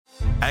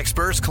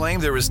Experts claim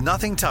there is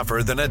nothing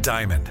tougher than a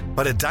diamond.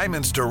 But at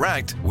Diamonds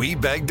Direct, we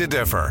beg to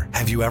differ.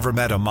 Have you ever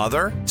met a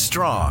mother?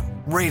 Strong,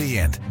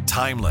 radiant,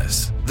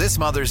 timeless. This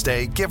Mother's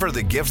Day, give her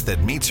the gift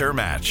that meets her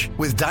match.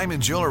 With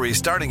diamond jewelry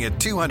starting at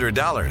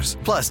 $200.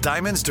 Plus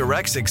Diamonds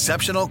Direct's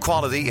exceptional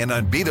quality and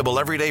unbeatable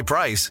everyday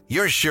price,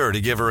 you're sure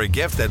to give her a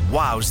gift that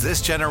wows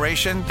this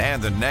generation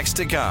and the next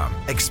to come.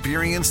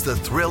 Experience the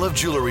thrill of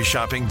jewelry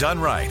shopping done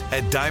right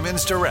at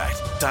Diamonds Direct.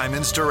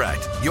 Diamonds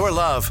Direct. Your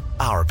love,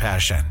 our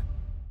passion.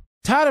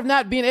 Tired of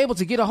not being able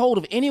to get a hold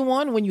of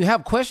anyone when you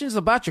have questions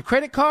about your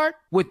credit card?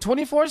 With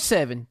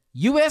 24/7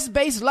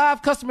 U.S.-based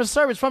live customer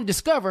service from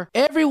Discover,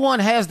 everyone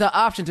has the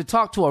option to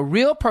talk to a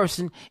real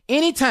person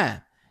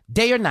anytime,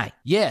 day or night.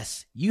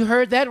 Yes, you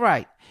heard that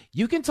right.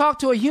 You can talk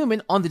to a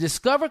human on the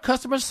Discover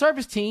customer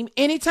service team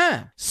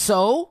anytime.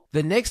 So,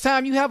 the next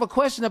time you have a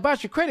question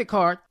about your credit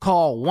card,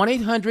 call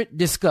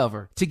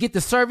 1-800-DISCOVER to get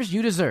the service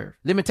you deserve.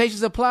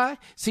 Limitations apply.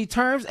 See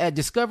terms at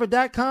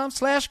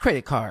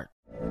discover.com/creditcard.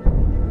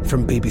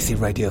 From BBC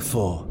Radio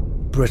 4,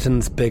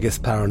 Britain's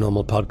biggest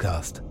paranormal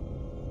podcast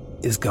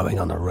is going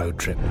on a road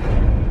trip.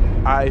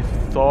 I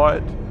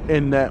thought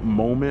in that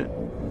moment,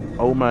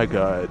 oh my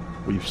God,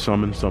 we've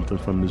summoned something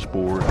from this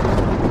board.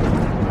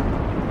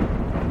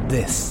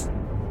 This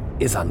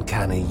is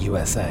Uncanny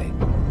USA.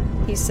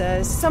 He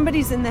says,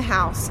 somebody's in the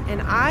house,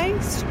 and I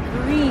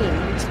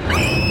screamed.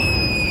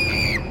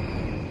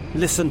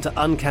 Listen to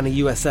Uncanny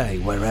USA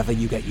wherever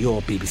you get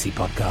your BBC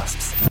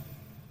podcasts,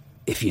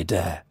 if you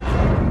dare.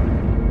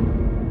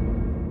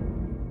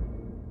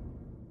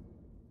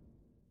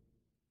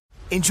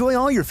 Enjoy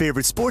all your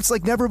favorite sports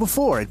like never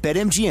before at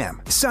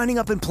BetMGM. Signing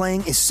up and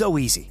playing is so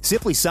easy.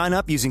 Simply sign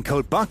up using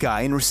code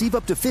Buckeye and receive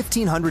up to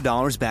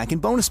 $1,500 back in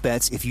bonus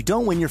bets if you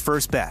don't win your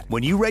first bet.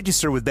 When you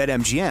register with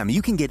BetMGM,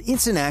 you can get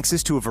instant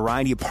access to a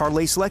variety of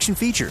parlay selection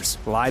features,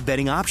 live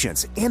betting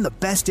options, and the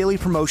best daily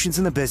promotions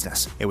in the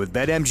business. And with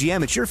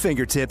BetMGM at your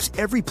fingertips,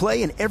 every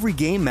play and every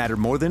game matter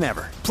more than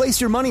ever.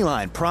 Place your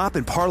moneyline, prop,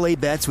 and parlay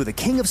bets with the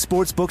king of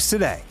sportsbooks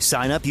today.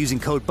 Sign up using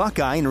code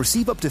Buckeye and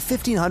receive up to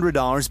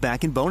 $1,500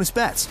 back in bonus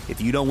bets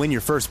if you don't win your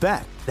first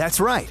bet.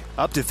 That's right,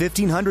 up to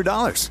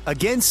 $1,500.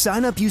 Again,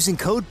 sign up using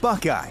code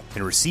Buckeye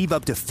and receive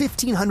up to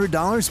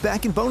 $1,500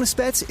 back in bonus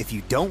bets if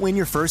you don't win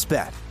your first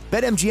bet.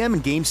 BetMGM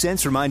and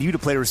GameSense remind you to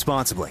play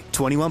responsibly.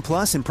 21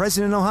 plus and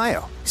present in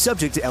Ohio.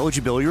 Subject to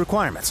eligibility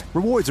requirements.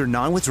 Rewards are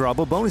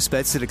non-withdrawable bonus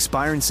bets that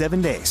expire in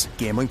 7 days.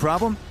 Gambling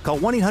problem? Call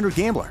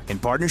 1-800-GAMBLER in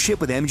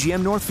partnership with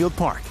MGM Northfield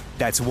Park.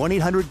 That's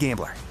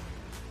 1-800-GAMBLER.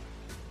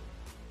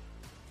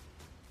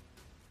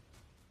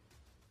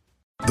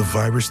 The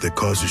virus that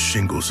causes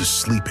shingles is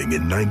sleeping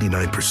in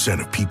 99%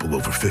 of people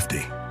over 50.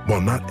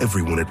 While not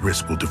everyone at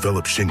risk will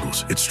develop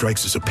shingles, it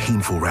strikes as a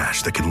painful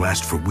rash that can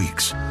last for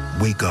weeks.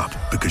 Wake up,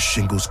 because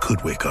shingles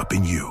could wake up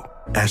in you.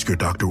 Ask your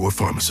doctor or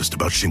pharmacist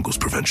about shingles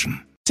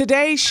prevention.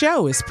 Today's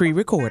show is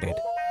pre-recorded.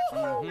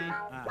 Y'all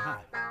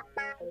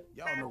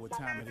know what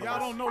time it is. Y'all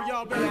don't know,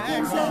 y'all better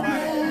ask somebody.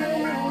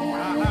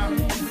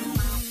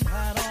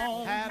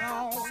 Hat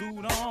on,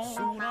 suit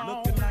on,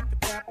 looking like the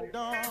Dapper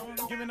Dawn,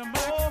 giving them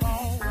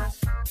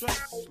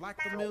dressed like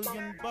 $1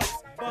 million,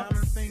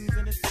 diamond things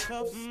in its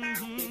cuffs.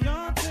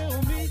 Y'all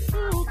tell me,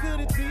 who could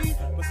it be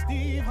but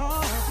Steve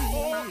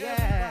Harvey?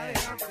 Yeah,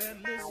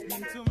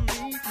 listening to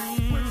me.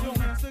 Put your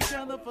hands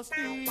together for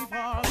Steve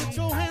Harvey. Put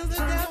your hands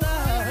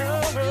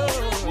together.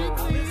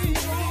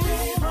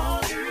 Steve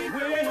Harvey.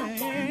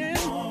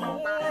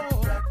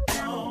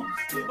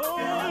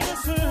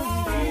 Listen,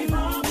 Steve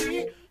Harvey.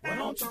 Why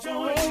don't you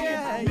join me?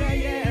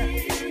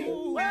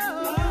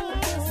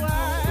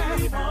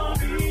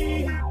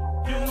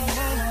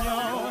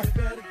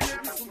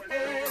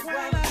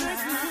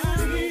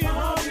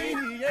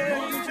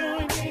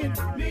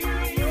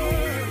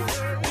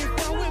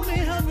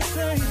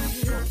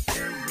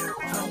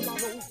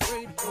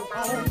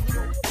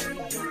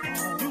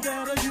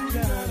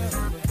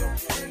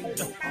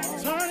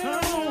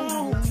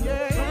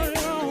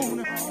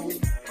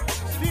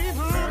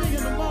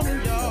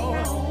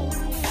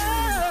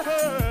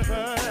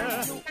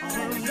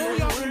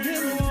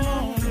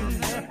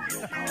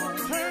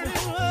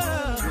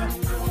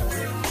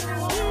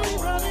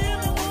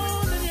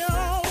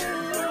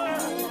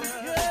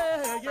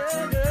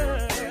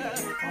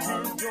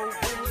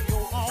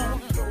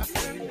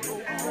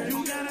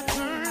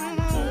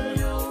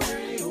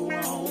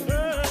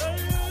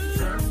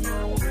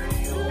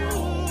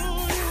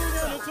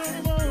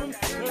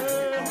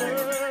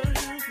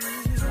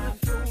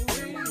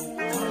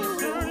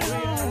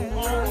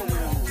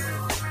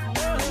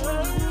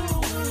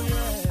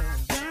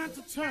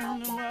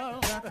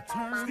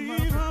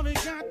 Steve Harvey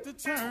got to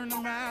turn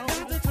them out.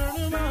 Got to turn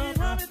them out.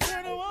 Harvey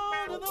turn them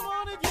on to the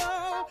morning,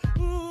 y'all.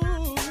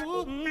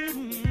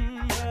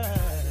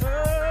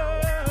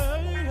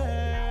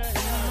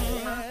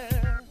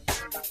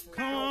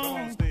 Come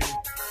on, Steve.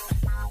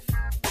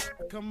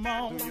 Come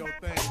on. Do your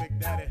thing, Big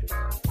Daddy.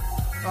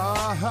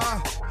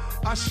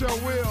 I sure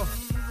will.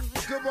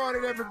 Good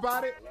morning,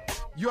 everybody.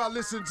 You are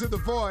listening to The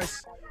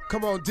Voice.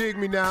 Come on, dig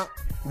me now.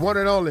 One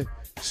and only,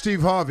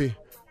 Steve Harvey.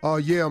 Oh,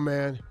 yeah,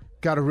 man.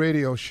 Got a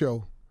radio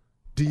show.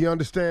 Do you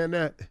understand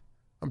that?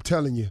 I'm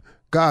telling you,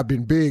 God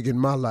been big in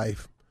my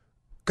life.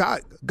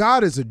 God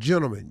is a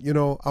gentleman. You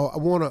know, I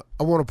want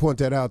to point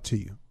that out to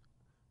you.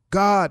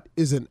 God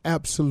is an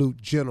absolute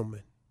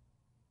gentleman.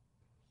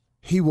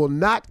 He will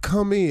not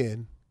come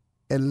in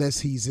unless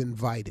he's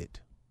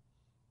invited.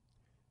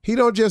 He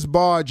don't just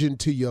barge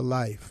into your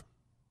life.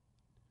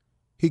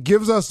 He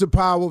gives us the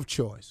power of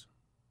choice.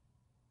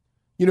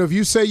 You know, if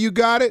you say you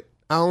got it,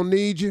 I don't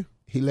need you,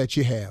 he lets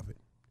you have it.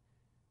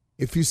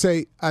 If you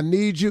say, I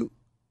need you,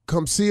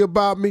 come see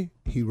about me,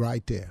 he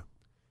right there.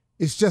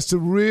 It's just a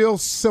real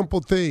simple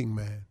thing,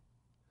 man.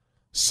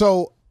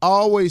 So I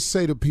always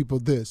say to people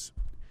this,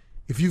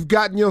 if you've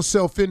gotten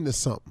yourself into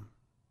something,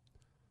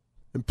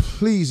 and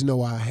please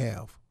know I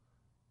have,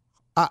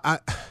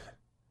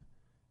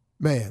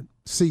 man,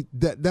 see,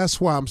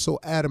 that's why I'm so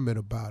adamant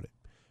about it.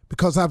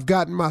 Because I've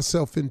gotten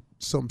myself in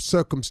some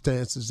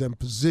circumstances and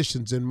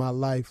positions in my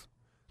life.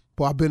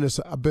 Boy,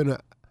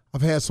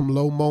 I've had some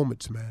low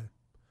moments, man.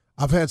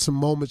 I've had some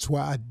moments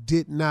where I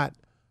did not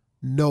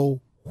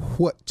know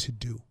what to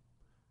do.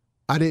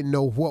 I didn't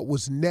know what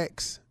was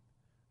next.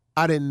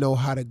 I didn't know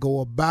how to go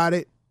about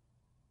it.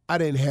 I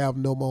didn't have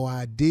no more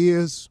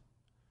ideas.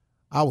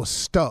 I was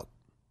stuck.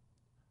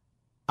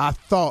 I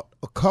thought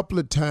a couple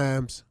of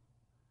times,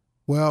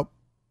 well,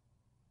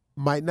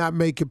 might not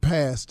make it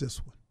past this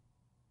one.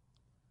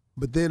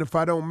 But then if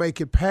I don't make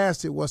it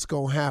past it, what's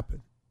going to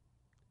happen?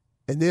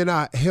 And then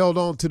I held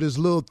on to this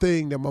little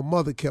thing that my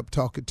mother kept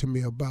talking to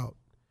me about.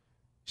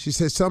 She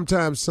said,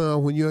 sometimes,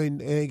 son, when you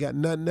ain't got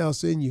nothing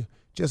else in you,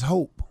 just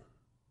hope.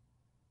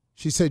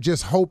 She said,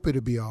 just hope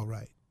it'll be all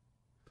right.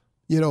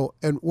 You know,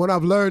 and what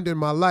I've learned in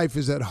my life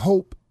is that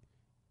hope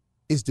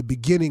is the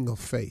beginning of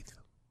faith.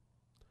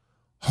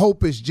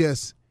 Hope is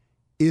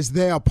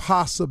there a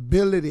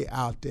possibility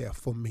out there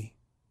for me?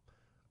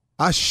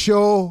 I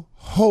sure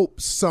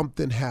hope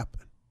something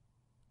happened.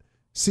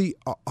 See,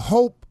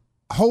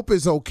 hope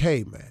is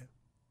okay, man.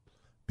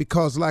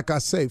 Because like I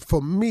say,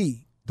 for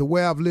me, the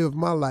way I've lived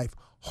my life,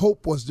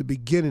 hope was the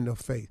beginning of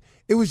faith.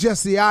 It was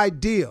just the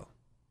idea.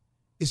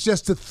 It's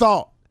just the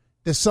thought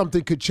that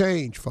something could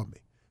change for me,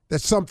 that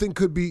something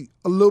could be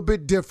a little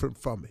bit different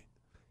for me,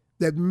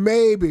 that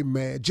maybe,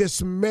 man,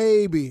 just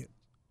maybe,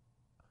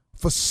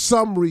 for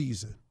some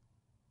reason,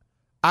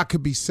 I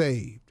could be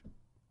saved.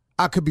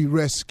 I could be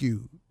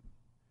rescued.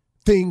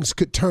 Things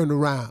could turn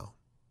around.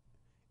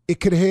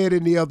 It could head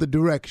in the other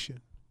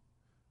direction.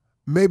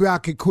 Maybe I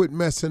could quit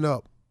messing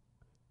up.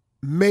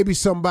 Maybe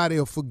somebody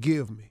will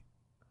forgive me.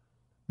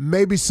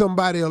 Maybe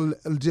somebody will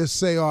just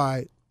say, all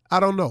right,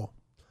 I don't know.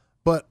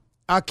 But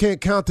I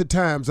can't count the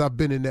times I've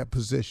been in that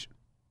position.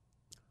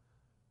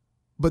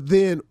 But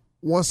then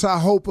once I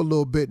hope a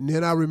little bit, and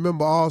then I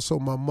remember also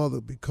my mother,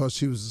 because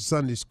she was a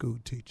Sunday school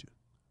teacher.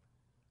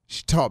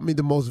 She taught me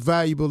the most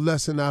valuable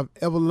lesson I've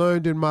ever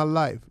learned in my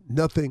life.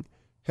 Nothing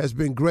has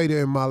been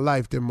greater in my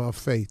life than my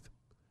faith.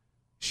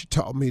 She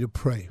taught me to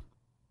pray.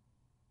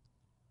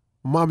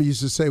 Mama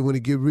used to say, when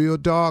it get real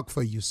dark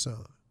for you,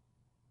 son,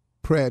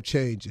 prayer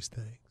changes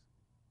things.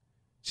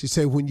 She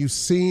said, when you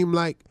seem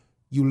like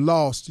you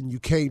lost and you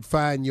can't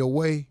find your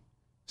way,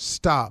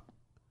 stop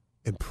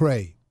and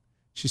pray.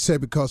 She said,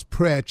 because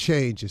prayer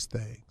changes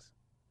things.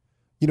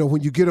 You know,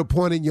 when you get a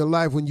point in your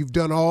life when you've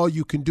done all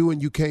you can do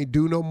and you can't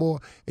do no more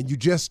and you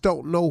just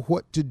don't know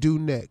what to do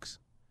next,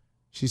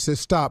 she said,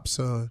 stop,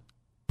 son,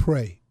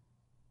 pray.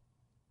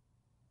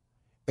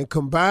 And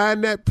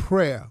combine that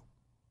prayer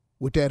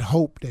with that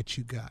hope that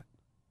you got.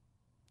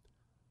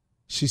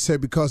 She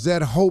said, because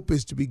that hope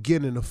is the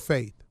beginning of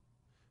faith.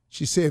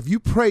 She said, if you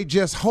pray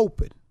just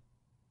hoping,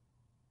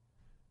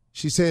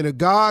 she said, if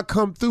God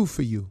come through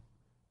for you,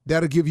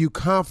 that'll give you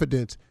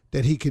confidence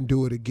that he can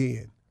do it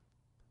again.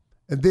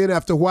 And then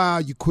after a while,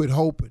 you quit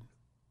hoping.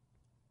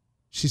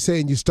 She's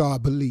saying you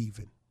start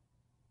believing.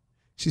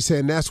 She's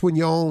saying that's when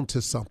you're on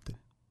to something.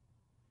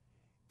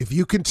 If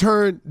you can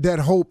turn that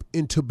hope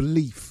into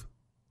belief,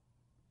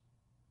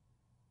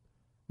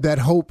 that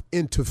hope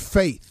into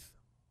faith,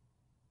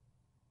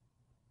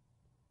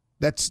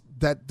 that's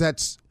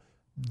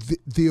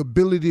the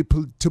ability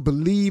to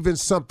believe in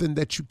something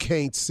that you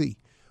can't see.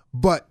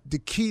 But the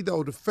key,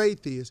 though, to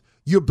faith is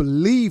you're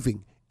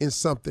believing in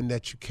something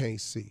that you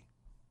can't see.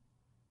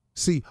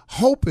 See,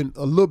 hoping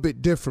a little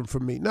bit different for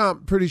me. Now,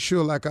 I'm pretty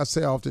sure, like I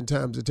say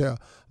oftentimes, I tell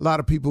a lot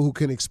of people who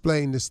can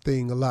explain this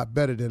thing a lot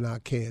better than I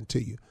can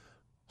to you.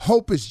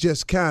 Hope is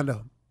just kind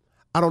of,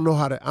 I don't know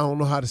how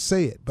to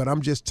say it, but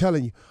I'm just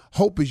telling you,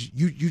 hope is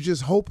you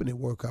just hoping it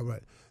work out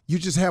right. You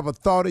just have a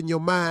thought in your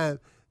mind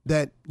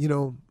that, you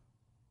know,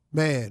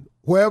 man,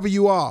 wherever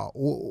you are,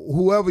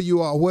 whoever you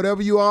are,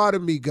 whatever you are to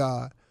me,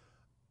 God,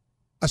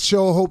 I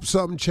sure hope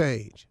something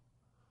change.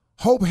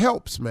 Hope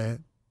helps,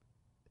 man.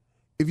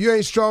 If you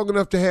ain't strong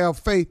enough to have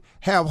faith,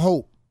 have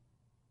hope.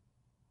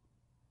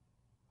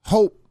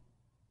 Hope.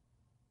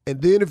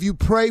 And then if you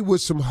pray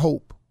with some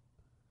hope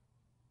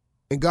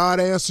and God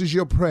answers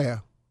your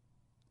prayer,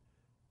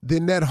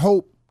 then that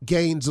hope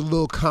gains a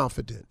little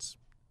confidence.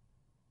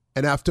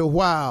 And after a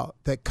while,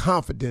 that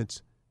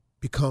confidence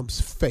becomes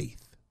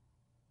faith.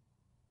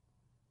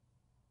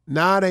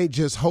 Now it ain't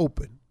just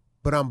hoping,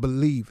 but I'm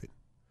believing.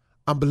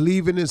 I'm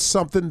believing in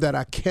something that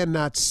I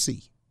cannot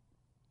see.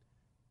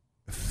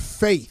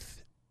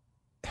 Faith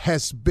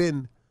has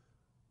been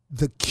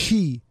the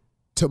key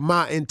to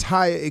my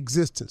entire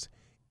existence,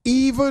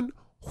 even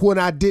when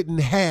I didn't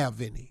have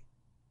any.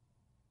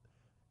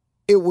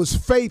 It was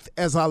faith,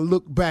 as I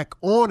look back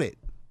on it,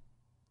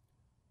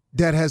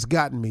 that has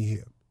gotten me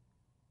here.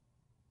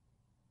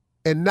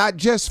 And not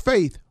just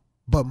faith,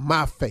 but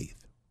my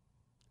faith.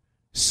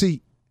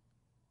 See,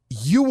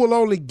 you will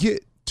only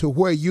get to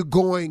where you're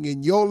going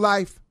in your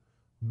life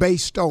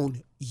based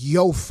on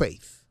your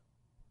faith.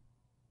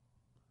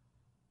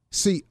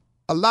 See,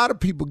 a lot of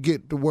people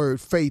get the word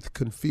faith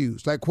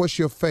confused. Like, what's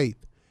your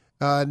faith?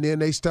 And then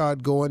they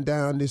start going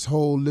down this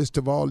whole list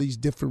of all these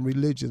different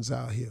religions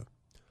out here.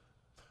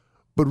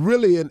 But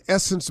really, in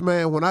essence,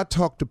 man, when I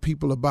talk to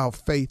people about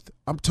faith,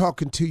 I'm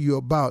talking to you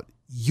about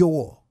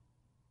your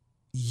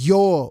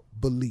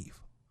belief.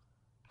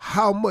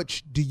 How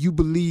much do you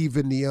believe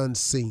in the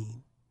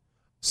unseen?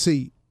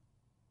 See,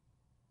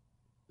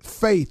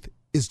 faith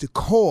is the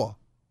core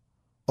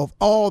of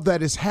all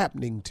that is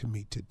happening to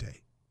me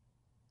today.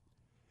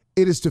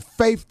 It is the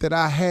faith that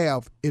I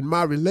have in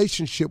my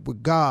relationship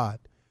with God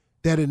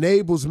that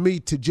enables me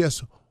to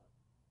just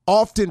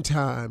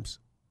oftentimes,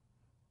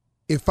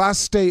 if I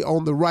stay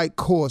on the right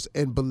course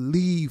and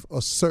believe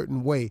a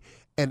certain way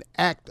and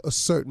act a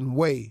certain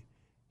way,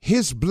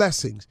 his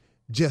blessings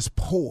just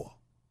pour.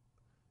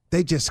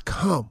 They just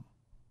come.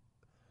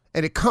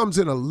 And it comes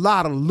in a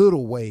lot of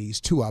little ways,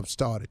 too, I've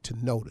started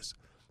to notice.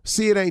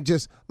 See, it ain't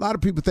just, a lot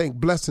of people think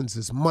blessings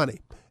is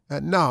money.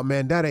 No,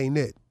 man, that ain't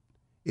it.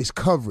 It's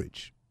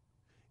coverage.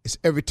 It's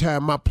every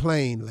time my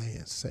plane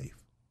lands safe.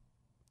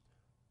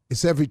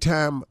 It's every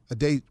time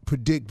they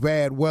predict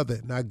bad weather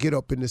and I get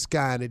up in the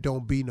sky and it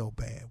don't be no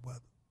bad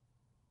weather.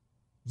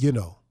 You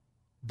know,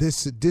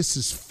 this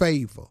is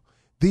favor.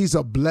 These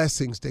are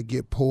blessings that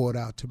get poured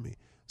out to me.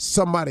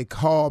 Somebody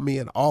call me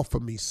and offer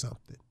me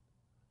something.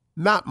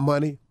 Not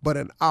money, but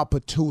an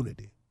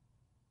opportunity.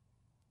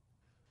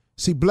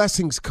 See,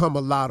 blessings come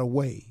a lot of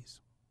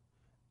ways.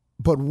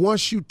 But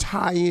once you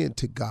tie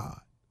into God,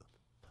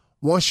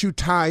 once you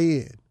tie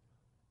in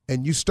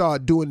and you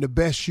start doing the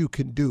best you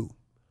can do,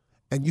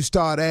 and you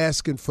start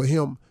asking for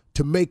him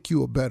to make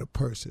you a better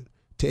person,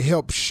 to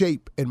help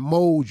shape and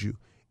mold you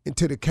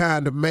into the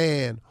kind of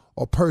man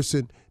or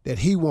person that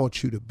he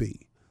wants you to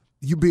be,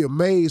 you'd be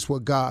amazed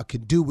what God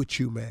can do with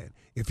you, man,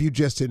 if you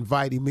just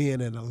invite him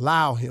in and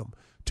allow him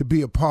to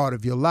be a part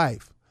of your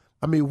life.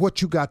 I mean,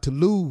 what you got to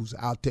lose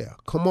out there?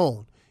 Come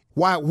on.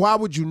 Why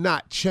would you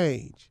not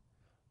change?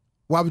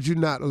 Why would you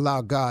not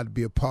allow God to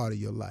be a part of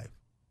your life?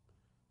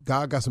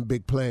 God got some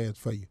big plans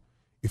for you.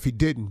 If he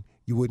didn't,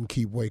 you wouldn't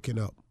keep waking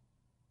up.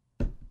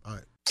 All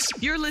right.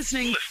 You're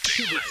listening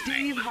to the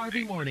Steve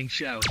Harvey Morning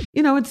Show.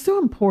 You know, it's so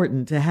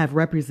important to have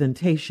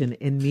representation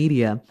in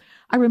media.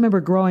 I remember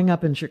growing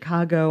up in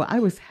Chicago, I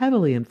was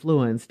heavily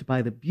influenced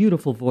by the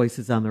beautiful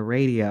voices on the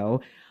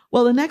radio.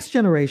 Well, the next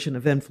generation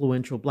of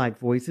influential Black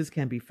voices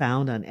can be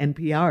found on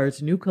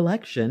NPR's new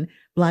collection,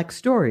 Black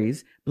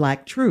Stories,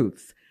 Black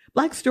Truths.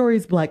 Black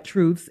Stories, Black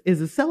Truths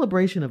is a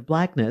celebration of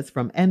Blackness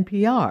from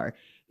NPR.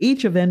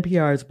 Each of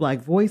NPR's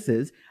Black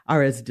voices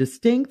are as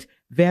distinct,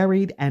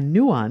 varied, and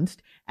nuanced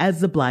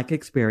as the Black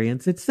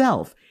experience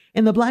itself.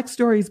 In the Black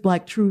Stories,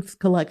 Black Truths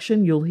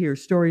collection, you'll hear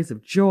stories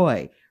of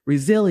joy,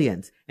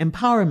 resilience,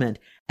 empowerment,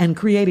 and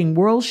creating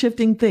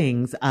world-shifting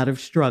things out of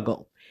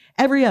struggle.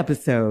 Every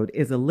episode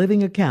is a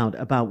living account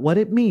about what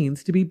it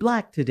means to be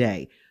Black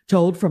today,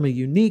 told from a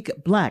unique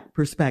Black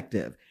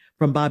perspective.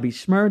 From Bobby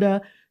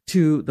Shmurda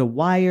to The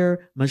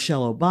Wire,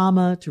 Michelle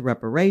Obama to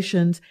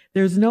reparations,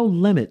 there's no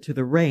limit to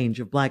the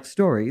range of Black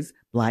stories,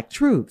 Black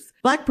truths.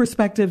 Black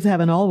perspectives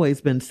haven't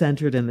always been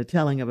centered in the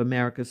telling of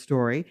America's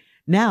story.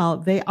 Now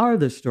they are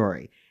the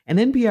story. In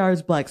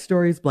NPR's Black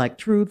Stories, Black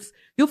Truths,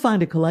 you'll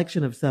find a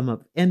collection of some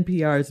of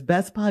NPR's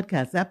best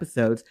podcast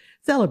episodes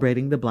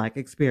celebrating the Black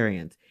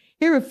experience.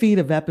 Hear a feed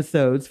of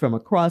episodes from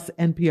across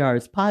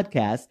NPR's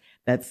podcasts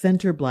that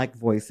center Black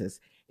voices.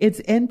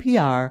 It's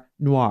NPR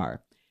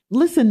Noir.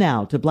 Listen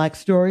now to Black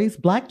Stories,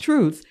 Black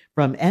Truths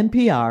from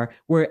NPR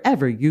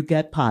wherever you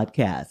get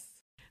podcasts.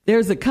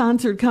 There's a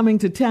concert coming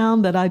to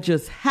town that I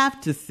just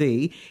have to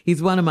see.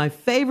 He's one of my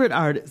favorite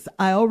artists.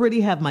 I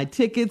already have my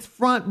tickets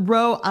front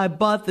row. I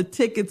bought the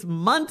tickets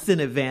months in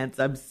advance.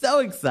 I'm so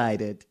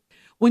excited.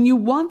 When you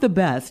want the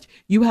best,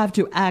 you have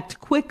to act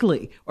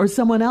quickly or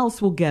someone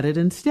else will get it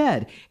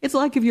instead. It's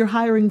like if you're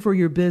hiring for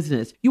your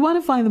business. You want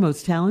to find the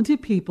most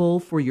talented people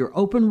for your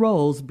open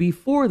roles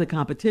before the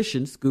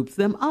competition scoops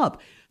them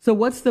up. So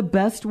what's the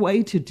best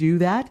way to do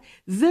that?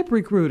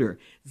 ZipRecruiter.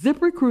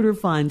 ZipRecruiter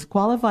finds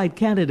qualified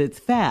candidates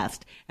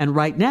fast. And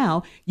right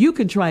now, you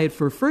can try it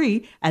for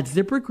free at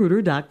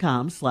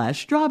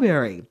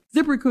ZipRecruiter.com/strawberry.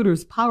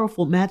 ZipRecruiter's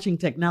powerful matching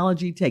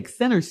technology takes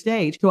center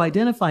stage to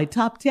identify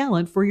top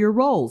talent for your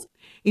roles.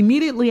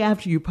 Immediately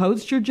after you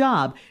post your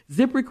job,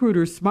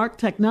 ZipRecruiter's smart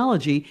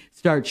technology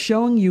starts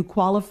showing you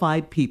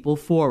qualified people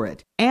for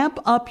it. Amp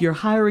up your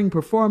hiring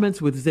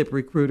performance with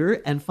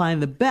ZipRecruiter and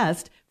find the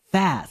best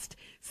fast.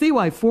 See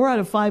why 4 out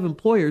of 5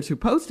 employers who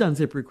post on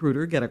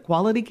ZipRecruiter get a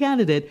quality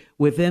candidate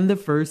within the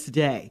first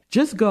day.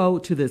 Just go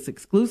to this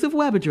exclusive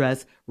web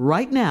address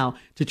right now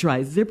to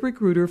try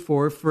ZipRecruiter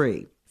for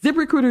free.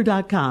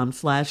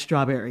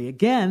 ZipRecruiter.com/strawberry.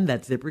 Again,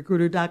 that's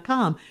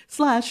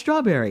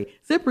ZipRecruiter.com/strawberry.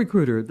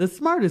 ZipRecruiter, the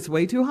smartest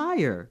way to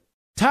hire.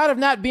 Tired of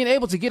not being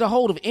able to get a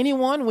hold of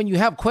anyone when you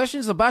have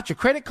questions about your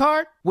credit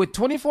card? With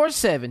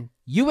 24/7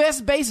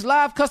 U.S.-based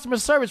live customer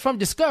service from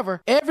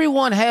Discover,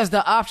 everyone has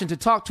the option to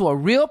talk to a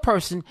real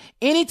person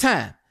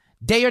anytime,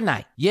 day or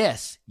night.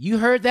 Yes, you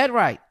heard that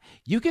right.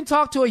 You can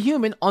talk to a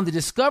human on the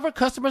Discover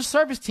customer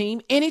service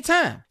team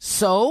anytime.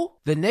 So,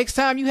 the next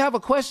time you have a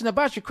question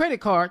about your credit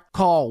card,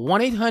 call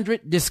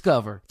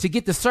 1-800-DISCOVER to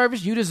get the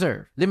service you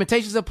deserve.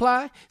 Limitations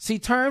apply. See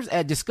terms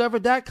at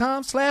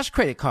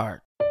discover.com/creditcard.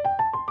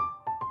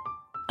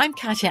 I'm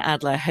Katya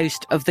Adler,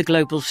 host of The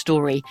Global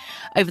Story.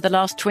 Over the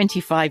last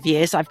 25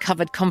 years, I've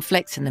covered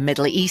conflicts in the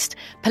Middle East,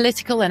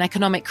 political and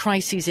economic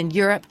crises in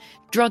Europe,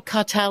 drug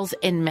cartels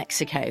in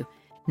Mexico.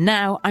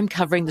 Now I'm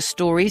covering the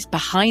stories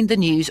behind the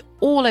news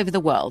all over the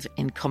world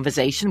in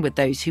conversation with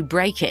those who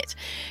break it.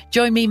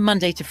 Join me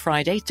Monday to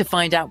Friday to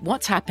find out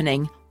what's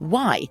happening,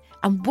 why,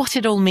 and what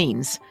it all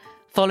means.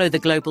 Follow The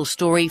Global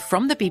Story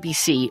from the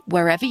BBC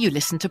wherever you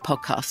listen to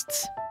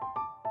podcasts.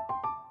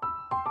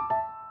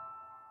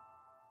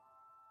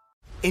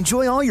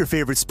 Enjoy all your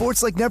favorite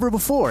sports like never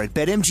before at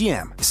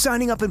BetMGM.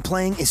 Signing up and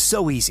playing is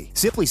so easy.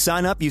 Simply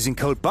sign up using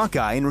code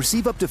Buckeye and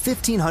receive up to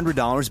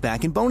 $1,500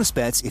 back in bonus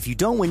bets if you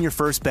don't win your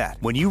first bet.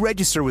 When you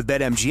register with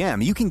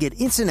BetMGM, you can get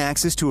instant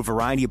access to a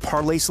variety of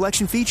parlay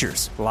selection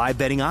features, live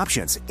betting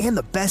options, and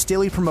the best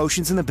daily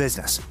promotions in the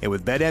business. And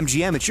with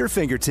BetMGM at your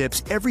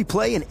fingertips, every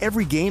play and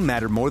every game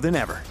matter more than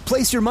ever.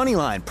 Place your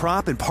moneyline,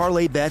 prop, and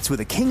parlay bets with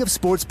the king of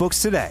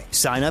sportsbooks today.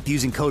 Sign up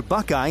using code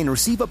Buckeye and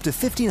receive up to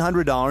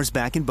 $1,500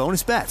 back in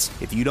bonus bets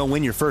if you don't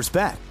win your first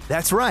bet.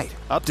 That's right,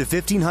 up to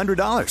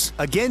 $1,500.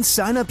 Again,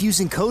 sign up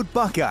using code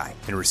Buckeye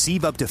and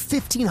receive up to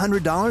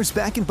 $1,500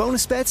 back in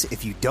bonus bets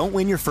if you don't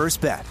win your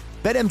first bet.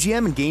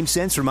 BetMGM and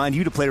GameSense remind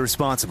you to play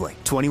responsibly.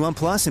 21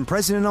 plus and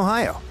present in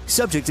Ohio.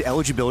 Subject to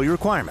eligibility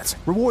requirements.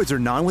 Rewards are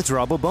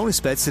non-withdrawable bonus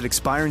bets that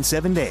expire in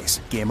 7 days.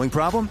 Gambling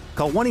problem?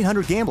 Call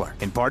 1-800-GAMBLER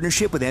in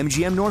partnership with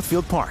MGM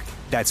Northfield Park.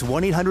 That's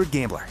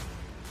 1-800-GAMBLER.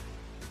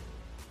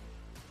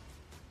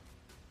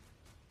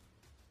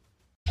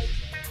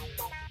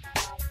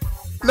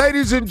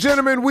 Ladies and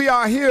gentlemen, we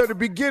are here at the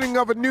beginning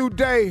of a new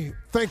day.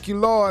 Thank you,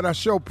 Lord. I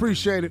sure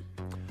appreciate it.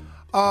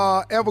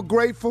 Ever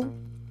grateful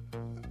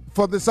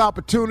for this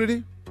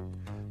opportunity.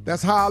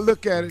 That's how I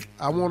look at it.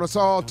 I want us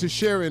all to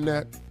share in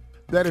that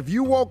if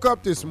you woke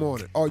up this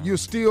morning or you're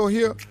still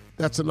here,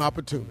 that's an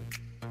opportunity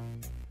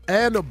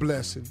and a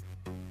blessing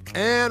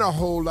and a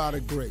whole lot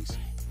of grace.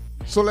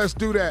 So let's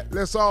do that.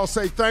 Let's all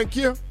say thank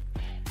you.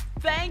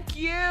 Thank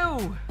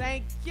you.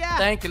 Thank you.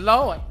 Thank you,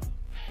 Lord.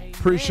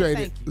 Appreciate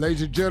it.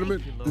 Ladies and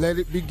gentlemen, let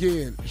it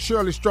begin.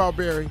 Shirley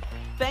Strawberry.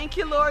 Thank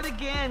you, Lord,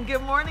 again.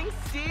 Good morning,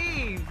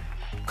 Steve.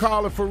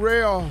 Carla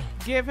Farrell.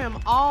 Give him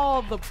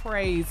all the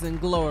praise and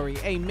glory.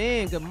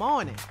 Amen. Good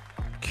morning.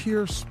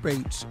 Kier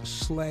Spates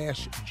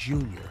 /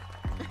 Junior.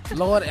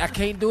 Lord, I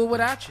can't do it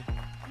without you.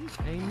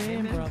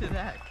 Amen, brother. To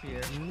that,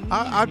 kid.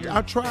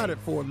 I tried it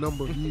for a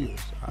number of years.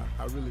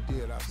 I really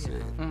did. I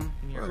said, well,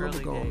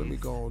 let me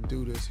go and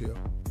do this here.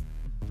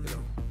 You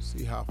know,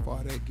 see how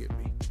far that get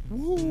me.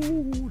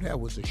 Woo, that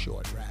was a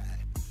short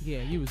ride.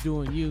 Yeah, you was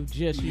doing you,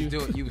 just you.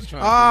 You was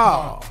trying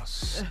to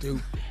do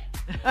stupid.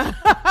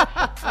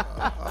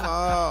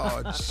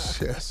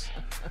 Just.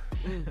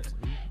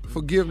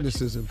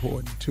 Forgiveness is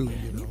important, too,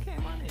 you know. You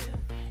came on in.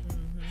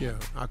 Mm-hmm. Yeah,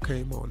 I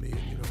came on in,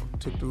 you know.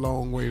 Took the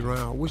long way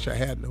around. Wish I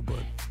hadn't,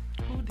 but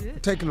who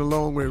did? Taking the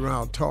long way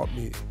around taught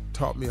me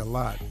a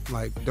lot.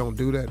 Like, don't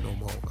do that no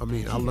more. I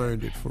mean, I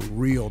learned it for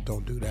real.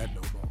 Don't do that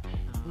no more.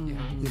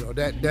 Mm-hmm. You know,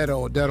 that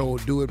old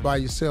do it by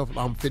yourself.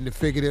 I'm finna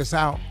figure this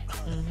out.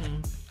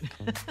 Mm-hmm.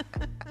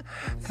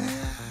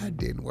 It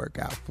didn't work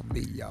out for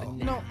me, y'all.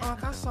 You know,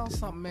 Unc, I saw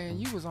something, man.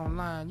 You was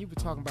online. You were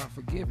talking about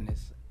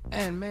forgiveness.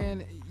 And,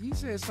 man, you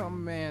said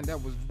something, man,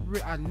 that was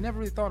I never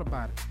really thought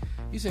about it.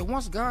 You said,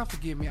 once God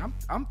forgive me,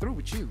 I'm through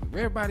with you.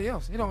 Everybody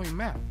else, it don't even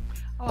matter.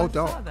 I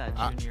saw that,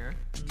 Junior.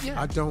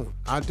 I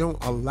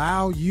don't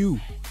allow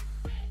you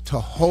to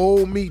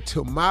hold me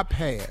to my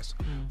past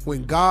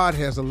when God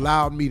has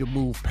allowed me to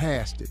move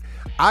past it.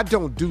 I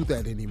don't do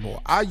that anymore.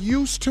 I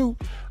used to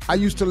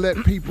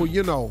let people,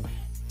 you know,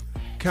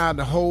 kind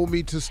of hold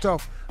me to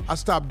stuff. I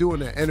stopped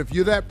doing that. And if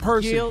you're that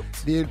person, guilt.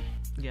 then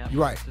you're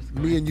right.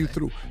 Me and you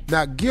through.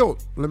 Now,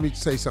 guilt, let me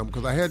say something,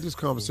 because I had this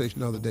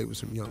conversation the other day with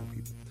some young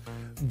people.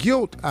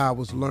 Guilt, I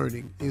was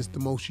learning, is the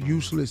most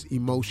useless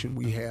emotion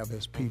we have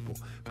as people,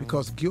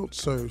 because guilt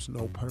serves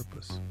no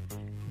purpose.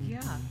 Yeah,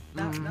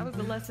 that was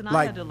the lesson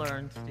I had to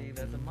learn, Steve,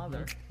 as a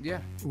mother. Yeah.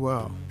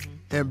 Well,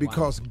 and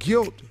because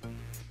guilt,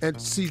 and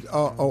see,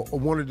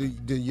 one of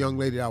the young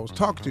lady I was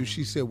talking to,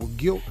 she said, well,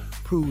 guilt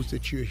proves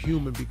that you're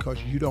human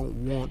because you don't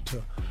want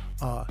to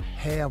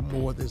have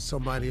more than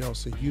somebody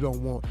else, and you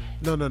don't want,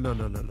 no.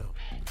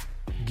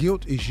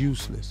 Guilt is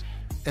useless.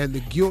 And the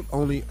guilt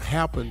only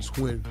happens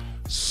when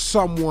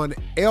someone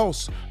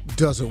else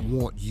doesn't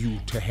want you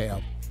to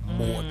have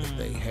more than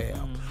they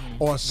have.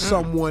 Or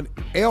someone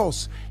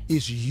else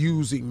is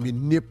using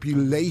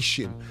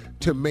manipulation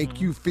to make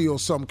you feel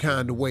some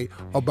kind of way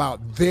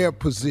about their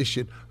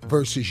position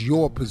versus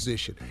your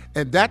position.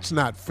 And that's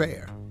not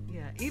fair.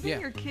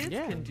 Even your kids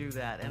can do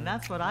that. And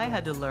that's what I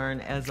had to learn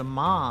as a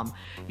mom.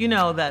 You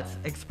know, that's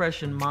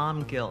expression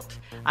mom guilt.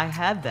 I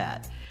had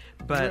that.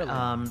 But,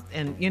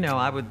 and, you know,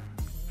 I would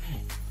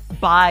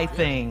buy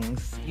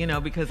things, you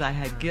know, because I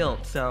had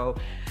guilt. So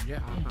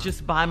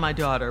just buy my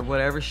daughter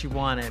whatever she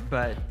wanted.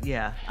 But,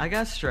 yeah, I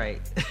got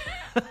straight.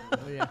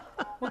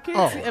 Well,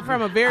 kids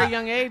from a very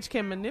young age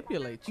can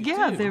manipulate you,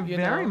 yeah, too, they're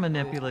very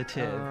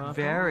manipulative.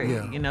 Very.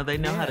 You know, they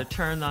know how to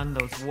turn on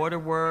those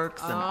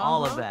waterworks and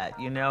all of that,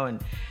 you know,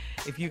 and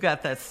if you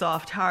got that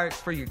soft heart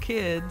for your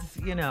kids,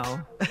 you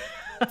know.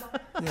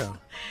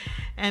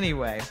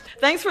 Anyway,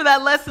 thanks for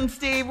that lesson,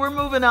 Steve. We're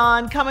moving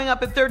on. Coming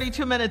up at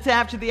 32 minutes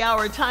after the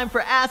hour, time for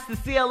Ask the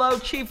CLO.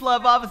 Chief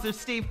Love Officer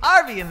Steve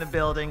Harvey in the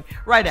building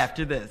right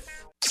after this.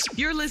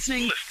 You're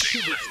listening to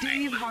the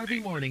Steve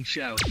Harvey Morning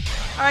Show.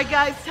 All right,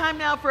 guys, time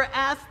now for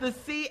Ask the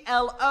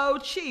CLO.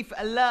 Chief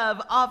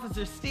Love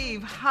Officer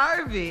Steve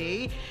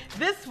Harvey.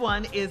 This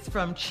one is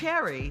from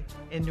Cherry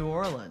in New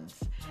Orleans.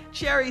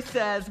 Cherry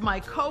says,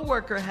 my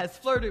coworker has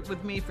flirted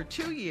with me for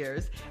 2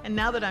 years, and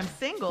now that I'm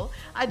single,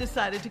 I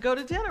decided to go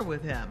to dinner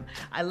with him.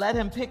 I let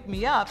him pick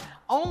me up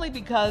only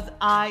because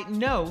I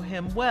know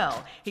him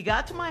well. He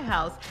got to my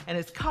house, and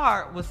his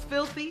car was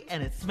filthy,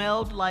 and it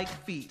smelled like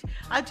feet.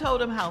 I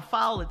told him how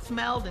foul it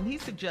smelled, and he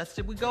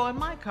suggested we go in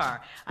my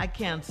car. I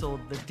canceled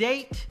the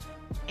date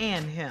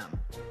and him.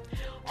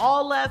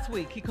 All last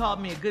week, he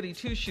called me a goody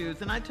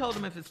two-shoes, and I told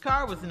him if his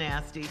car was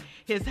nasty,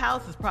 his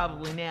house is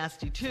probably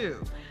nasty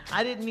too.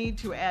 I didn't need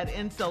to add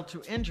insult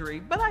to injury,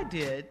 but I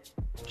did.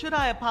 Should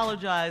I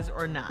apologize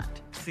or not,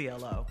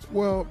 CLO?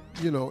 Well,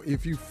 you know,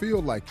 if you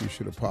feel like you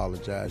should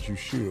apologize, you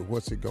should.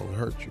 What's it going to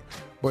hurt you?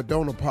 But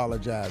don't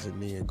apologize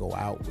and then go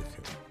out with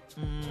him.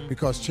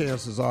 Because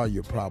chances are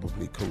you're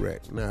probably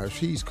correct. Now, if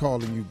she's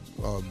calling you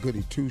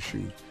goody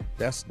two-shoes,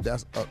 that's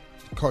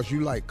because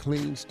you like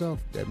clean stuff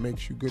that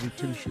makes you goody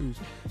two-shoes.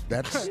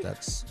 That's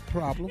a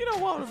problem. You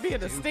don't want to be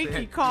in a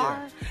stinky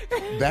car.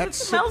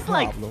 That's it smells a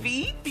problem. like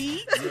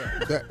feet.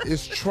 That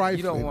is trifling.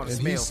 You don't want to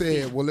and smell he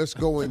said, feet. well, let's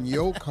go in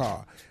your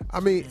car. I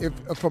mean,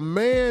 if a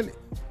man,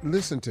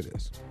 listen to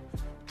this.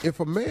 If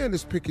a man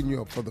is picking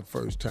you up for the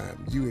first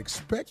time, you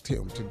expect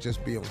him to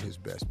just be on his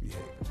best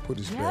behavior, put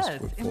his best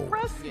foot forward.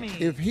 Impress me.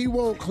 If he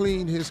won't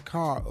clean his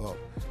car up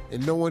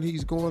and knowing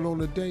he's going on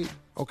a date,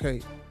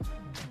 okay,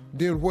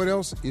 then what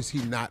else is he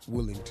not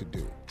willing to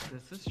do?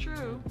 This is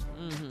true.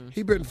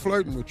 He been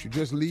flirting with you.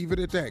 Just leave it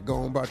at that. Go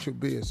on about your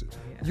business.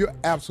 You're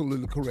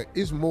absolutely correct.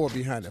 It's more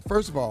behind that.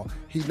 First of all,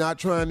 he's not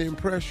trying to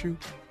impress you.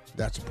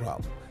 That's a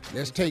problem.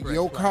 Let's take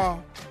your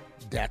car.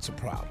 That's a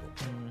problem.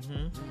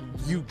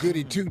 You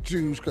goody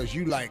two-shoes because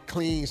you like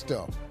clean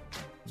stuff.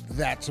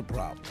 That's a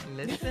problem.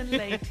 Listen,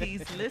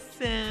 ladies,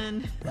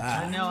 listen.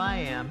 Bye. I know I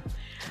am.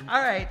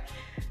 All right.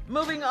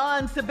 Moving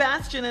on,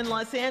 Sebastian in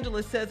Los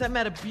Angeles says, I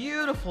met a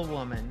beautiful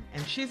woman,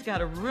 and she's got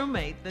a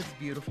roommate that's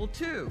beautiful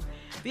too.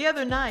 The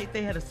other night,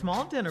 they had a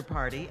small dinner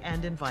party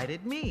and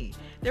invited me.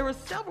 There were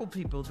several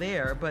people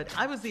there, but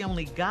I was the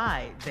only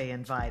guy they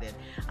invited.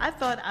 I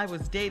thought I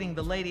was dating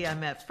the lady I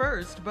met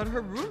first, but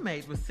her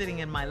roommate was sitting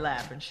in my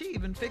lap, and she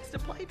even fixed a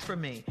plate for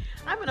me.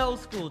 I'm an old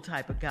school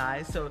type of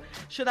guy, so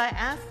should I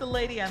ask the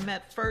lady I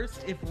met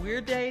first if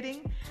we're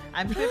dating?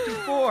 I'm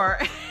 54.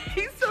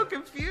 He's so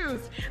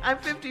confused. I'm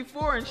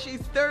 54 and she's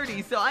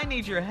 30, so I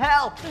need your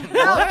help.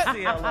 Help,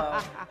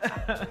 CLO.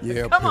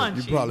 Yeah, Come on,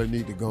 you Chief. probably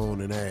need to go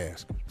on and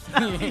ask.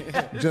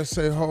 Just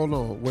say, hold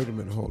on, wait a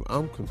minute, hold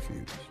on. I'm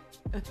confused.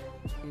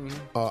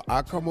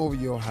 I come over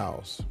your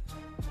house,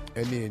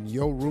 and then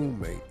your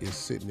roommate is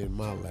sitting in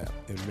my lap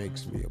and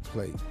makes me a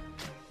plate.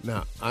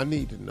 Now, I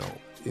need to know,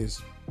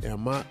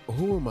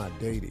 who am I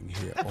dating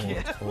here?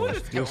 Or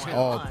is just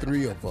all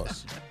three of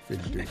us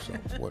finna do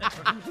something?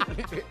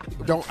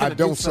 I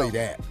don't say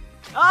that.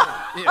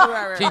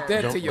 Keep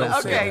that to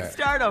yourself. Okay,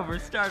 start over,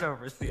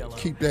 CLO.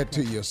 Keep that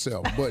to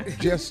yourself. But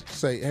just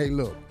say, hey,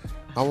 look,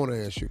 I want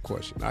to ask you a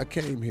question. I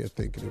came here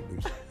thinking it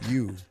was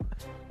you,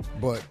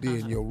 but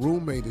then your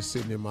roommate is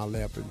sitting in my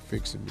lap and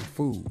fixing me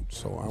food,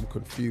 so I'm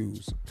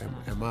confused.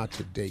 Am I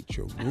to date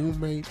your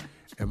roommate?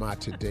 Am I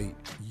to date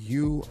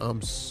you?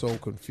 I'm so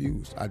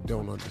confused. I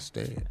don't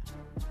understand.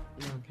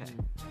 Okay.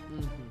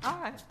 All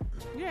right.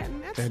 Yeah,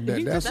 And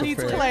he that's just a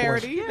needs fair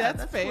clarity. question. Yeah,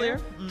 That's fair.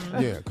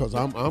 Yeah, because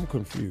I'm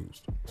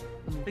confused.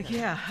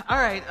 Yeah. All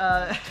right.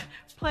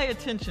 Play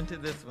attention to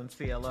this one,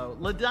 CLO.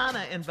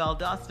 LaDonna in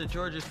Valdosta,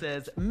 Georgia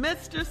says,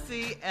 Mr.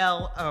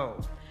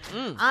 CLO,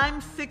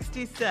 I'm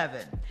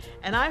 67,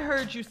 and I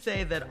heard you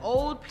say that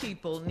old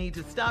people need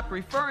to stop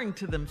referring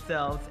to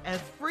themselves as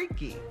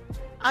freaky.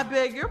 I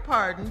beg your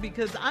pardon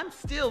because I'm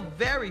still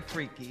very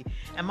freaky,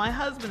 and my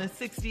husband is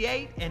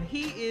 68, and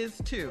he is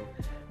too.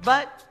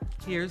 But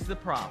here's the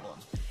problem.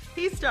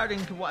 He's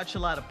starting to watch a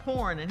lot of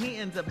porn, and he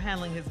ends up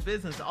handling his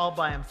business all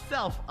by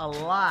himself a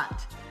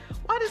lot.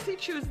 Why does he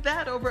choose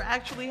that over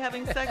actually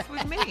having sex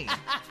with me?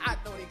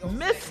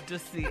 Mr.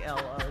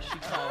 CLO, she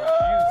calls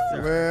you,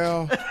 sir.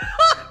 Well,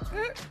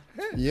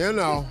 you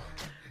know.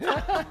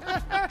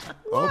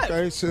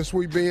 Okay, since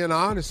we being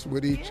honest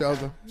with each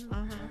other.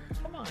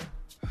 Come on.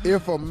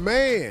 If a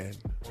man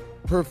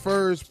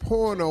prefers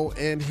porno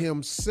and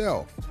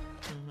himself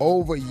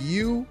over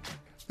you,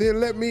 then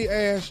let me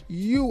ask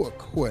you a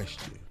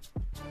question.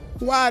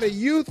 Why do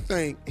you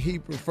think he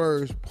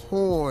prefers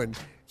porn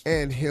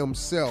and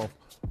himself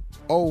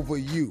over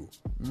you,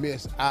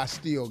 Miss I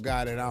Still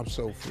Got It, I'm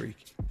So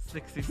Freaky?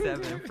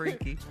 67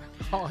 freaky.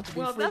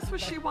 Well, that's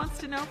what she wants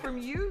to know from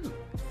you,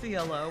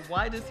 CLO.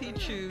 Why does he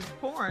choose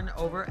porn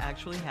over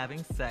actually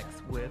having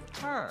sex with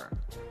her?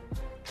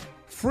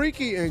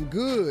 Freaky and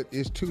good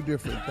is two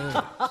different things.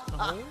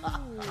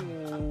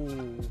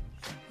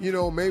 You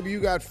know, maybe you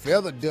got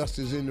feather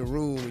dusters in the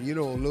room and, you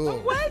know, a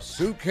little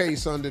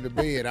suitcase under the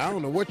bed. I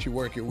don't know what you're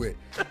working with.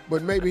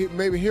 But maybe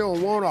he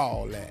don't want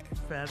all that.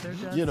 Feather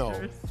dusters? You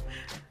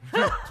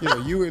know,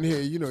 you in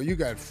here, you know, you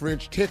got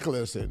French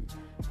ticklers and,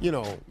 you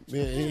know,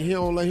 he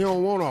don't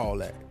want all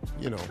that,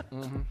 you know.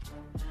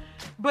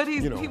 But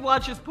he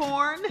watches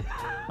porn?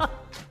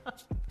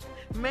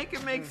 Make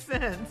it make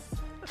sense.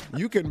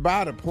 You can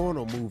buy the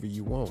porno movie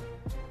you want.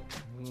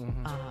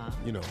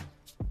 You know.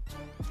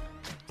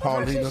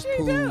 Paulina's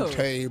pool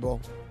table.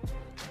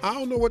 I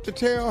don't know what to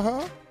tell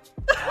her.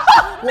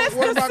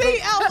 Mr.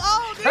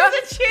 CLO,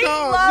 he's a cheap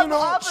love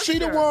officer. She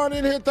the one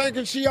in here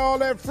thinking she all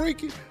that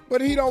freaky,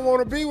 but he don't want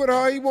to be with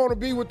her. He want to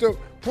be with the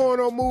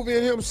porno movie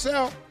and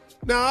himself.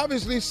 Now,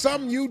 obviously,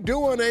 something you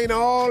doing ain't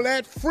all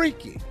that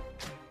freaky.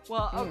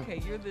 Well,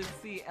 okay, you're the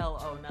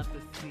CLO, not the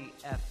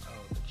CFO,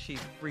 the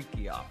Chief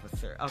Freaky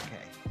Officer.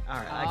 Okay, all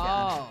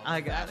right,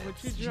 I got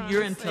it.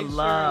 You're into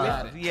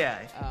love. Yeah,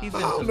 he's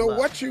into love. I don't know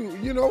what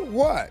you know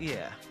what?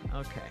 Yeah,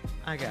 okay,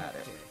 I got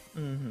it.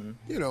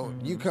 You know,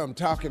 you come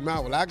talking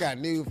about, well, I got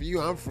news for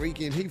you. I'm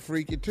freaky and he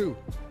freaky too.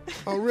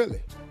 Oh,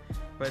 really?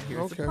 But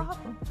here's the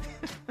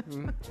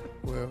problem.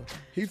 Well,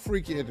 he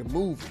freaky at the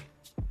movie.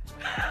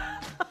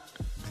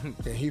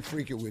 And he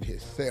freaky with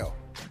himself.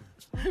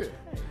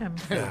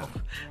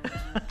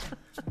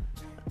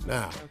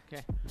 Now.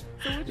 Okay.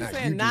 So what you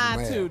saying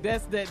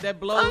 9-2? That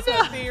blows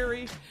her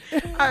theory. All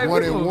right,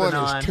 1 and 1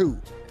 is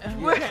 2.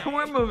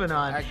 We're moving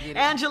on.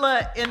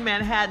 Angela in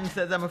Manhattan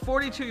says, I'm a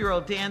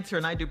 42-year-old dancer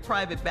and I do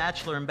private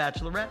bachelor and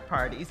bachelorette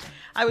parties.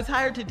 I was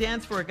hired to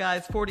dance for a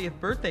guy's 40th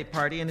birthday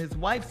party and his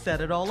wife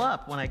set it all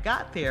up. When I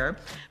got there,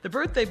 the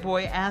birthday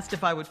boy asked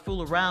if I would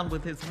fool around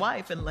with his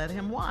wife and let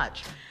him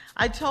watch.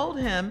 I told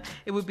him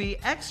it would be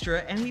extra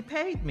and he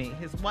paid me.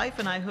 His wife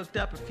and I hooked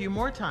up a few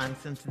more times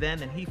since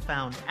then and he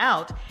found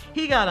out.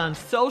 He got on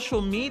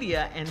social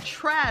media and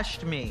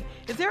trashed me.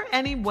 Is there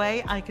any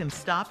way I can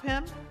stop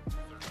him?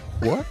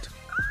 What?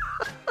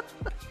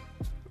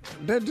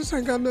 This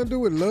ain't got nothing to do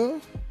with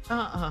love.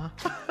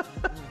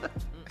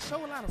 So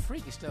a lot of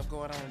freaky stuff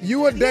going on.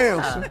 You a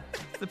dancer.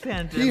 The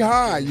pandemic. He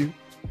hire you.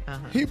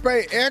 He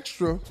pay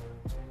extra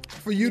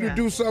for you to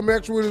do something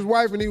extra with his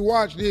wife, and he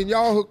watched it, and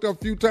y'all hooked up a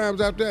few times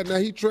after that. Now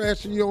he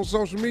trashing you on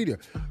social media.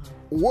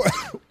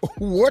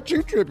 What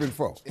you tripping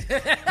for?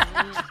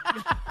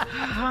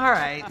 All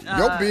right.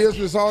 Your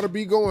business ought to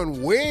be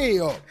going way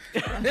up.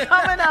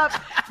 Coming up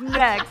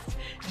next,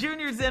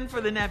 Junior's in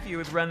for the nephew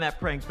with Run That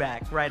Prank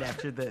Back right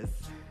after this.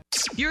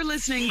 You're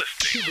listening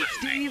to the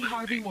Steve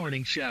Harvey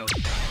Morning Show.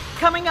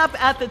 Coming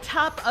up at the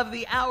top of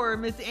the hour,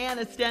 Miss Ann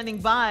is standing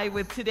by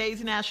with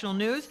today's national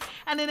news.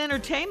 And in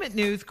entertainment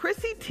news,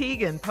 Chrissy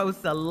Teigen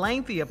posts a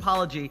lengthy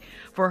apology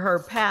for her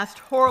past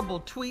horrible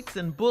tweets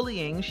and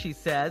bullying, she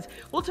says.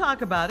 We'll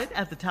talk about it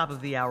at the top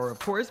of the hour, of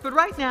course. But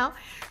right now,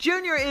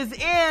 Junior is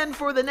in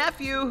for the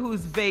nephew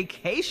who's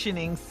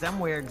vacationing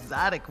somewhere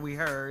exotic, we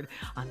heard,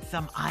 on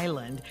some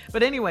island.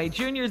 But anyway,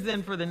 Junior's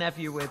in for the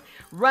nephew with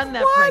Run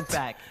That Prank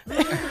Back.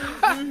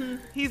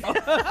 He's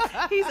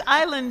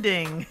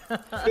islanding.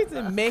 He's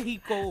in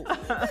Mexico.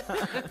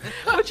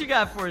 What you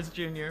got for us,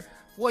 Junior?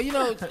 Well, you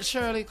know,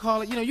 Shirley,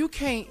 call it. You know, you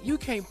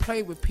can't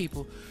play with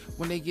people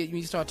when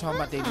you start talking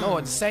about their Lord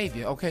and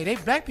Savior. Okay, they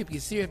black people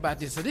get serious about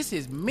this. So this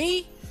is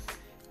me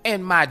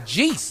and my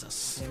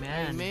Jesus.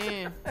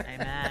 Amen.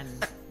 Amen.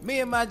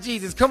 Me and my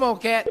Jesus. Come on,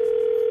 cat.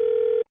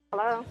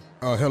 Hello.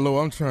 Hello.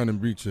 I'm trying to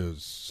reach a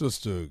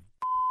sister.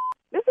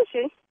 This is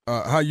she.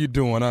 How you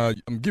doing?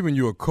 I'm giving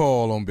you a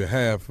call on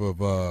behalf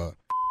of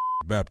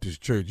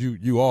Baptist Church.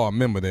 You are a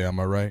member there, am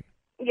I right?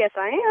 Yes,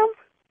 I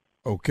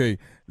am. Okay.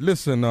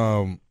 Listen,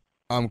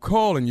 I'm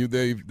calling you.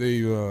 They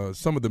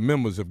some of the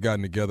members have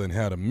gotten together and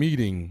had a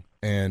meeting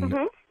and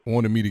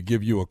wanted me to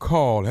give you a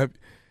call.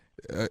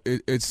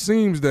 It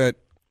seems that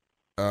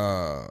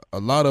a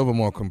lot of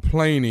them are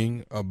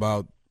complaining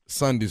about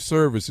Sunday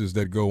services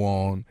that go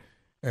on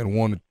and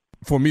wanted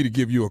for me to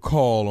give you a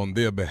call on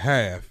their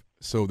behalf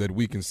so that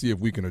we can see if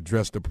we can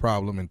address the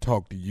problem and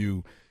talk to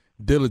you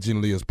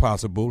diligently as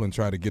possible and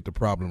try to get the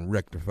problem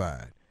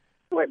rectified.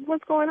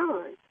 What's going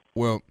on?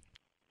 Well,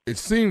 it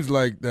seems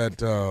like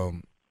that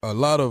a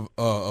lot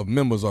of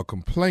members are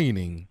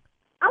complaining.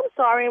 I'm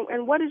sorry,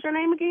 and what is your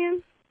name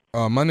again?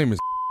 My name is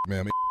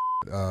ma'am.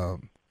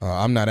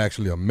 I'm not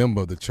actually a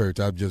member of the church.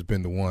 I've just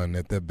been the one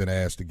that been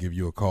asked to give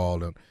you a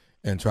call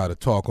and try to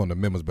talk on the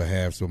members'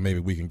 behalf, so maybe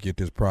we can get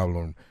this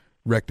problem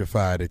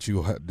rectified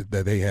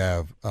that they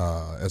have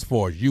as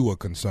far as you are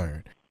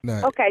concerned.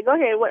 Now, okay, go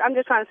ahead. I'm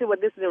just trying to see what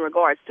this is in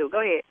regards to.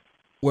 Go ahead.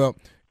 Well,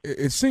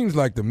 it seems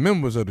like the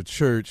members of the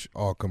church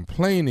are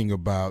complaining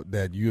about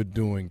that you're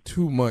doing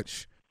too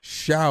much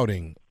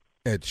shouting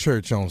at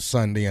church on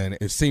Sunday, and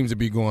it seems to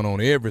be going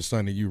on every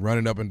Sunday. You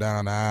running up and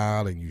down the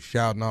aisle and you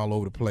shouting all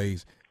over the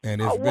place.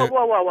 And it's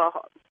whoa.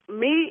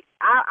 Me,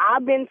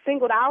 I've been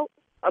singled out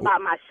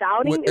about my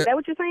shouting. Is that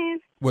what you're saying?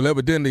 Well,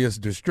 evidently it's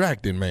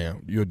distracting,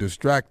 ma'am. You're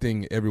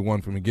distracting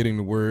everyone from getting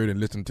the word and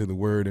listening to the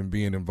word and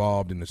being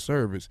involved in the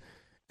service.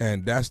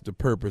 And that's the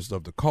purpose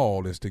of the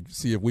call, is to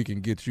see if we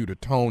can get you to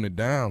tone it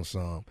down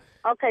some.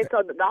 Okay,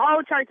 so the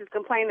whole church is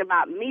complaining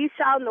about me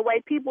shouting, the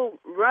way people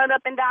run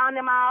up and down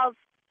them aisles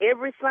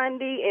every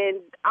Sunday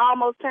and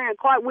almost turn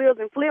cartwheels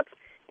and flips,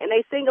 and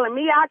they singling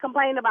me out,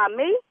 complaining about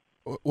me?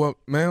 Well,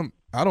 ma'am,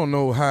 I don't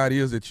know how it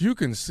is that you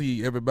can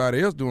see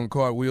everybody else doing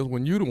cartwheels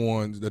when you're the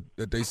ones that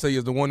they say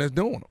is the one that's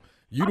doing them.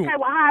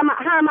 Well,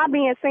 how am I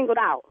being singled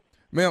out?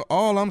 Ma'am,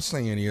 all I'm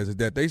saying is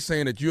that they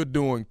saying that you're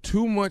doing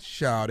too much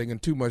shouting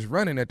and too much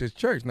running at this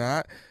church.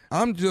 Now,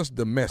 I'm just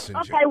the messenger.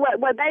 Okay,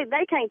 well,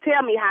 they can't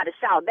tell me how to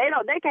shout.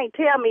 They can't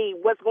tell me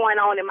what's going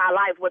on in my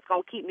life, what's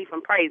going to keep me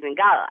from praising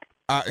God.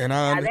 They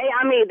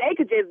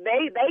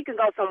can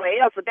go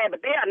somewhere else with that,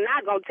 but they are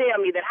not going to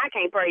tell me that I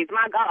can't praise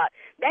my God.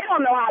 They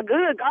don't know how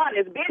good God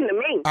has been to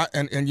me.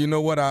 And you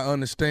know what? I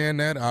understand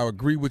that. I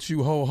agree with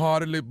you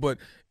wholeheartedly, but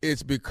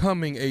it's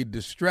becoming a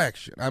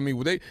distraction. I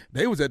mean,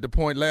 they was at the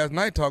point last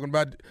night talking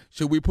about,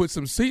 should we put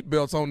some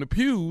seatbelts on the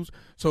pews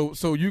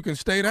so you can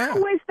stay down? I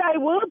wish they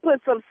would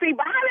put some seatbelts.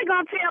 But how they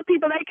going to tell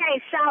people they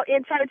can't shout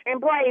in church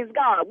and praise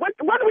God? What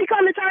do we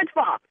come to church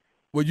for?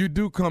 Well, you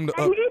do come to...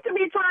 They need to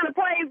be trying to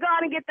praise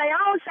God and get their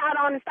own shout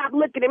on and stop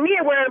looking at me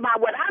and worrying about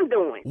what I'm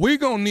doing. We're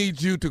going to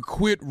need you to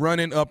quit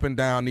running up and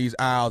down these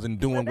aisles and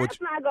doing what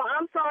you...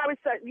 I'm sorry,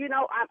 sir. You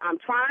know, I'm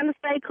trying to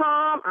stay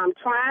calm. I'm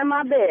trying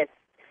my best.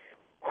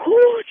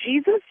 Whew,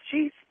 Jesus.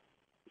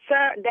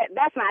 Sir,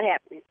 that's not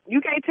happening.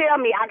 You can't tell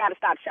me I got to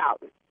stop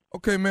shouting.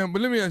 Okay, ma'am,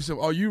 but let me ask you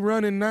something. Are you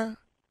running now?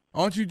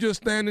 Aren't you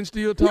just standing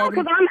still talking? No,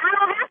 because I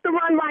don't have to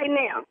run right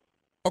now.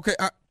 Okay,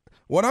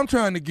 what I'm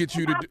trying to get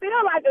you to do... I feel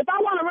like if I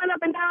want to run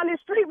up and down this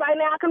street right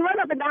now, I can run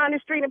up and down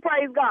this street and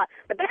praise God.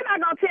 But they're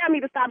not going to tell me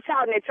to stop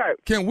shouting at church.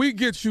 Can we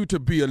get you to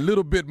be a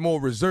little bit more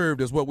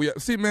reserved as what we...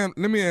 See, ma'am,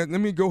 let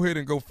me go ahead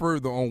and go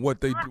further on what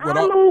they do.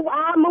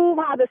 I move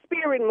how the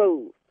Spirit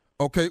moves.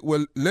 Okay,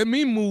 well, let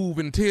me move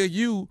and tell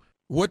you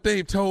what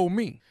they've told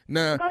me.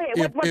 Now, go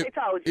ahead, what they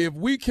told you. If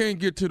we can't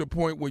get to the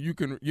point where you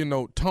can,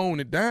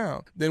 tone it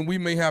down, then we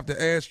may have to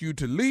ask you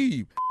to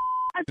leave.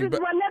 Let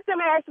them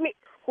ask me.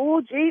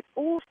 Oh,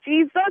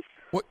 Jesus.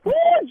 What? Oh,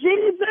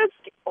 Jesus.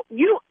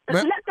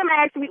 Let them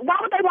ask me. Why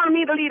would they want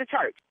me to leave the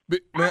church?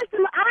 I've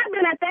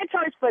been at that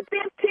church for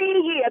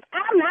 15 years.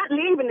 I'm not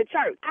leaving the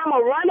church. I'm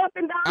going to run up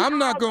and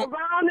down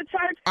around the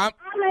church. I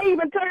may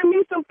even turn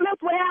me some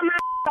flips wherever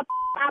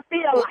I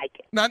feel like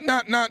it.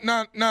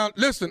 Now,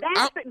 listen.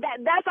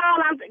 That's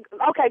all I'm...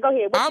 Okay, go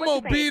ahead. I'm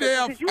going to be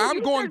there.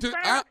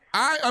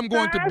 I am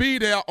going to be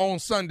there on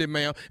Sunday,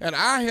 ma'am, and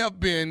I have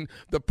been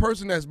the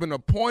person that's been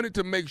appointed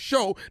to make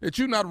sure that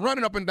you're not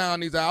running up and down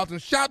these aisles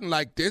and shouting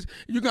like this.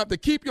 You're going to have to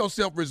keep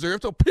yourself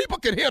reserved so people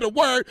can hear the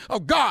word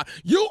of God.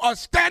 You are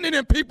standing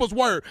in people's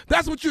word.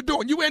 That's what you're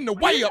doing. You in the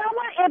way of... You know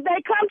what? If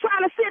they come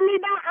trying to sit me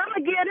down, I'm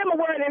going to give them a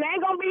word, and it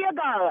ain't going to be a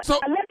God. So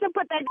let them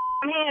put their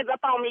hands up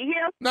on me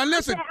here. Now,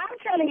 listen. I'm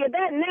telling you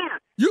that now.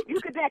 You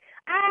could say,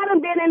 I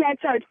haven't been in that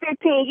church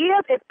 15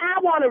 years. If I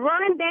want to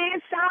run,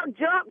 dance, shout,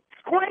 jump,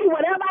 scream,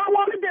 whatever I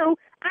want to do,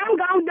 I'm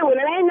going to do it.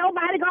 And ain't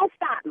nobody going to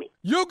stop me.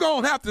 You're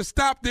going to have to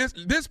stop this.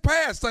 This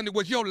past Sunday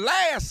was your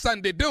last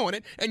Sunday doing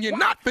it, and you're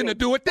not finna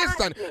do it this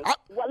Sunday.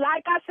 Well,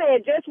 like I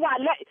said, just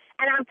watch.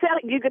 And I'm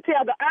telling you, can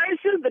tell the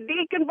ushers, the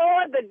deacon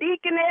board, the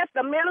deaconess,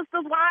 the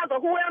minister's wives, or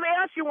whoever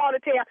else you want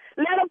to tell,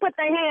 let them put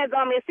their hands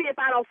on me and see if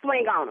I don't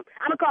swing on them.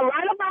 I'm going to come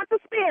right up out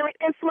the Spirit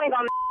and swing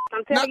on them.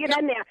 I'm telling you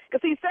that now.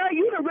 Because, see, sir,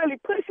 you done really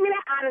pushed me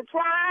there. I done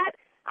tried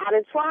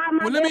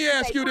my Well, let me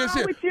ask you this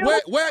here.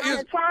 Where is...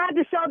 I tried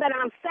to show that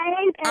I'm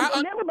saved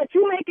and delivered, but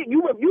you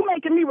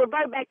making me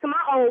revert back to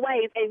my own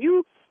ways, and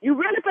you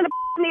really finna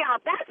me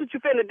off. That's what you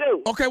finna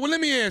do. Okay, well,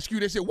 let me ask you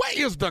this here. Where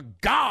is the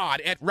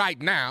God at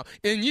right now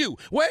in you?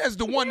 Where is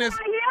the one that's...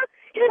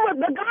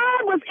 The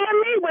God was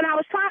in me when I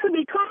was trying to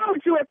be calm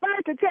with you at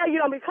first to tell you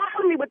don't be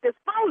calling me with this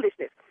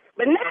foolishness.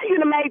 But now you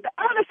done made the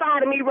other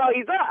side of me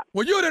raise up.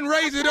 Well, you done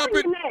raised it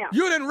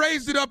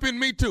up in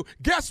me too.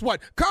 Guess what?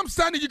 Come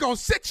Sunday, you're gonna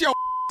sit your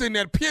in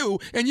that pew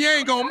and you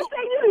ain't gonna move.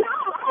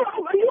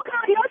 You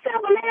call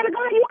yourself a man of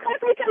God, you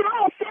cuss me to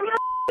my sit my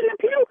in the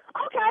pew.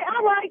 Okay,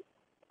 all right,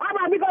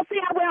 we're gonna see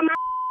how well my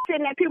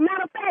sit in that pew.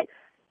 Matter of fact,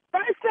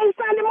 first thing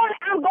Sunday morning,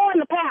 I'm going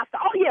to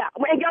pastor. Oh yeah,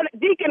 and your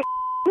deacon,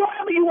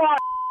 whoever you are,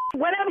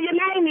 whatever your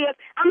name is,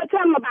 I'm gonna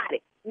tell them about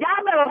it.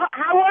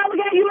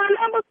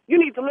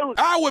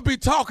 would be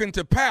talking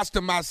to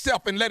Pastor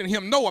myself and letting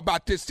him know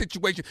about this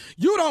situation.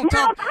 You don't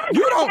talk.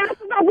 You don't.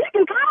 We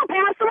can call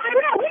Pastor right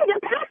now. We can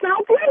get Pastor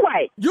on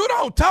freeway. You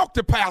don't talk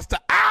to Pastor.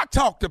 I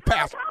talk to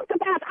Pastor. I talk to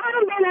Pastor. I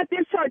done been at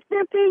this church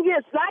 15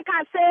 years. Like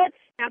I said,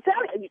 I'm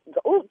telling you,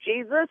 oh,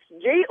 Jesus.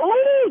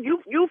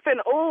 You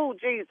finna, oh,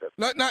 Jesus.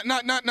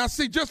 Now,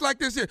 see, just like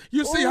this here.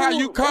 You see how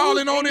you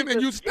calling on him and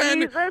you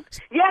standing. Jesus.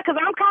 Yeah, because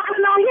I'm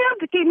calling on him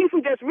to keep me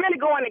from just really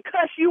going and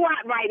cuss you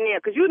out right now,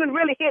 because you done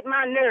really hit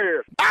my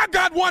nerve. I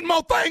got one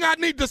more thing I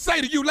need to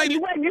say to you, lady.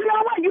 Well, you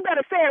know what? You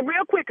better say it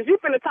real quick, because you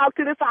finna talk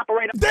to this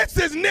operator. This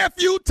is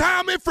Nephew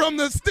Tommy from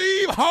the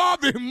Steve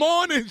Harvey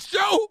Morning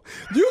Show.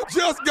 You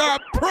just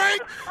got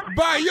pranked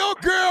by your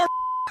girl.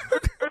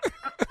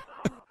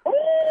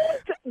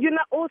 You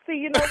know what?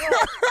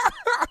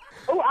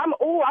 I'm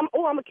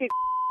gonna kick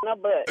my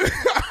butt.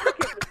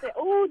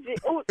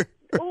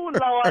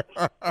 Lord.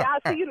 Y'all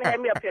see, you done had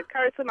me up here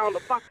cursing on the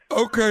phone.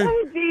 Okay.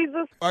 Oh,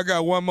 Jesus. I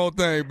got one more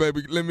thing,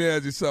 baby. Let me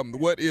ask you something.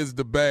 What is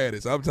the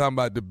baddest? I'm talking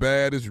about the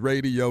baddest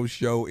radio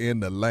show in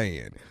the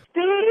land.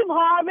 Steve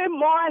Harvey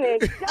Morning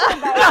Show, baby.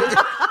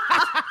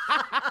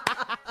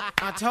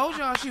 I told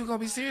y'all she was going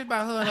to be serious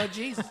about her and her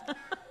Jesus.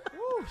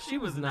 Ooh, she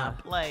was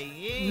not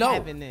playing. No.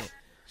 Having it.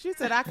 She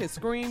said I could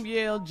scream,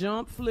 yell,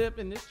 jump, flip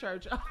in this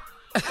church.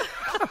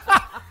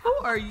 Who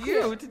are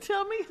you to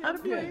tell me how to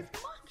praise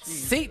God?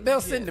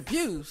 Seatbelts in the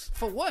pews.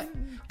 For what?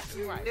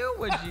 You knew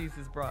what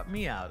Jesus brought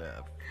me out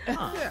of.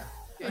 Yeah.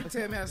 You can't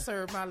tell me how to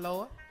serve my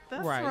Lord.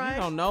 That's right.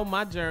 You don't know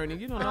my journey.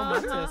 You don't know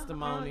my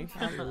testimony.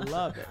 I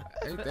love it.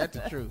 Ain't that the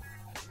truth?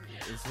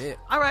 It's it.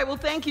 All right. Well,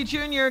 thank you,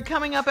 Junior.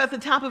 Coming up at the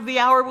top of the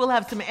hour, we'll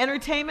have some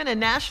entertainment and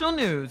national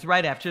news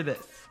right after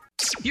this.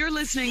 You're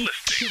listening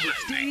to the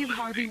Steve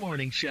Harvey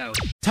Morning Show.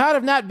 Tired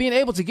of not being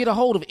able to get a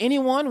hold of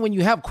anyone when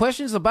you have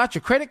questions about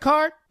your credit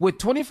card? With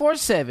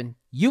 24/7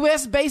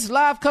 U.S.-based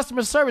live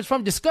customer service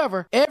from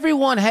Discover,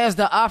 everyone has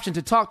the option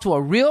to talk to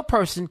a real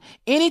person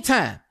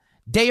anytime,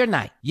 day or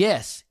night.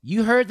 Yes,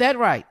 you heard that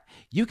right.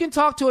 You can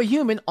talk to a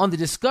human on the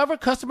Discover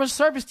customer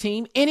service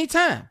team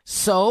anytime.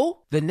 So,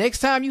 the next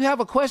time you have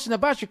a question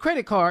about your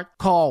credit card,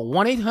 call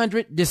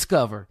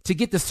 1-800-DISCOVER to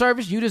get the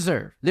service you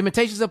deserve.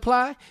 Limitations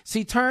apply.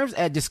 See terms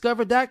at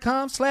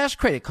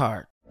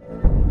discover.com/creditcard.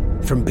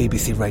 From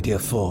BBC Radio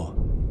 4,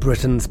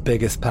 Britain's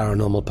biggest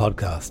paranormal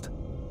podcast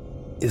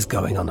is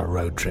going on a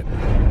road trip.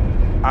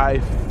 I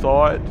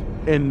thought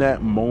in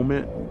that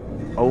moment,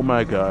 oh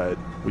my God,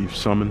 we've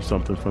summoned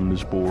something from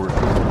this board.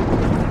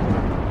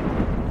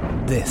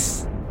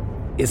 This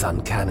is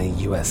Uncanny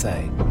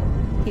USA.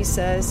 He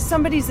says,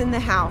 somebody's in the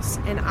house,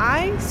 and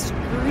I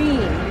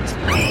screamed.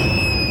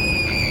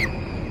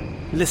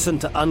 Listen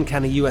to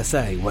Uncanny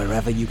USA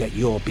wherever you get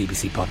your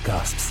BBC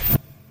podcasts,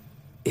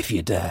 if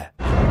you dare.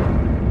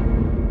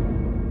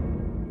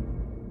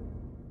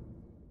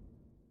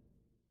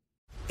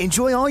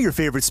 Enjoy all your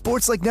favorite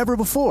sports like never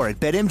before at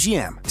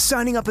BetMGM.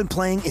 Signing up and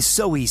playing is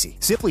so easy.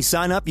 Simply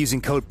sign up using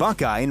code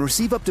Buckeye and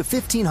receive up to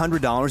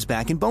 $1,500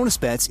 back in bonus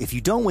bets if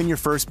you don't win your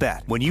first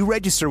bet. When you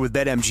register with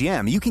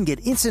BetMGM, you can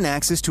get instant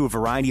access to a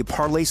variety of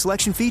parlay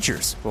selection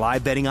features,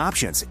 live betting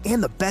options,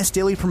 and the best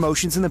daily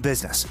promotions in the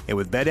business. And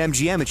with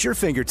BetMGM at your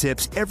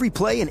fingertips, every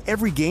play and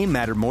every game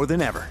matter more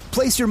than ever.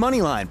 Place your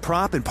moneyline,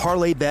 prop, and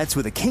parlay bets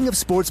with the king of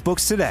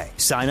sportsbooks today.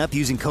 Sign up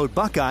using code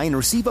Buckeye and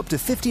receive up to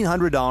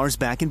 $1,500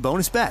 back in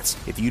bonus bets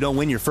if you don't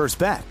win your first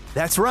bet.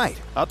 That's right,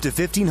 up to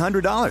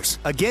 $1,500.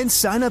 Again,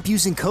 sign up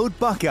using code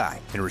Buckeye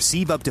and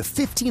receive up to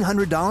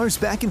 $1,500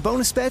 back in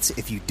bonus bets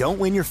if you don't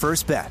win your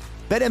first bet.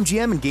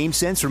 BetMGM and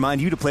GameSense remind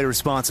you to play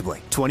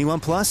responsibly. 21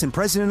 plus and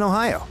present in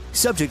Ohio.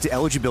 Subject to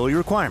eligibility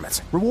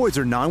requirements. Rewards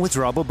are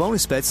non-withdrawable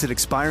bonus bets that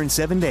expire in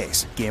 7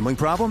 days. Gambling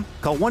problem?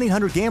 Call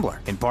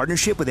 1-800-GAMBLER in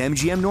partnership with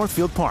MGM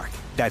Northfield Park.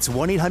 That's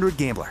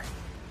 1-800-GAMBLER.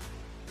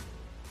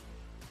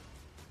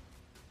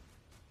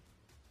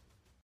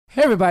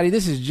 Hey everybody,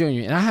 this is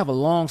Junior, and I have a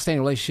long-standing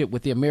relationship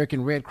with the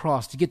American Red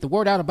Cross to get the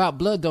word out about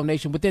blood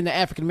donation within the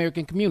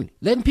African-American community,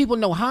 letting people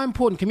know how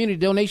important community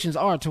donations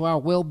are to our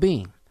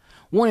well-being.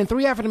 1 in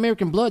 3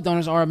 African-American blood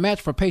donors are a match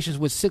for patients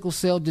with sickle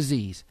cell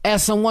disease.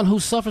 As someone who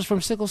suffers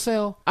from sickle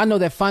cell, I know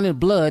that finding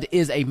blood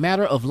is a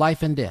matter of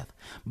life and death.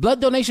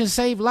 Blood donations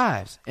save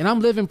lives, and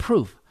I'm living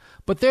proof.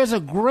 But there's a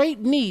great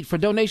need for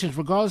donations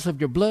regardless of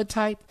your blood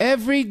type.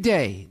 Every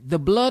day, the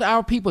blood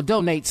our people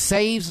donate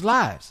saves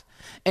lives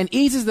and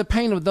eases the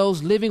pain of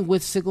those living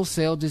with sickle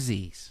cell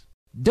disease.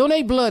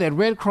 Donate blood at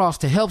Red Cross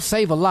to help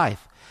save a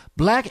life.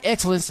 Black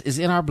excellence is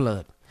in our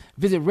blood.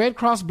 Visit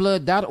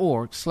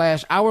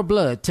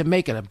redcrossblood.org/ourblood to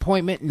make an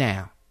appointment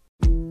now.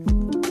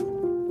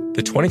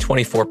 The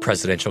 2024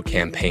 presidential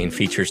campaign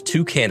features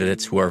 2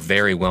 candidates who are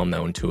very well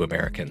known to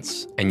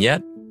Americans. And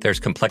yet, there's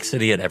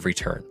complexity at every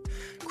turn.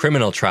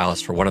 Criminal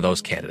trials for one of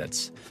those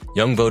candidates.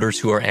 Young voters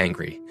who are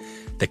angry.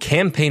 The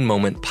Campaign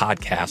Moment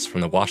podcast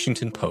from the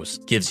Washington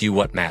Post gives you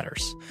what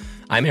matters.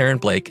 I'm Aaron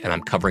Blake, and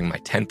I'm covering my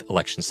 10th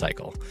election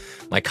cycle.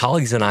 My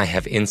colleagues and I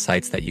have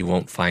insights that you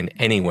won't find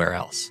anywhere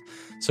else.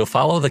 So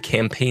follow The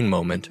Campaign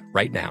Moment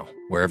right now,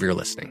 wherever you're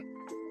listening.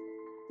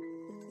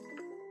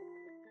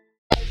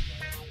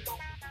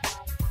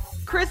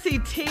 Chrissy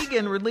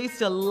Teigen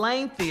released a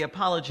lengthy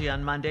apology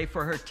on Monday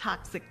for her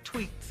toxic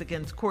tweets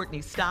against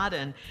Courtney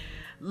Stodden,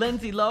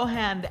 Lindsay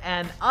Lohan,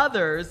 and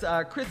others.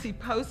 Chrissy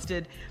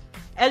posted,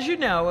 as you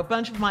know, a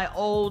bunch of my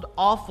old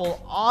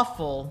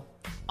awful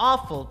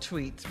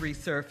tweets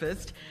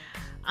resurfaced.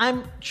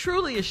 I'm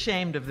truly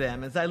ashamed of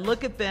them. As I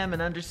look at them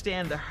and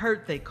understand the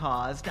hurt they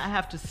caused, I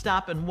have to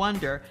stop and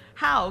wonder,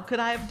 how could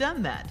I have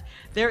done that?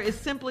 There is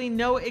simply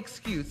no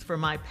excuse for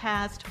my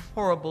past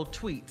horrible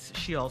tweets,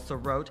 she also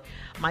wrote.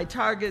 My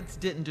targets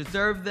didn't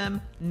deserve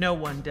them. No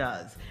one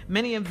does.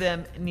 Many of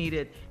them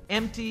needed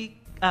empathy,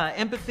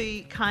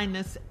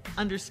 kindness,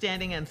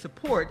 understanding, and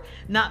support,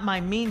 not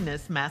my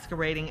meanness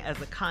masquerading as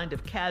a kind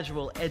of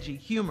casual, edgy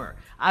humor.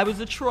 I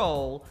was a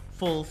troll,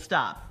 full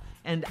stop.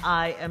 And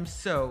I am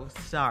so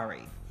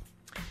sorry.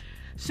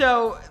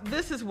 So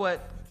this is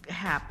what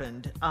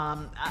happened.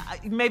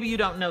 Maybe you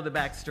don't know the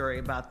backstory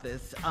about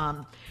this.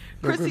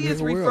 Chrissy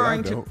is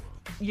referring to...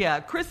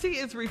 Yeah, Chrissy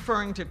is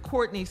referring to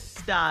Courtney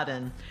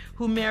Stodden,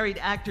 who married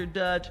actor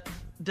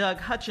Doug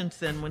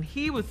Hutchinson when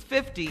he was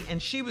 50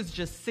 and she was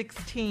just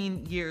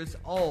 16 years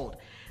old.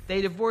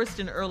 They divorced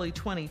in early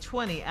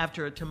 2020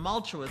 after a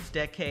tumultuous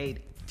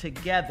decade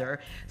together.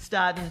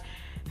 Stodden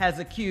has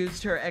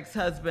accused her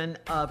ex-husband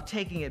of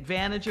taking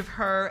advantage of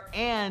her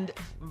and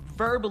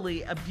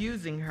verbally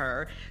abusing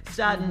her.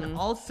 Stodden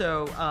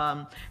also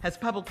has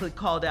publicly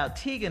called out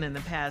Teigen in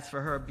the past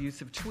for her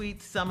abusive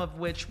tweets, some of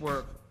which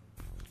were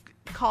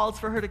calls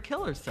for her to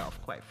kill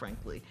herself, quite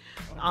frankly.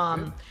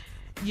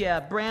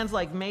 Brands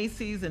like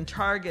Macy's and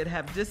Target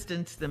have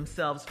distanced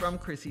themselves from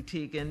Chrissy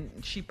Teigen.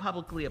 She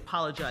publicly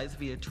apologized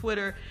via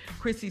Twitter.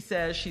 Chrissy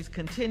says she's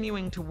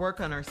continuing to work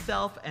on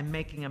herself and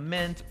making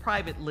amends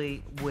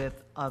privately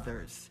with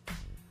others.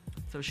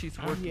 So she's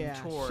working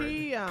toward...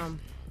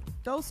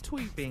 Those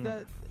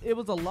tweets, it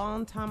was a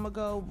long time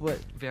ago, but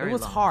Very it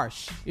was long.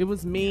 harsh. It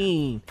was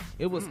mean.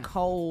 It was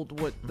cold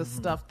with the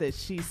stuff that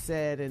she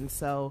said, and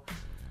so...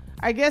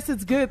 I guess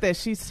it's good that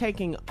she's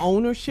taking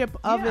ownership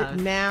of it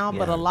now,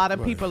 but a lot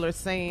of people are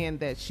saying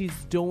that she's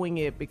doing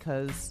it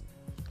because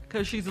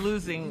she's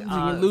losing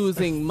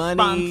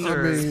money,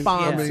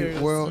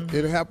 sponsors.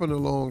 It happened a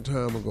long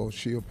time ago.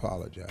 She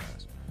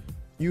apologized.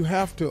 You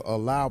have to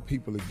allow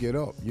people to get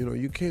up. You know,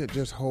 you can't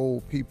just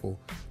hold people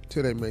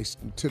to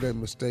their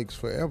mistakes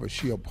forever.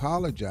 She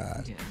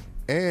apologized,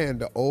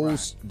 and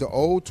the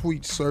old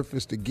tweet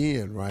surfaced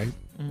again, right?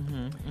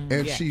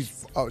 And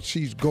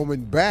she's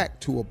going back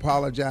to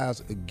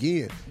apologize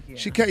again.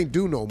 She can't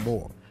do no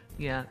more.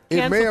 Yeah,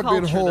 it may have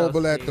been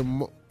horrible at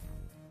the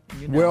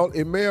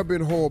it may have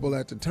been horrible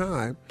at the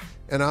time,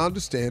 and I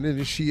understand it,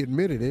 and she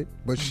admitted it.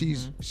 But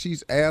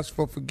she's asked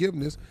for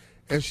forgiveness,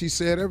 and she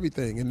said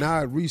everything, and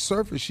now it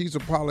resurfaced. She's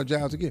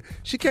apologized again.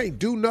 She can't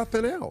do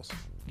nothing else.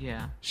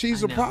 Yeah,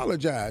 she's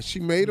apologized. She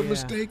made a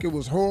mistake. It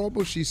was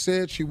horrible. She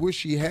said she wished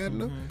she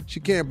hadn't. She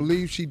can't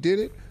believe she did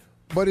it.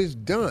 But it's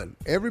done.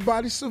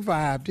 Everybody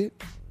survived it.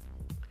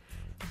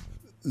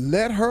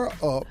 Let her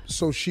up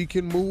so she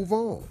can move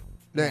on.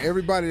 Now,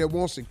 everybody that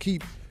wants to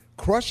keep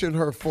crushing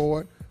her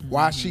for it,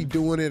 why she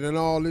doing it and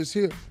all this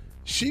here,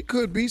 she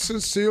could be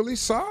sincerely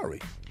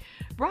sorry.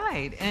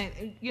 Right.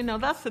 And, you know,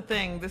 that's the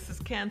thing. This is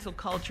cancel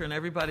culture, and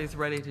everybody's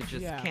ready to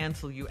just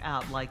cancel you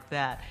out like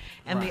that.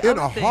 And the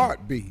other thing,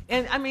 heartbeat.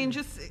 And, I mean,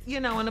 just,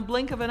 you know, in a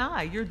blink of an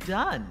eye, you're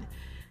done.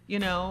 You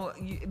know,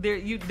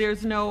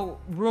 there's no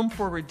room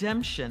for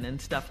redemption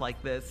and stuff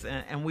like this,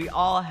 and we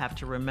all have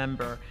to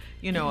remember,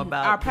 you know,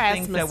 about our the past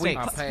things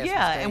mistakes.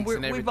 that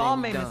we've all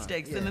made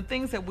mistakes, and the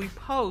things that we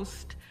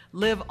post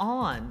live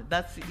on.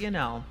 That's, you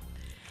know,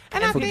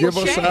 and forgive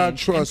us our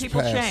trespasses.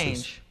 People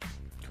change.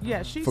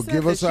 Yeah, she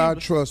forgive said us our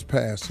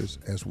trespasses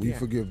as we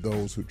forgive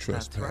those who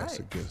trespass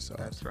against us.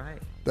 That's right.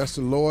 That's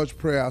the Lord's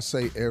Prayer I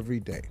say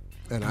every day,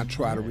 and I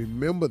try to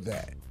remember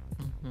that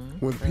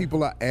when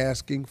people are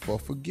asking for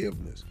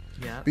forgiveness.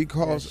 Yeah.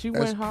 Because she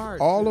went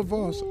hard, all of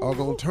us are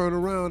going to turn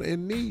around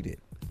and need it.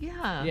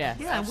 Yeah.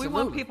 And we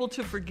want people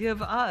to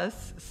forgive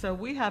us, so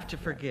we have to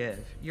forgive.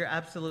 You're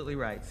absolutely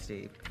right,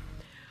 Steve.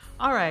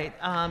 All right,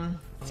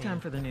 it's time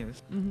for the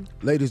news.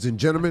 Ladies and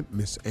gentlemen,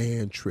 Miss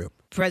Ann Tripp.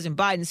 President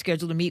Biden is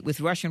scheduled to meet with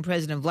Russian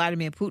President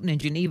Vladimir Putin in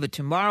Geneva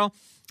tomorrow.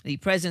 The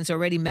president's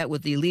already met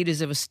with the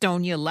leaders of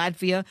Estonia,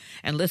 Latvia,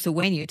 and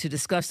Lithuania to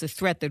discuss the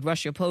threat that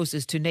Russia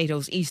poses to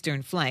NATO's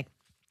eastern flank.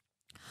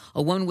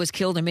 A woman was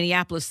killed in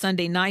Minneapolis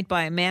Sunday night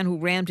by a man who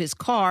rammed his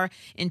car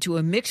into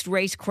a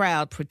mixed-race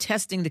crowd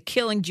protesting the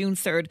killing June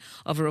 3rd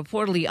of a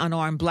reportedly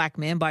unarmed black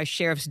man by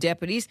sheriff's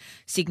deputies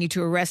seeking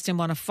to arrest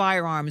him on a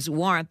firearms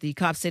warrant. The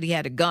cop said he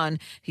had a gun.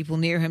 People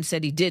near him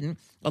said he didn't.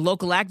 A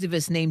local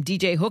activist named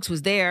DJ Hooks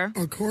was there.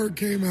 A car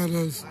came at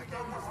us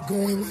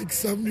going like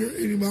 70 or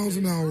 80 miles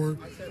an hour,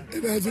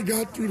 and as it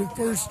got through the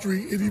first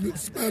street, it even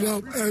sped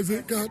up as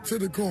it got to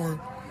the car,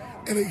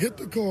 and it hit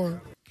the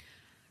car.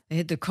 They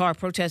hit the car.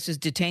 Protesters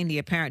detained the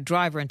apparent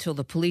driver until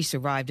the police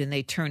arrived, and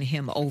they turned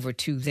him over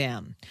to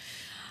them.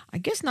 I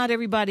guess not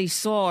everybody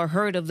saw or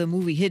heard of the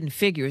movie Hidden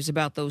Figures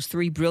about those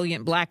 3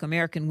 brilliant black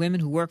American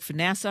women who work for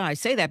NASA. I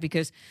say that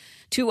because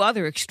 2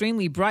 other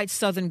extremely bright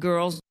Southern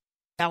girls,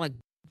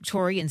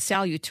 valedictorian and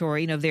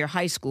salutatorian of their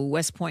high school,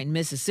 West Point,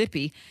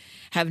 Mississippi,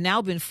 have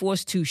now been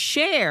forced to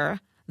share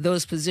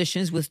those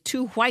positions with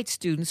two white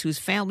students whose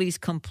families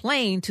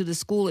complained to the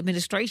school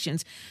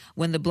administrations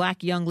when the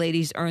black young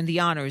ladies earned the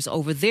honors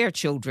over their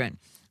children.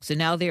 So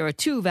now there are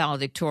two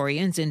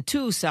valedictorians and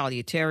two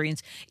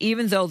salutarians,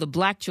 even though the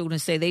black children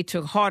say they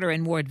took harder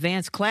and more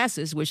advanced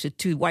classes, which the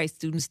two white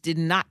students did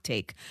not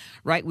take.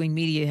 Right-wing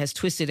media has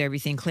twisted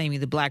everything, claiming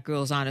the black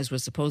girls' honors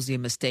was supposedly a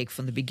mistake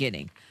from the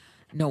beginning.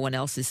 No one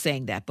else is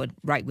saying that, but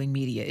right-wing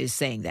media is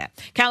saying that.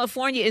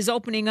 California is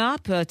opening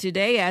up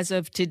today. As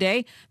of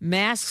today,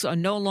 masks are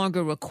no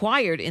longer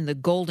required in the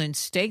Golden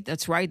State.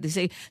 That's right. They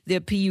say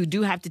that you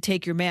do have to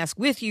take your mask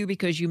with you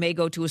because you may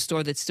go to a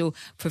store that still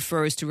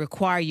prefers to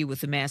require you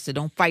with the mask. So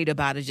don't fight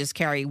about it. Just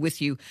carry it with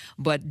you.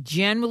 But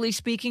generally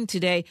speaking,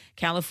 today,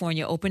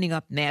 California opening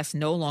up, masks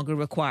no longer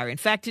required. In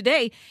fact,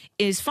 today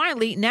is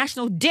finally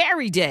National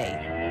Dairy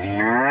Day.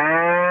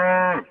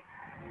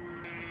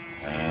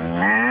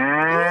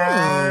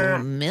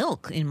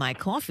 Milk in my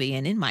coffee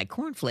and in my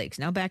cornflakes.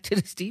 Now back to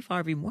the Steve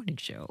Harvey Morning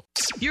Show.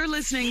 You're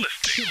listening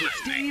to the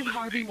Steve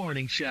Harvey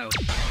Morning Show.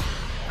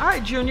 All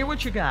right, Junior,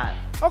 what you got?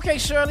 Okay,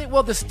 Shirley.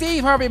 Well, the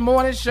Steve Harvey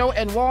Morning Show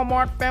and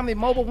Walmart Family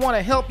Mobile want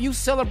to help you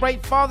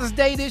celebrate Father's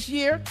Day this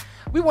year.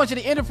 We want you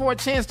to enter for a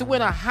chance to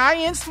win a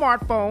high-end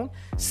smartphone,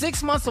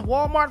 6 months of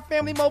Walmart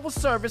Family Mobile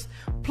service,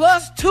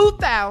 plus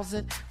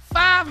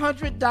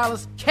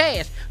 $2,500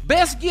 cash.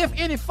 Best gift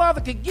any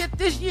father could get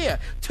this year.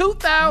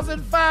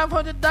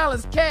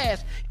 $2,500 cash.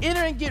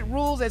 Enter and get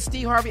rules at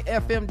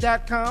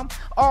SteveHarveyFM.com.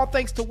 All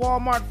thanks to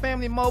Walmart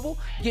Family Mobile.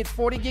 Get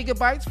 40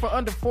 gigabytes for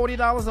under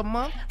 $40 a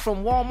month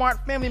from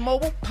Walmart Family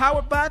Mobile,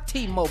 powered by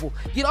T-Mobile.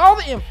 Get all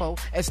the info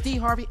at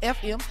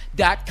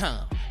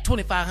SteveHarveyFM.com.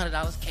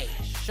 $2,500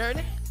 cash.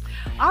 Shirley?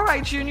 All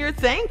right, Junior,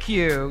 thank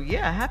you.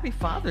 Yeah, happy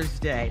Father's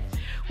Day.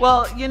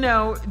 Well, you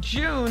know,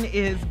 June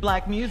is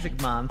Black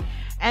Music Month.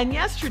 And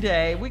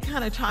yesterday, we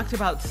kind of talked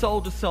about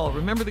Soul to Soul.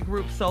 Remember the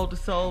group Soul to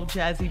Soul,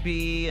 Jazzy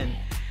B? And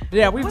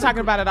yeah, we were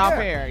talking about it off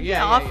air.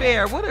 Yeah, off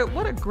air.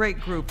 What a great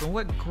group and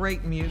what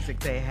great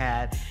music they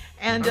had.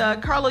 And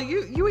Carla,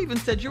 you even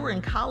said you were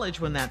in college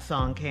when that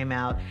song came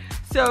out.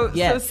 So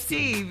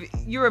Steve,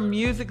 you're a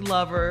music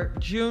lover.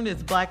 June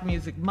is Black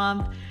Music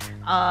Month.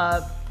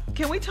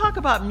 Can we talk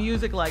about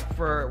music like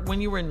for when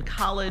you were in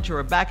college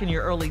or back in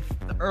your early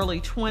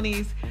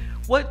 20s?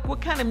 What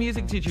kind of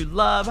music did you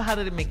love? How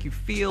did it make you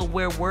feel?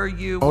 Where were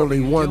you? What Only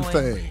were you one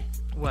doing? thing.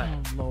 What?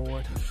 Oh,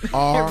 Lord.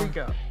 R Here we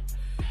go.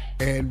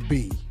 and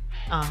B.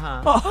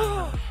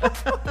 Uh-huh.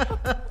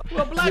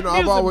 Well, Black You know, I've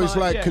Music always Month,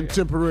 liked yeah.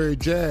 contemporary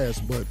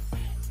jazz, but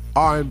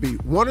R&B.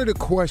 One of the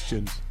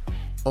questions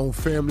on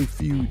Family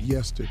Feud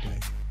yesterday,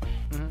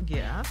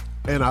 Yeah.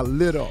 and I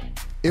lit up,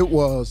 it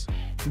was,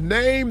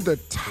 name the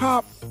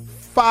top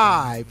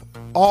 5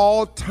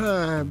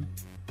 all-time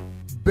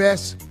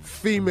best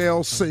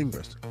female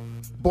singers.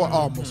 Boy, I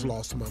almost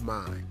lost my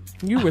mind.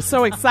 You were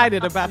so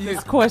excited about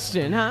this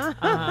question, huh?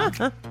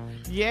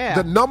 Yeah.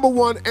 The number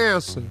one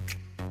answer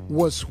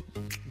was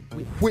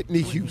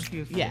Whitney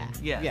Houston. Yeah.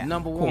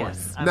 Number one.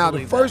 Yes, I Now, the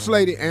believe first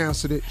lady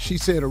answered it. She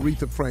said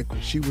Aretha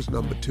Franklin. She was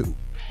number 2.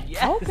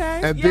 Yes.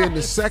 Okay. And then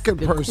the second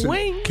The person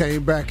queen.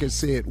 came back and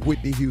said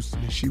Whitney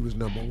Houston, and she was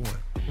number 1.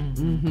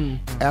 Mm-hmm.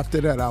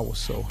 After that, I was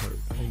so hurt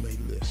on their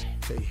list.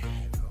 They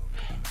had,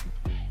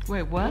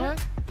 Wait,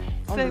 what?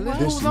 Say what?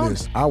 this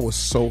list, I was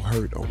so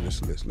hurt on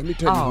this list. Let me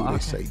tell you who okay. they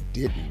say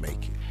didn't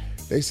make it.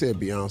 They said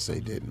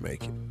Beyonce didn't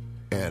make it.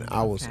 And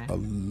I was a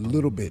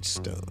little bit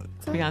stunned.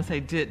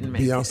 Beyonce didn't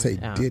make it. Beyonce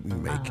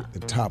didn't make it.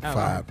 The top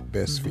 5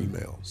 best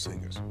female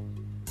singers.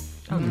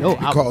 No,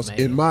 Because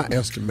in my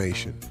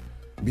estimation,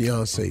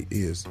 Beyonce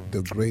is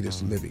the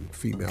greatest living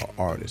female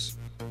artist,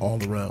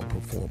 all-around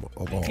performer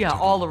of all Yeah,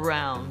 time. all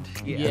around.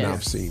 Yeah. And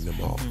I've seen them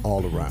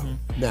all around.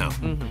 Now,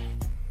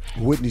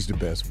 Whitney's the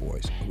best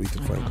voice.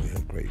 Aretha Franklin had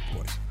a great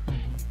voice.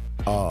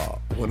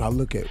 When I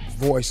look at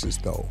voices,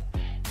 though,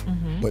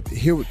 but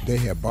here they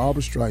have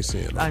Barbra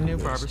Streisand. I on knew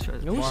the Barbra list.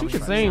 Streisand. Ooh, she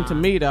could sing to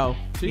me, though.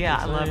 Yeah,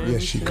 I love her.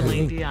 Yes, she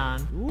Celine could.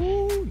 Dion.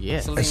 Ooh,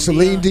 yes. And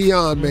Celine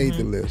Dion made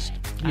the list.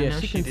 I Yeah, know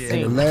she she can did. And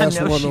sing. the last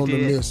I know one she on the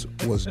did. list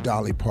was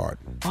Dolly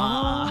Parton.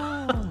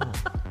 Ah.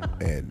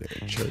 And the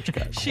church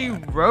got She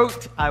quiet.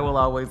 wrote "I Will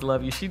Always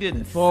Love You." She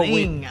didn't For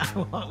sing.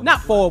 Whitney.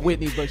 Not for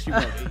Whitney, but she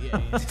wrote it.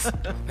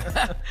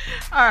 Yeah.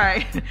 All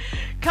right.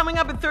 Coming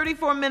up at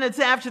 34 minutes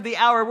after the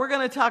hour, we're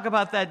going to talk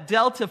about that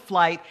Delta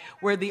flight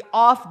where the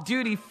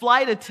off-duty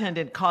flight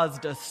attendant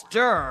caused a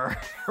stir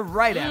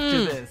right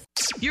after this.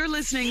 You're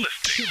listening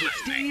to the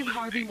Steve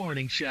Harvey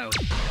Morning Show.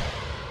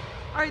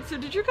 All right, so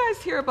did you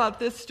guys hear about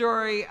this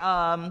story?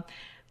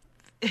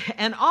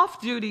 An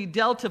off-duty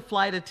Delta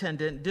flight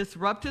attendant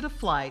disrupted a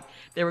flight.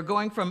 They were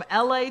going from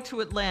LA to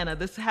Atlanta.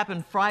 This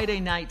happened Friday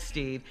night,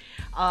 Steve.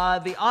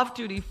 The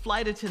off-duty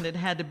flight attendant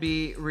had to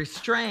be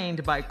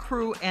restrained by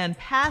crew and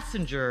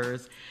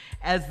passengers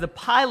as the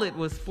pilot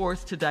was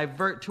forced to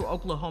divert to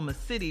Oklahoma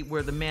City,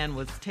 where the man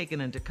was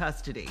taken into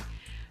custody.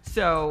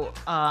 So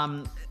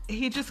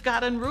he just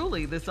got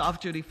unruly, this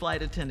off-duty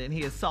flight attendant.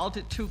 He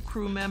assaulted 2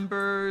 crew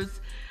members.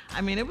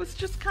 I mean, it was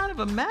just kind of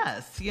a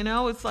mess, you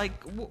know? It's like,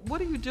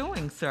 what are you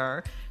doing,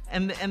 sir?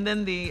 And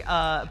then the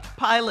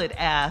pilot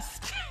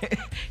asked,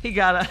 he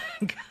got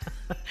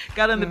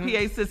on the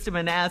PA system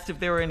and asked if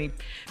there were any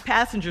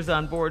passengers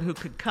on board who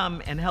could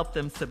come and help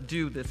them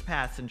subdue this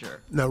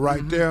passenger. Now,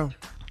 right there,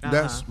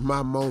 that's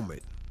my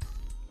moment.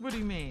 What do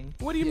you mean?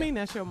 What do you mean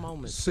that's your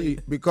moment? See,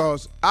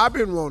 because I've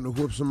been wanting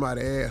to whip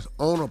somebody's ass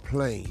on a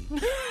plane.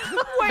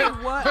 Wait,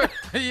 what?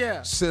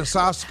 Yeah. Since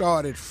I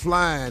started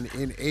flying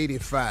in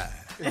 85.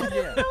 I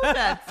know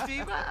that,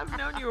 Steve. I've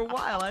known you a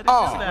while. I didn't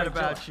know that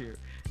about you.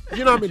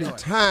 You know how many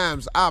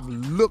times I've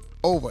looked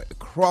over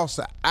across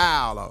the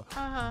aisle or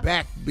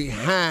back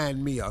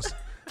behind me or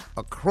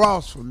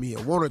across from me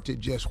and wanted to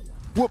just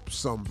whoop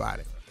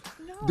somebody.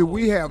 No. Do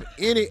we have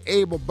any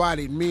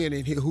able-bodied men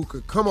in here who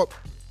could come up?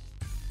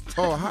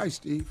 Oh, hi,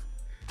 Steve.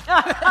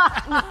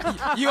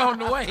 You on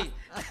the way.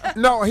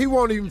 No, he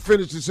won't even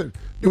finish the sentence.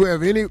 Do we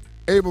have any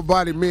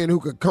able-bodied men who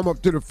could come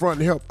up to the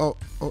front and help? Oh,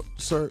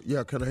 sir,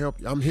 yeah, can I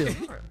help you? I'm here.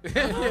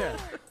 Yeah.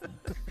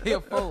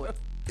 Here forward.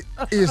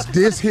 Is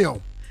this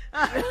him?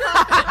 Make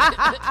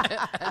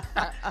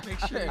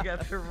sure you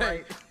got the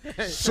right.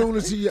 Soon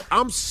as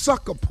I'm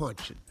sucker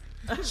punching.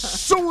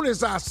 Soon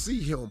as I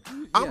see him,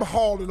 I'm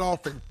hauling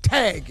off and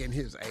tagging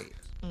his ass.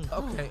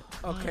 Okay.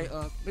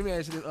 Let me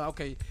ask you this.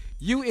 Okay,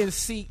 you in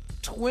seat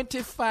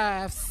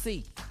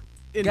 25C.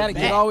 Got to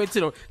get all the way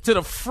to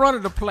the front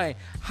of the plane.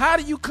 How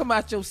do you come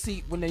out your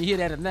seat when they hear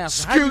that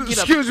announcement?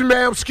 Excuse me,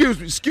 ma'am. Excuse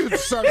me,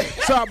 sorry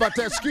about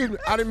that. Excuse me.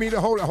 I didn't mean to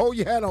hold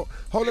your hat on.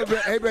 Hold it.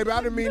 Hey, baby,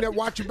 I didn't mean that.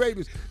 Watch your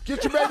babies.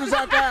 Get your babies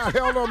out there.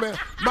 Hell no, man.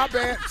 My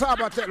bad. Sorry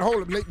about that.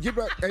 Hold it.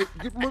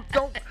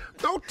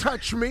 Don't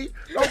touch me.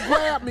 Don't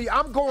grab me.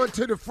 I'm going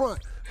to the front.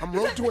 I'm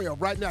row 12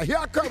 right now. Here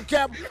I come,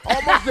 Captain.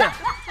 Almost there.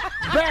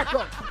 Back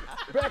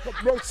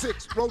up, row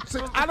 6.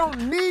 I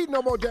don't need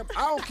no more damn.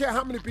 I don't care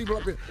how many people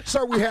up here.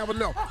 Sir, we have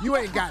enough. You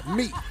ain't got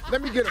me.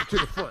 Let me get up to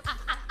the front.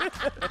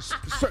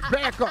 Sir,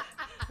 back up.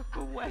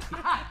 Wait,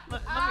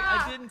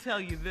 I didn't tell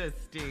you this,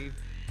 Steve,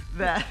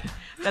 that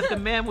the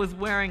man was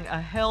wearing a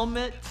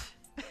helmet.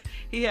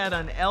 He had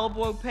on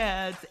elbow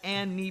pads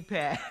and knee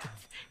pads,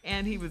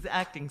 and he was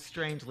acting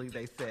strangely,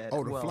 they said.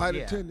 Oh, the flight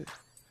attendant?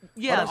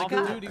 Yeah, the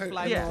duty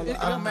flight. Yeah. It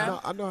don't matter.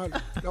 I know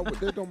how. No, but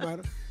that don't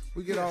matter.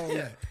 We get all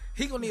that.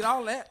 He gonna need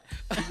all that.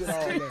 We get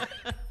all that.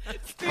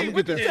 Steve, I'm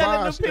gonna get that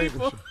fire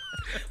extinguisher.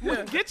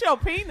 Get your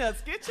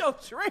peanuts. Get your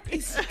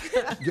drinks.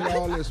 Get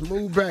all this.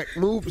 Move back.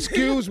 Move.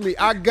 Excuse me.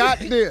 I got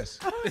this.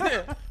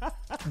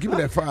 Give me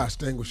that fire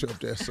extinguisher up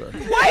there, sir.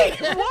 Wait,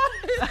 what?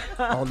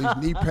 All these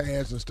knee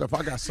pads and stuff.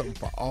 I got something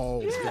for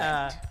all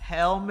that.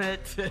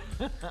 Helmet.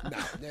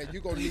 Now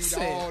you gonna need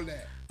all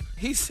that.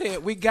 He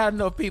said, we got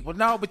enough people.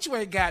 No, but you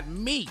ain't got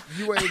me.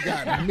 You ain't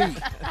got me.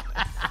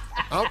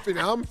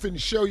 I'm finna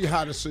show you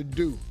how to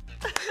subdue.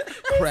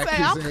 Crack his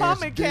ass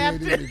coming,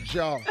 dead Captain. in the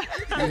jaw.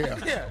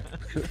 Yeah.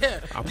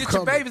 Get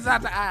your babies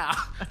out the aisle.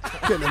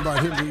 Tell him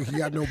about him. He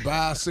got no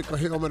bicycle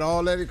helmet,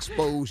 all that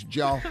exposed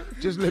jaw.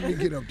 Just let me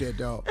get up there,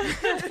 dog.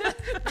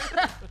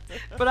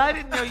 But I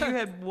didn't know you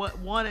had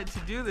wanted to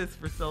do this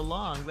for so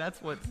long. That's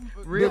what's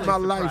really my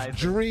surprising. life's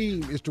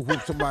dream is to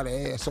whip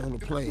somebody's ass on the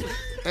plane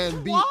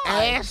and be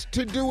asked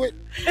to do it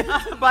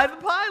by the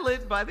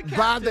pilot, by the captain.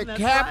 By the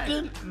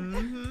captain? Right.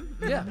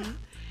 Mm-hmm. Yeah.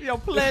 Your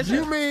pleasure.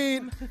 You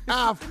mean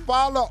I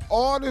follow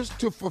orders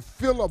to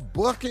fulfill a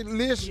bucket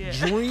list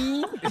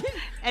dream?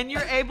 And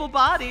you're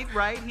able-bodied,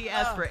 right? He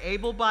asked for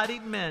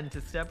able-bodied men to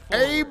step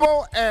forward.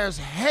 Able as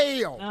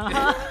hell.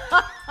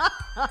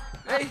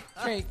 They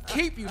can't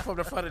keep you from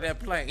the front of that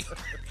plane.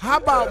 How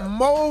about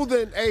more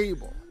than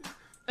able?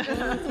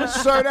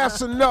 Sir,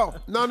 that's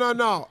enough.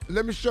 No.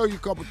 Let me show you a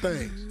couple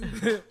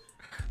things.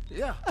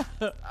 Yeah.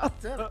 I'll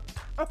tell you.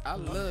 I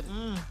love it.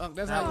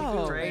 That's how we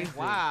do it.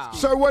 Wow.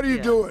 Sir, what are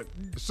you doing?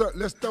 Sir,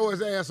 let's throw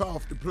his ass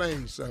off the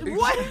plane, sir.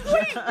 What?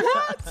 Wait,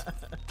 what?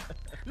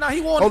 No,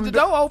 he wanted the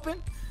door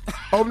open.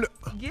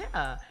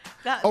 Yeah.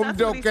 That's Open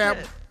the what he door,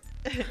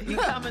 said. He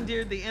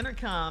commandeered the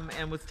intercom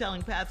and was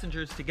telling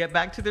passengers to get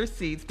back to their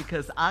seats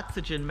because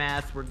oxygen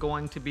masks were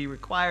going to be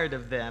required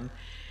of them.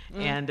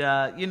 And,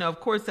 of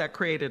course, that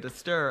created a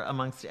stir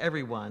amongst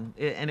everyone.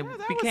 And it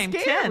became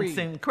tense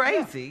and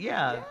crazy.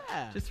 Yeah.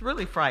 Just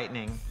really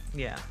frightening.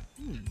 Yeah.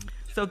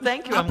 So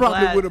thank you. I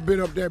probably would have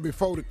been up there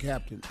before the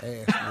captain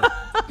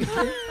asked me.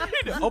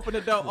 Open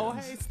the door. Oh,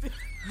 hey, Steve.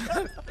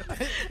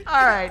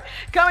 All right.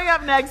 Coming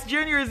up next,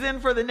 Junior is in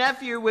for the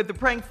nephew with the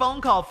prank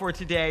phone call for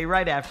today,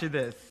 right after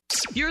this.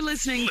 You're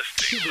listening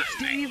to the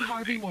Steve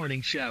Harvey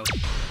Morning Show.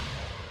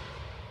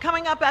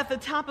 Coming up at the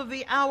top of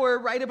the hour,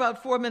 right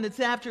about 4 minutes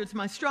after, it's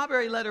my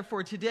strawberry letter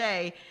for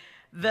today.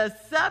 The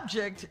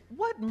subject,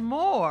 what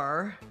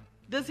more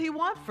does he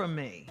want from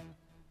me?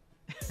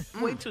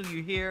 Wait till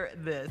you hear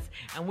this,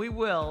 and we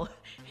will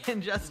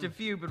in just a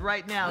few. But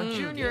right now,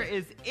 Junior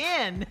is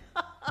in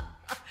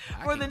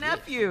for the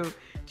nephew.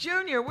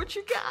 Junior, what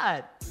you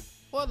got?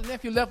 Well, the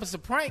nephew left us a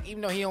prank,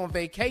 even though he on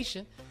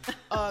vacation.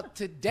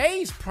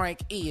 Today's prank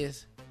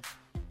is,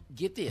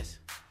 get this.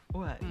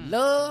 What?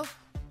 Love,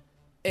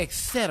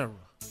 etc.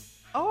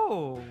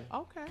 Oh,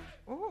 okay.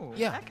 Oh,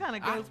 Yeah. that kind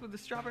of goes with the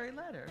strawberry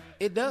letter.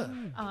 It does.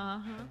 Uh-huh.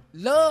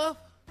 Love,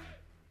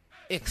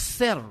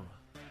 etc.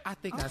 I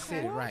think I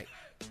said it right.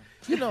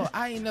 You know,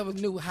 I ain't never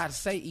knew how to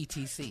say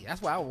ETC.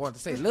 That's why I wanted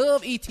to say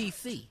love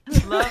ETC.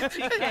 Love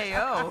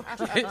TKO.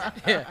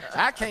 Yeah,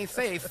 I can't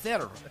say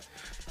etc.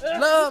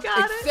 Love,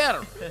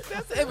 etc.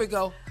 There we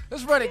go.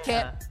 Let's run it,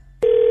 Cat.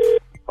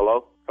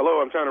 Hello?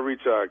 Hello, I'm trying to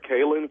reach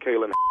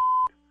Kaylin.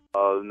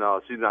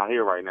 No, she's not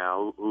here right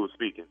now. Who's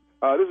speaking?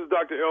 This is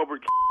Dr.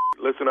 Elbert.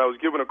 Listen, I was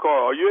given a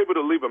call. Are you able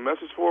to leave a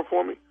message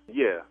for me?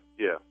 Yeah.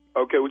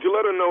 Okay, would you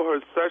let her know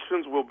her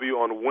sessions will be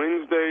on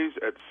Wednesdays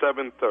at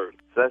 7:30?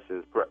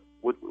 Sessions?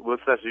 What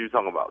session are you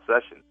talking about?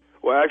 Session?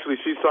 Well, actually,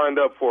 she signed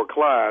up for a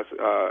class,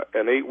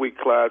 an 8-week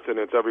class, and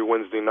it's every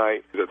Wednesday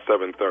night at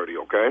 7:30,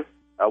 okay?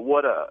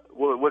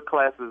 What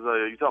classes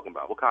are you talking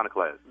about? What kind of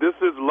class? This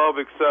is Love,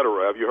 Etc.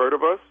 Have you heard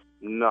of us?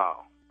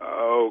 No.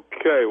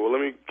 Okay, well,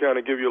 let me kind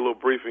of give you a little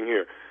briefing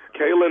here.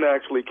 Kaylin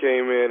actually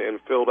came in and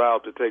filled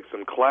out to take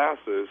some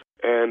classes,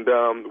 and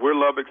we're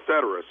Love,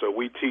 Etc. So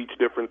we teach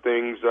different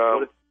things.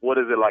 What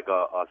is it, like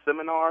a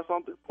seminar or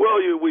something? Well,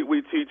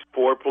 we teach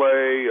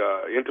foreplay,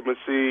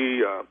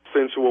 intimacy,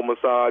 sensual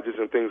massages,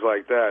 and things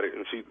like that.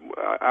 And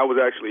I was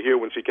actually here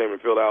when she came and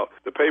filled out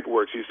the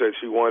paperwork. She said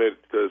she wanted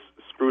to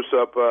spruce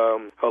up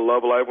her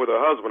love life with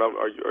her husband.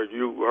 Are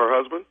you her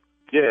husband?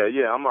 Yeah,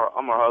 I'm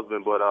her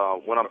husband. But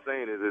what I'm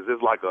saying is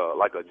this like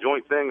a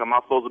joint thing? Am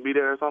I supposed to be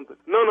there or something?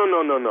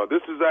 No.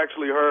 This is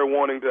actually her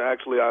wanting to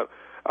actually.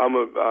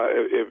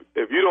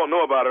 If you don't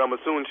know about it, I'm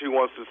assuming she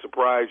wants to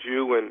surprise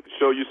you and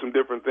show you some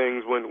different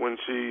things when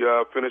she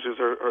finishes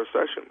her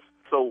sessions.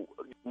 So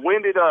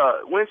when did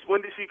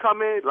she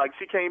come in? Like,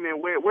 she came in.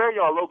 Where are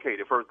y'all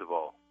located, first of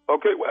all?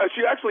 Okay, well,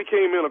 she actually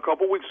came in a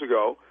couple weeks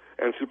ago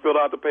and she filled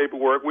out the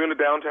paperwork. We're in the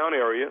downtown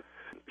area.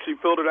 She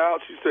filled it out.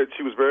 She said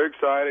she was very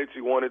excited.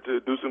 She wanted to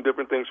do some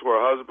different things for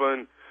her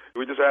husband.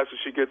 We just asked if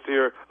she gets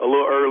here a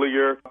little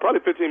earlier, probably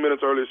 15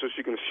 minutes earlier, so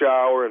she can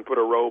shower and put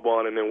her robe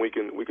on, and then we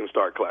can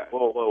start class.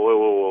 Whoa.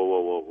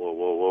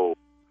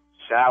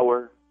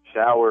 Shower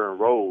and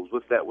robes.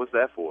 What's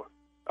that for?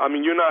 I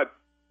mean, you're not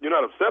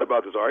upset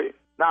about this, are you?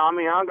 Nah, I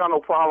mean, I ain't got no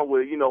problem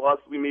with, us.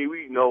 We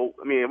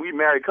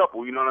married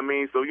couple, you know what I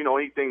mean? So,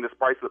 anything to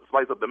spice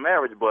up the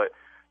marriage, but,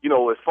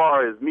 as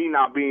far as me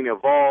not being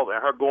involved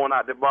and her going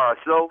out there by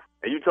herself,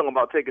 and you talking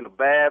about taking a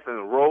bath and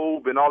a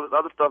robe and all this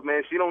other stuff,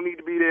 man, she don't need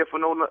to be there for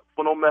no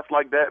mess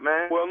like that,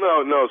 man. Well,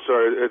 no,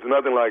 sir, it's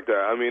nothing like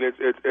that. I mean,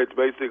 it's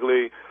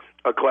basically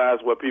a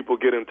class where people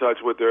get in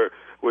touch with their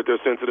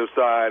sensitive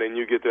side, and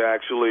you get to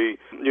actually,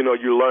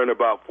 you learn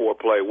about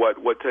foreplay, what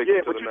takes you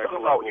to the next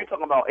level. You're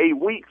talking about 8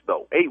 weeks,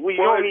 though. 8 weeks.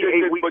 Well, you don't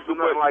need 8 weeks or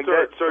nothing like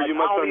that. Sir, you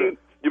must understand.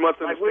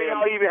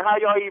 How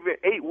y'all even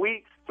 8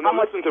 weeks? Now,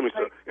 listen to me,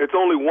 sir. It's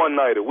only one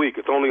night a week.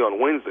 It's only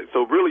on Wednesday.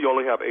 So really you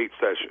only have 8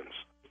 sessions.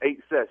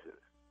 8 sessions.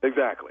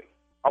 Exactly.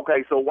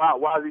 Okay, so why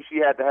does she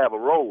have to have a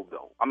robe,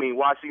 though? I mean,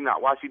 why she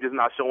just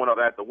not showing up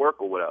at the work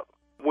or whatever?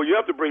 Well, you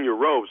have to bring your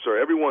robe, sir.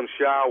 Everyone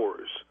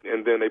showers,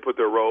 and then they put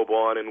their robe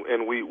on,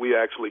 and we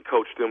actually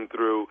coach them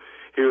through,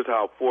 here's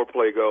how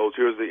foreplay goes,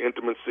 here's the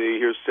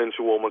intimacy, here's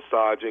sensual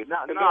massaging.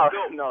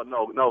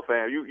 No,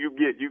 fam. You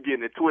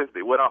getting it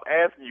twisted. What I'm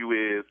asking you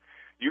is,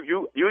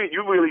 you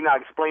really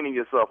not explaining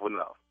yourself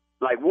enough.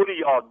 Like, what do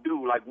y'all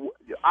do? Like,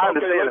 I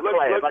understand a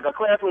class. Like a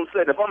classroom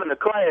setting. If I'm in the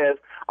class,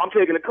 I'm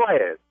taking the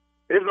class.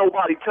 There's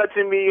nobody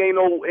touching me. Ain't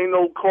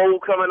no clothes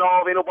coming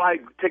off. Ain't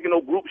nobody taking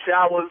no group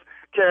showers.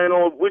 Carrying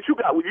on. What you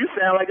got? You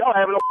sound like y'all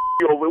having no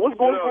over. What's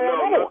going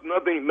on? No,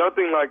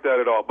 nothing like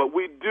that at all. But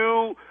we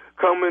do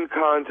come in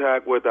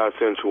contact with our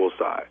sensual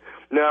side.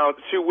 Now,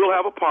 she will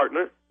have a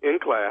partner in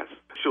class.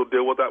 She'll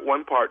deal with that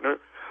one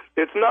partner.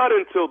 It's not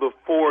until the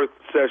 4th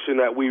session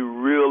that we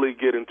really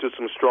get into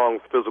some strong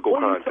physical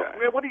contact.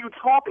 Man, what are you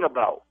talking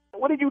about?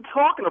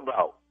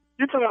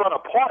 You talking about a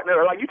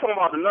partner, like you talking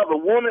about another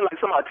woman, like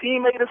a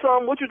teammate or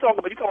something? What you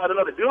talking about? You talking about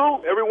another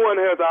dude? Everyone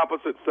has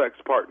opposite sex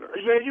partners.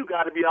 Man, you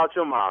got to be out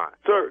your mind,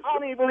 sir. I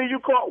don't even believe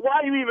you call.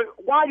 Why you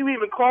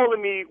even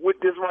calling me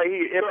with this right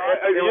here?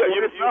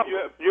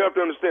 You have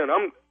to understand.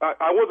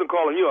 I wasn't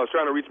calling you. I was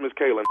trying to reach Miss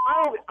Kaylin.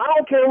 I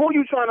don't care who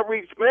you trying to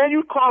reach, man.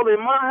 You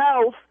calling my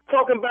house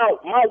talking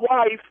about my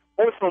wife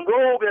on some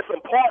robe and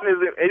some partners,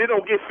 and it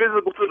don't get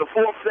physical to the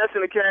 4th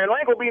session of carrying. There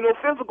ain't gonna be no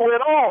physical at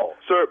all.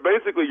 Sir,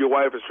 basically your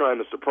wife is trying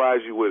to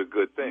surprise you with a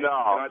good thing. No.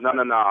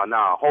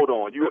 Hold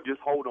on. You just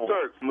hold on.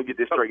 Sir, I'm gonna get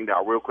this straightened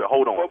out real quick.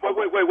 Hold on. Wait.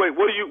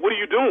 What are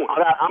you doing?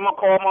 I'm gonna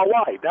call my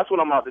wife. That's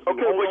what I'm about to do.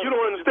 Okay, well, you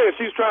don't understand.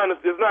 She's trying to.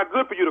 It's not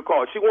good for you to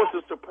call. She wants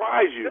to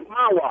surprise you. It's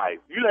my wife.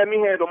 You let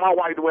me handle my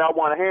wife the way I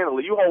want to handle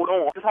it. You hold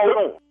on. Just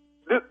hold on.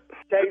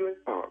 Kaylin,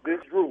 this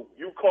Drew,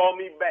 you call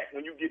me back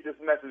when you get this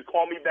message.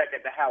 Call me back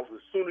at the house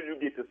as soon as you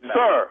get this message.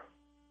 Sir.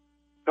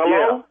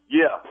 Hello?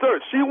 Yeah.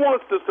 Sir, she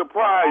wants to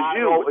surprise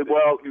you.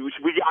 Well,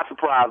 we got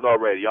surprised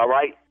already, all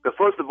right? Because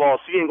first of all,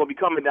 she ain't going to be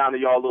coming down to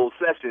y'all little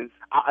sessions.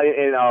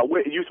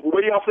 Where do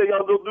y'all say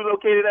y'all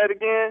located at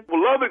again?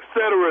 Well, Love, Etc.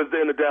 is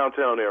in the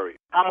downtown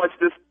area. How much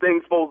this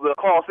thing's supposed to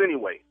cost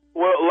anyway?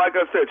 Well, like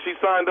I said, she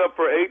signed up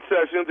for 8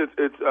 sessions.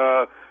 It's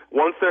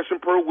 1 session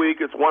per week.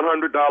 It's $100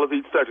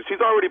 each session.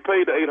 She's already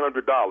paid the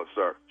 $800,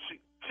 sir.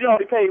 She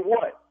already paid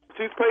what?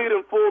 She's paid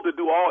in full to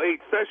do all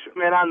 8 sessions.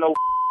 Man, I know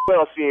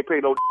well she ain't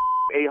paid no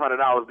 $800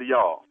 to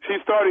y'all.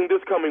 She's starting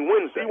this coming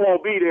Wednesday. She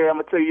won't be there. I'm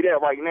gonna tell you that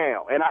right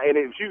now. And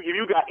if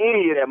you got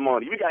any of that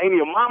money, if you got any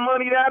of my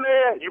money down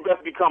there, you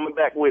best be coming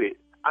back with it.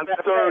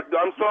 Sir,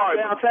 I'm sorry.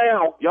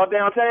 Downtown. Y'all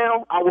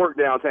downtown? I work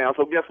downtown.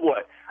 So guess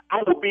what?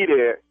 I will be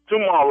there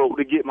tomorrow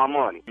to get my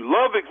money.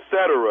 Love,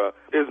 etc.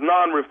 is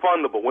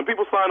non-refundable. When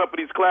people sign up for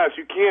these classes,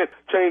 you can't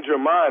change your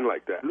mind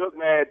like that. Look,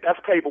 man, that's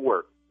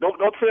paperwork. Don't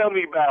tell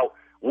me about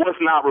what's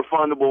not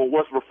refundable,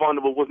 what's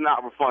refundable, what's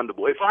not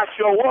refundable. If I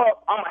show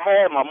up, I'm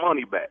gonna have my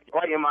money back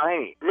right in my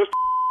hand. Mr.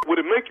 Would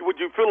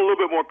you feel a little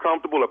bit more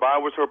comfortable if I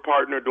was her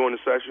partner during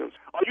the sessions?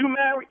 Are you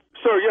married?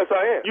 Sir, yes,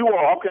 I am. You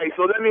are? Okay,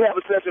 so let me have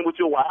a session with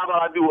your wife. How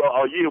about I do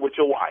a year with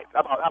your wife?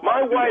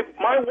 My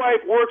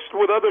wife works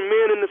with other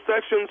men in the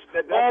sessions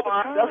all the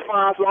time. That's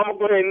fine. So I'm going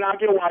to go ahead and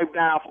knock your wife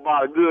down for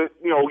about a good,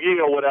 year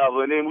or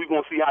whatever, and then we're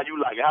going to see how you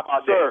like it. How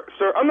about that?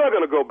 Sir, I'm not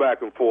going to go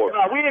back and forth.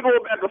 No, we ain't going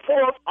back and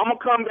forth. I'm going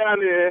to come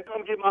down there,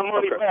 come get my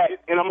money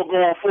back, and I'm going to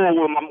go on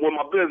forward with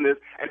my business,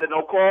 and then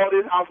don't call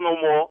this house no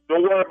more.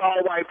 Don't worry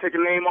about my wife taking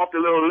a name off the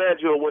little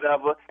ledger or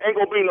whatever. Ain't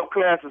going to be no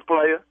classes,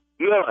 player.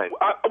 None.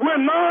 We're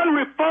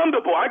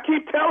non-refundable. I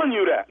keep telling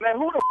you that. Man,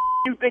 who the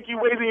you think you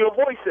raising your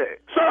voice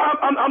at? Sir,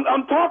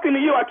 I'm talking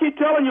to you. I keep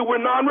telling you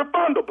we're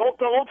non-refundable.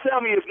 Don't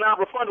tell me it's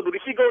not refundable.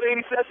 Did she go to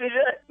any sessions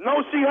yet?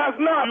 No, she has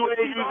not. You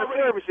ain't using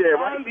service yet,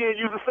 right? She ain't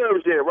using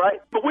service yet,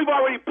 right? But we've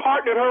already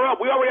partnered her up.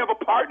 We already have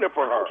a partner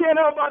for her. You can't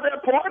know about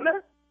that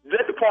partner?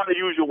 Let the partner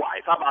use your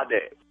wife. How about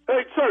that?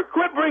 Hey, sir,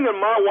 quit bringing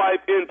my wife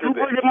into this. You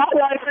bringing my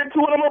wife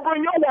into it, I'm going to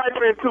bring your wife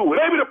into it.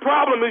 Maybe the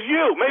problem is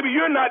you. Maybe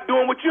you're not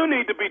doing what you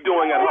need to be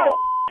doing at home.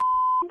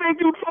 Who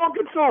think you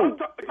talking to?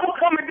 I'm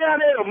coming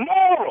down there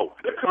tomorrow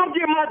to come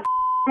get my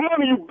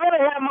money. You better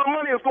have my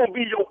money. It's going to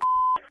be your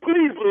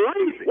Please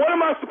believe it. What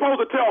am I supposed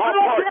to tell her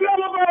partner? I don't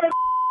know about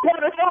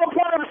partner. If I'm a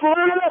partner for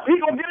running up, he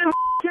going to get his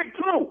kicked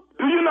too.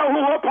 Do you know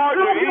who her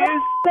partner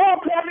is?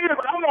 I'm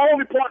the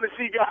only partner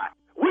she got.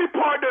 We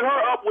partnered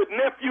her up with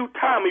nephew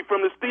Tommy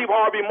from the Steve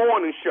Harvey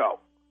Morning Show.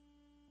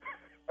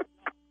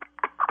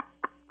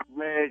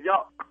 Man,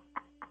 y'all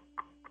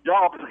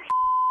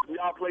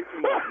play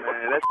too much,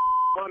 man. That's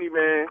funny,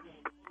 man.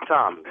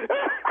 Tommy.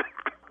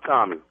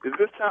 Is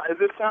this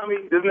Tommy?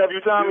 This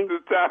nephew Tommy? This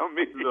is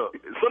Tommy. Look,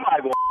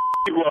 somebody gonna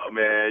you up,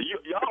 man.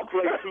 Y'all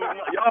play too much.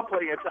 Y'all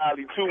play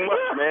entirely too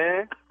much,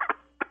 man.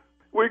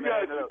 We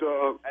got you,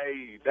 dog.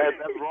 Hey, that's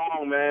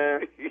wrong,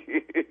 man.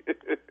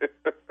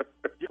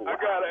 I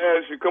gotta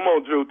ask you. Come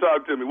on, Drew.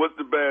 Talk to me. What's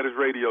the baddest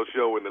radio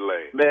show in the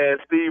land? Man,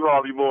 Steve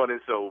Harvey Morning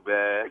Show,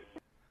 man.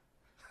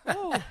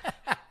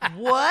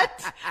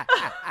 What?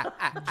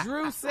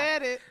 Drew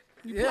said it.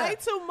 You play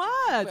too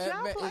much.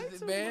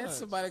 Man,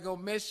 somebody gonna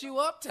mess you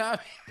up, Tommy.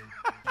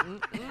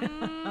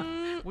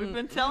 We've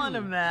been telling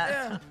him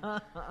that. Yeah.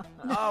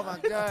 Oh my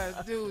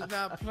God, dude's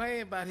not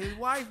playing about his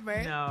wife,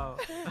 man. No.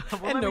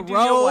 And the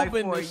robe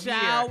in the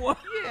shower.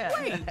 Yeah.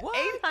 Wait, what?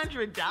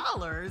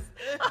 $800?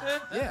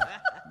 Yeah,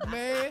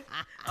 man.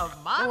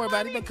 Of my Don't worry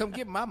about it. He gonna come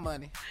get my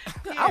money.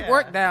 I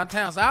work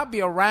downtown, so I'll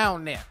be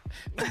around there.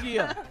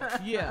 Yeah.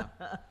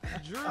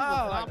 Drew was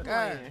not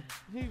playing.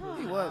 He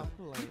was.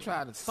 He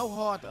tried so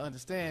hard to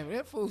understand.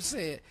 That fool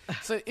said,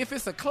 so if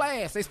it's a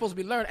class, they supposed to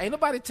be learning. Ain't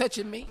nobody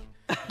touching me.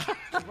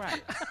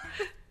 Right.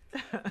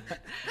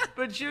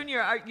 But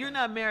Junior, you're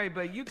not married,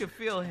 but you could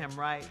feel him,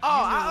 right? Oh,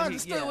 I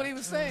understood what he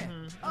was saying.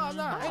 Oh,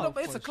 no. Mm-hmm. Ain't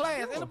nobody, it's a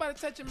class. Ain't nobody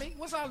touching me.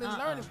 What's all this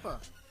learning for?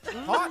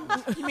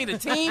 Partner? You mean a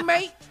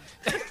teammate?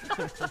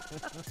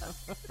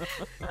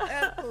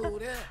 That fool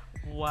there.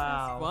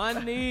 Wow.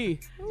 Funny.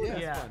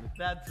 Yeah,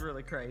 that's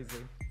really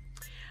crazy.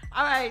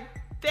 All right.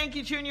 Thank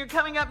you, Junior.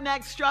 Coming up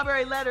next,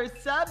 Strawberry Letter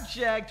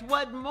subject.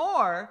 What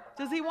more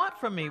does he want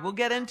from me? We'll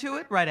get into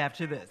it right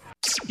after this.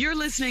 You're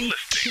listening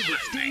to the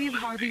Steve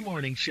Harvey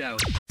Morning Show.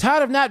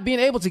 Tired of not being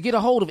able to get a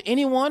hold of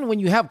anyone when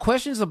you have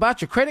questions about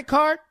your credit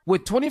card?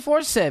 With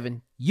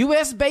 24/7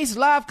 U.S.-based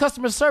live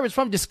customer service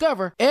from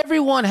Discover,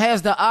 everyone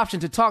has the option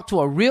to talk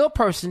to a real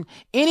person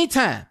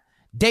anytime,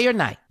 day or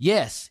night.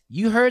 Yes,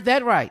 you heard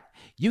that right.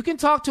 You can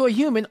talk to a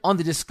human on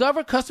the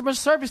Discover customer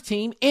service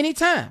team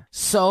anytime.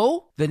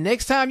 So, the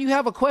next time you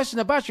have a question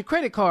about your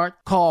credit card,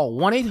 call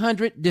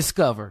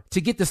 1-800-DISCOVER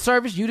to get the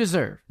service you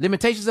deserve.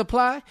 Limitations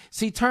apply.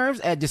 See terms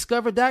at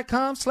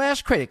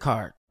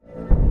discover.com/creditcard.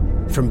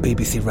 From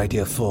BBC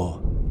Radio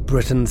 4,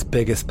 Britain's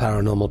biggest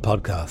paranormal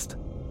podcast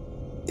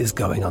is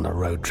going on a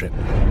road trip.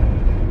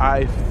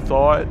 I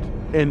thought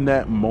in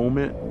that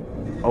moment,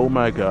 oh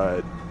my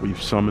God, we've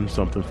summoned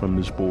something from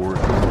this board.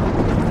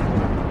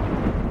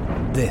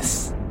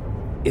 This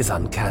is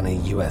Uncanny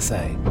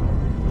USA.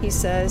 He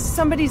says,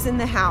 somebody's in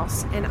the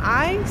house, and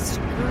I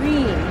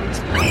screamed.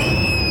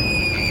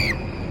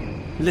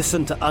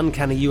 Listen to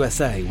Uncanny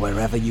USA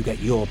wherever you get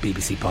your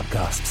BBC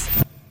podcasts,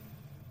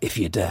 if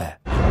you dare.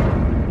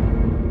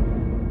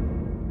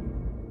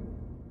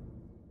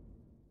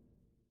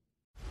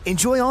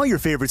 Enjoy all your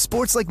favorite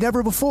sports like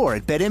never before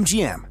at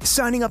BetMGM.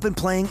 Signing up and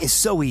playing is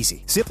so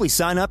easy. Simply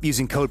sign up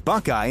using code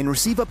Buckeye and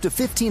receive up to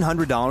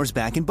 $1,500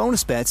 back in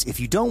bonus bets if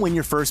you don't win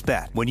your first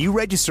bet. When you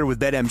register with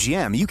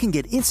BetMGM, you can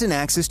get instant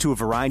access to a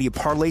variety of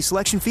parlay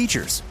selection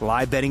features,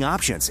 live betting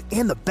options,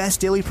 and the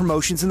best daily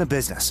promotions in the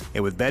business.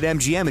 And with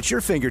BetMGM at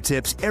your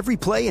fingertips, every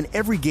play and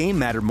every game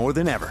matter more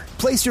than ever.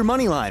 Place your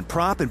moneyline,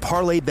 prop, and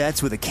parlay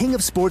bets with the king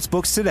of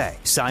sportsbooks today.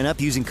 Sign up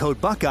using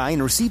code Buckeye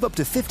and receive up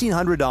to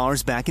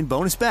 $1,500 back in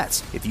bonus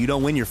bets if you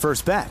don't win your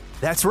first bet.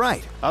 That's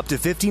right, up to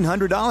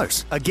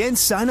 $1,500. Again,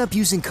 sign up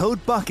using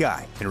code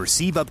Buckeye and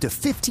receive up to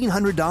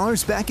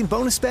 $1,500 back in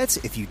bonus bets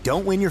if you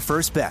don't win your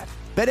first bet.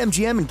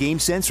 BetMGM and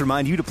GameSense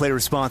remind you to play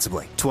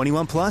responsibly.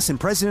 21 plus and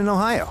present in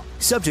Ohio.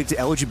 Subject to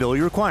eligibility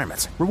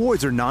requirements.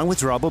 Rewards are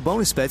non-withdrawable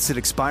bonus bets that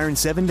expire in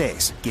 7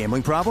 days.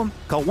 Gambling problem?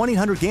 Call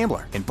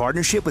 1-800-GAMBLER in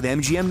partnership with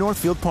MGM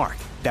Northfield Park.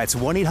 That's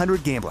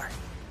 1-800-GAMBLER.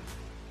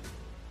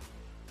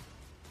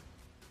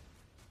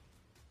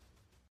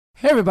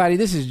 Hey everybody,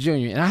 this is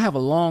Junior, and I have a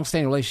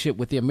long-standing relationship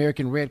with the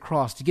American Red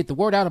Cross to get the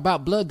word out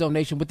about blood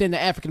donation within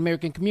the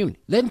African-American community,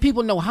 letting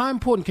people know how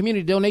important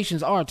community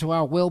donations are to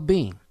our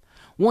well-being.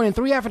 1 in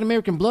 3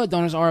 African-American blood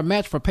donors are a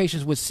match for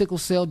patients with sickle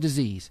cell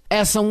disease.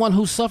 As someone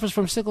who suffers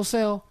from sickle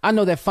cell, I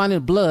know that finding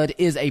blood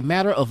is a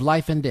matter of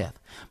life and death.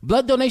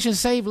 Blood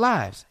donations save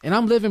lives, and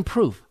I'm living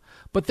proof.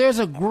 But there's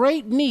a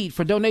great need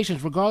for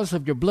donations regardless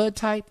of your blood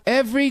type.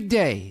 Every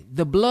day,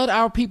 the blood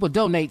our people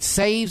donate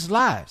saves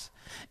lives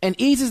and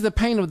eases the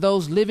pain of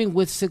those living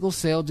with sickle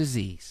cell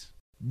disease.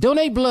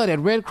 Donate blood at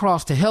Red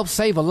Cross to help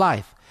save a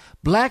life.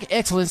 Black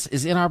excellence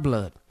is in our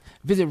blood.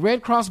 Visit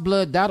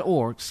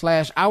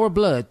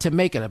redcrossblood.org/ourblood to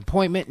make an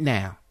appointment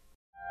now.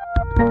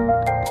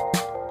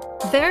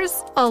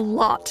 There's a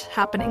lot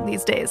happening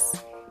these days,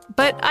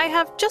 but I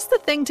have just the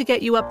thing to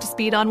get you up to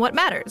speed on what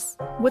matters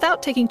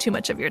without taking too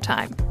much of your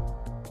time.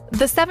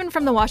 The 7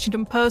 from the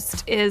Washington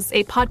Post is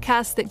a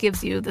podcast that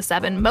gives you the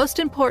 7 most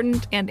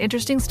important and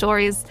interesting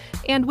stories,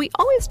 and we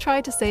always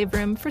try to save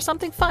room for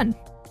something fun.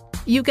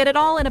 You get it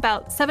all in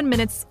about 7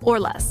 minutes or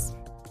less.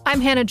 I'm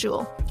Hannah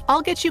Jewell.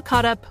 I'll get you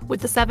caught up with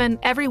the 7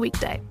 every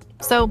weekday.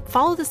 So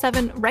follow the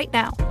 7 right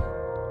now.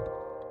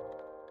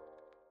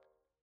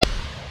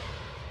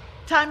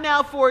 Time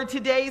now for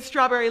today's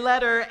Strawberry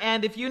Letter,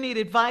 and if you need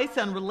advice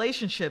on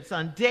relationships,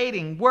 on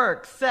dating,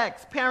 work,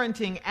 sex,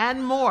 parenting,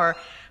 and more,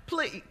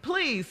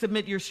 please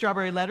submit your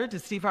Strawberry Letter to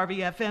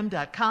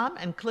steveharveyfm.com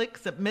and click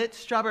Submit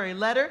Strawberry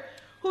Letter.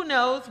 Who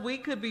knows, we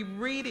could be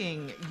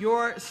reading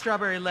your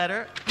Strawberry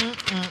Letter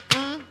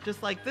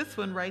just like this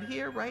one right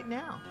here, right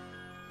now.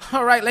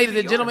 All right, ladies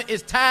and gentlemen,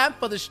 it's time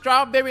for the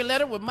Strawberry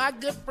Letter with my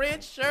good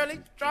friend,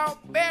 Shirley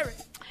Strawberry.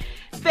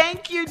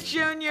 Thank you,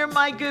 Junior,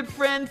 my good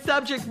friend.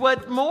 Subject,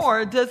 what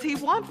more does he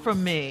want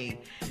from me?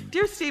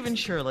 Dear Steve and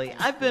Shirley,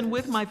 I've been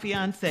with my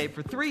fiance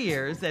for 3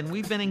 years, and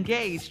we've been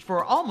engaged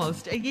for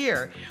almost a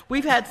year.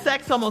 We've had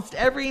sex almost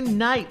every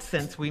night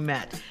since we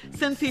met.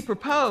 Since he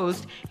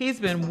proposed, he's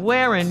been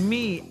wearing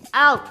me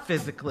out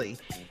physically.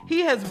 He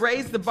has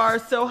raised the bar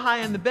so high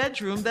in the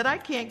bedroom that I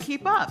can't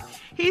keep up.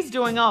 He's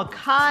doing all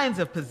kinds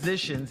of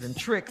positions and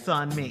tricks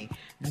on me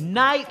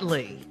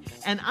nightly,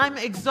 and I'm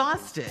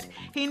exhausted.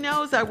 He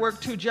knows I work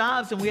 2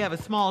 jobs and we have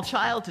a small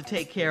child to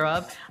take care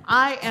of.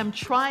 I am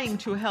trying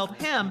to help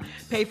him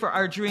pay for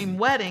our dream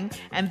wedding,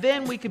 and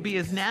then we could be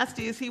as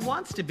nasty as he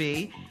wants to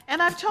be,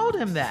 and I've told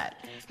him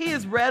that. He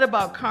has read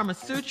about Kama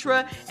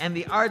Sutra and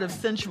the art of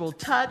sensual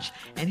touch,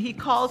 and he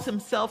calls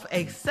himself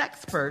a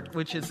sexpert,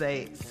 which is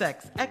a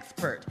sex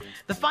expert.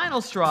 The final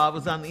straw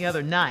was on the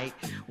other night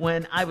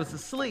when I was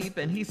asleep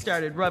and he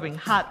started rubbing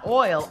hot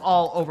oil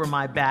all over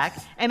my back,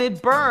 and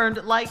it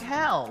burned like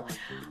hell.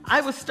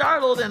 I was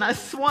startled and I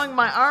swung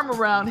my arm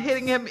around,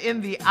 hitting him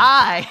in the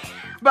eye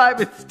by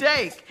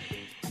mistake.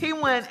 He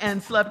went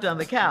and slept on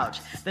the couch.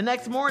 The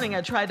next morning,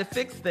 I tried to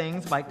fix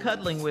things by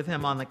cuddling with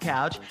him on the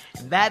couch.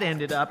 That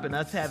ended up in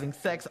us having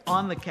sex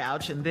on the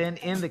couch and then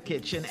in the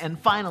kitchen and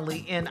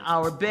finally in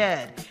our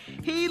bed.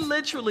 He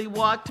literally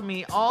walked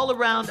me all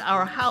around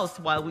our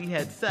house while we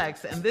had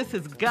sex, and this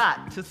has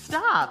got to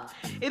stop.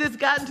 It has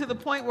gotten to the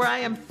point where I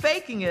am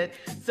faking it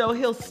so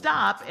he'll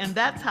stop, and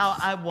that's how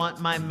I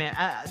want my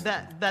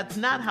that's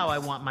not how I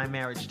want my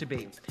marriage to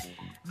be.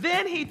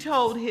 Then he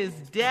told his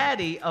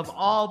daddy, of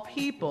all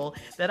people,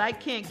 that I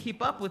can't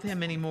keep up with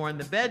him anymore in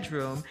the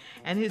bedroom.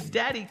 And his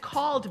daddy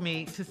called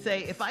me to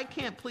say, if I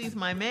can't please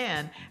my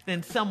man,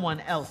 then someone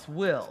else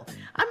will.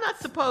 I'm not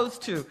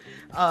supposed to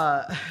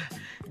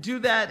do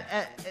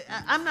that.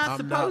 I'm not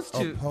opposed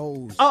to.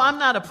 Oh, I'm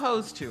not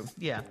opposed to.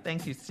 Yeah,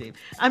 thank you, Steve.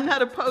 I'm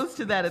not opposed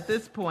to that at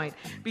this point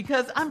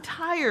because I'm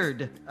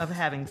tired of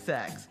having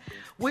sex.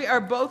 We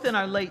are both in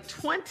our late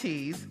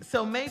 20s,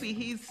 so maybe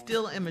he's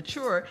still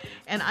immature,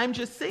 and I'm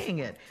just seeing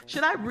it.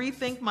 Should I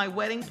rethink my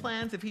wedding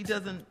plans if he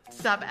doesn't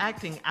stop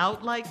acting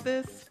out like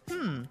this?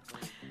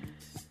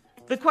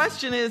 The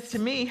question is, to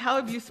me, how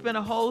have you spent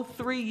a whole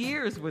 3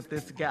 years with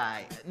this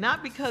guy?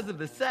 Not because of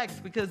the sex,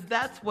 because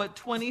that's what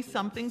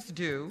 20-somethings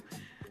do.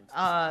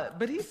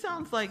 But he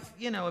sounds like,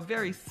 a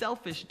very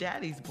selfish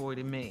daddy's boy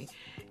to me.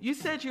 You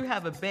said you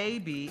have a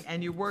baby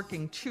and you're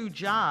working 2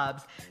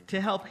 jobs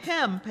to help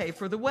him pay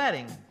for the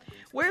wedding.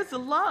 Where's the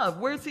love?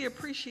 Where's the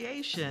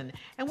appreciation?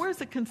 And where's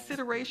the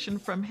consideration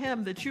from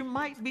him that you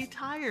might be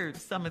tired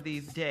some of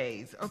these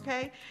days,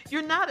 okay?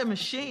 You're not a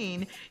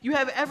machine. You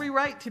have every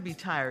right to be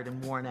tired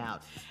and worn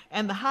out.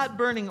 And the hot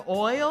burning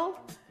oil,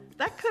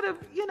 that could have,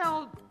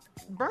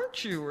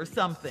 burnt you or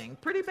something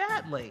pretty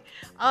badly.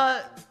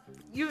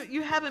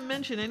 You haven't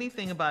mentioned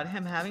anything about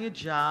him having a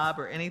job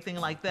or anything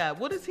like that.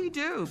 What does he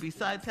do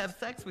besides have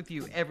sex with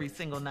you every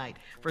single night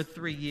for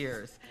 3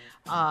 years?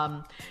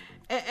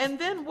 And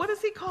then what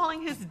is he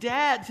calling his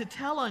dad to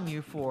tell on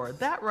you for?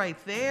 That right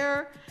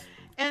there.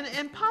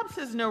 And Pops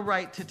has no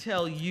right to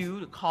tell you,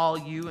 to call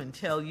you and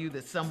tell you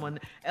that someone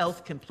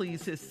else can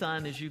please his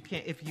son if you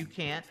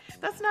can't.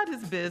 That's not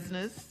his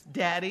business,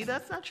 Daddy.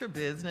 That's not your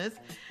business.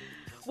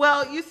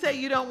 Well, you say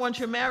you don't want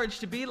your marriage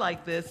to be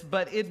like this,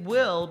 but it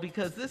will,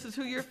 because this is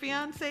who your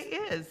fiance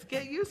is.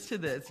 Get used to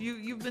this.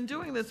 You've been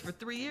doing this for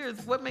 3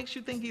 years. What makes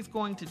you think he's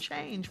going to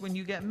change when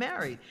you get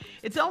married?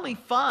 It's only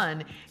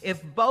fun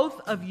if both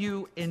of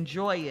you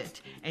enjoy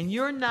it, and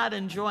you're not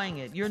enjoying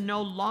it. You're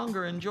no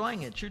longer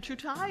enjoying it. You're too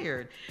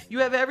tired. You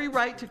have every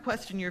right to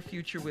question your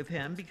future with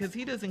him because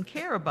he doesn't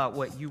care about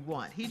what you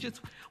want. He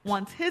just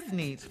wants his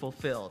needs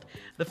fulfilled.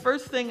 The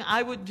first thing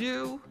I would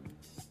do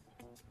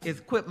is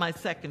quit my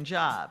second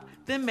job.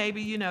 Then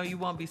maybe, you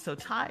won't be so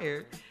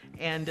tired,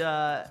 and,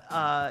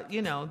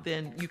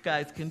 then you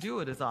guys can do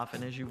it as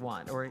often as you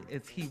want, or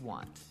as he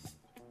wants.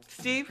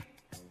 Steve?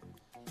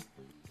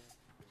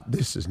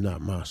 This is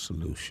not my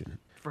solution.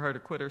 For her to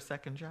quit her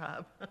second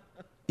job?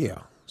 Yeah,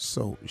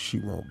 so she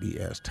won't be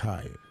as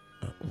tired.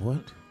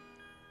 What?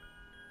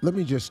 Let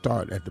me just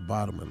start at the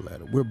bottom of the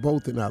letter. We're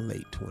both in our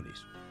late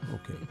 20s.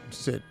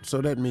 Okay, so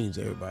that means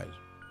everybody's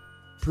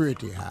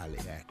pretty highly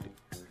active.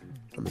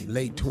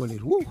 Late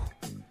 20s, woo,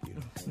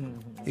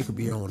 it could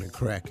be on and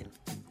cracking.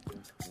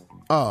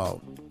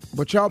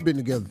 But y'all been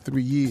together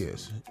 3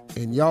 years,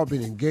 and y'all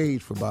been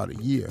engaged for about a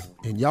year,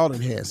 and y'all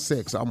done had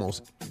sex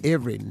almost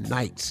every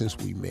night since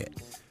we met.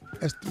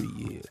 That's 3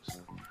 years,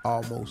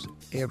 almost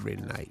every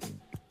night.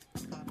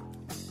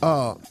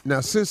 Now,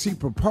 since he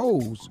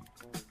proposed,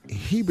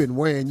 he been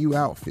wearing you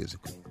out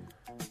physically.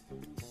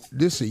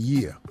 This a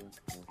year.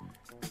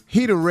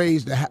 He done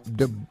raised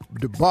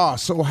the bar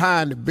so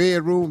high in the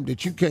bedroom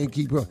that you can't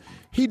keep up.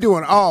 He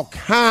doing all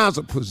kinds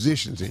of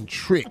positions and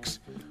tricks.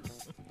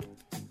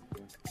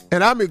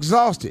 And I'm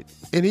exhausted.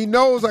 And he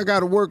knows I got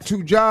to work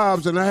 2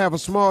 jobs and I have a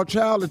small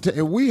child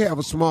and we have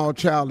a small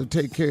child to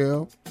take care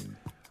of.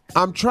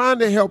 I'm trying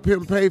to help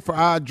him pay for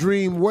our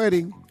dream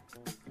wedding.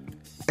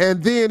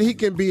 And then he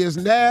can be as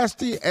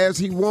nasty as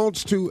he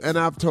wants to, and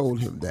I've told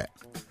him that.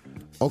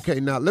 Okay,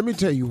 now let me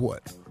tell you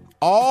what.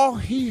 All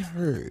he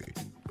heard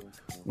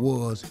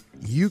was,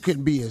 you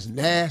can be as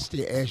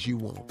nasty as you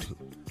want to.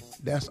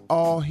 That's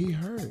all he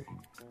heard.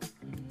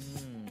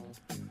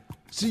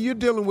 See, you're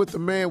dealing with a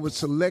man with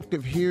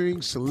selective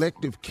hearing,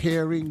 selective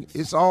caring.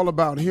 It's all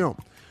about him.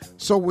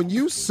 So when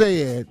you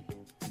said,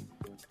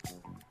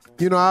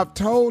 I've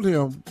told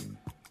him,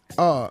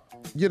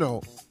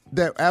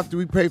 that after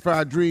we pay for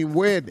our dream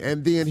wedding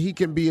and then he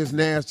can be as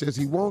nasty as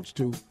he wants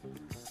to,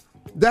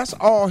 that's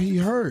all he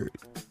heard.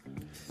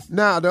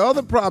 Now, the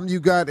other problem you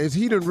got is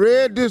he done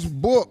read this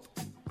book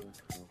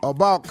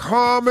about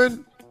Kama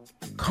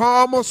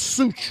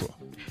Sutra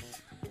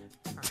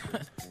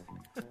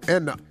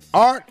and the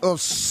art of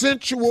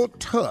sensual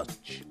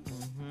touch.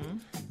 Mm-hmm.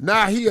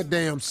 Now he a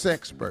damn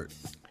sexpert.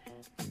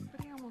 But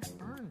he almost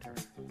burned her.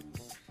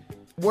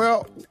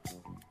 Well,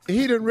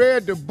 he done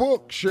read the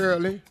book,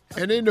 Shirley,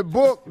 and in the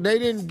book they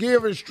didn't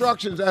give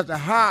instructions as to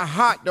how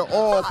hot the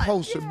oil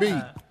supposed to be.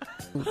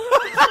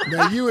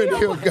 Now you and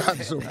him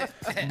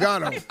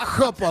got a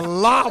cup of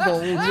lava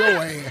on your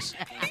ass.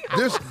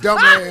 This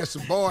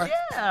dumbass boy.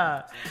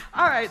 Yeah.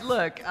 All right,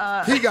 look.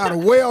 He got a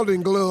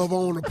welding glove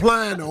on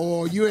applying the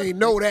oil. You ain't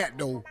know that,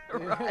 though.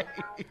 Right.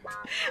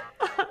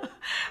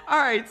 All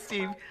right,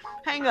 Steve.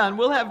 Hang on.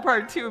 We'll have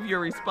part 2 of your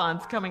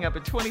response coming up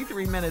at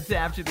 23 minutes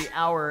after the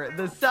hour.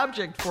 The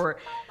subject for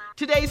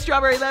today's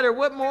Strawberry Letter,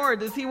 what more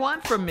does he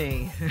want from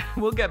me?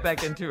 We'll get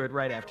back into it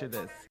right after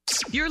this.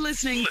 You're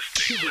listening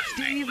to the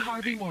Steve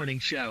Harvey Morning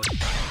Show.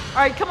 All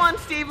right, come on,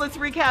 Steve. Let's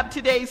recap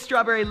today's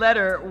Strawberry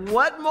Letter.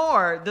 What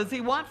more does he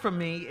want from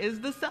me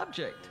is the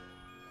subject.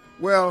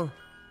 Well,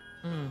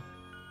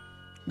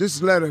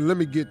 this letter, let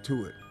me get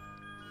to it.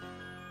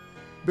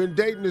 Been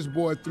dating this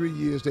boy 3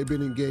 years. They've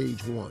been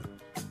engaged 1.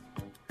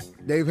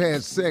 They've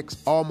had sex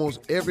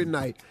almost every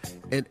night,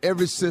 and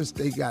ever since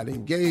they got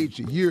engaged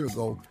a year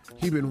ago,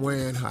 he been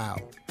wearing her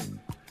out.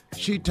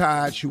 She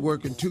tired. She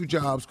working 2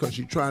 jobs because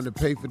she trying to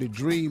pay for the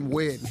dream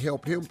wedding,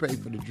 help him pay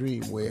for the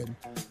dream wedding.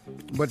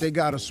 But they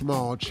got a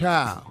small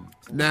child.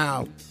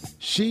 Now,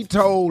 she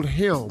told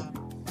him,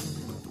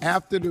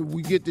 after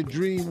we get the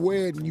dream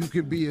wedding, you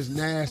can be as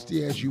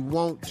nasty as you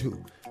want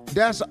to.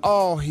 That's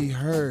all he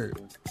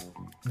heard.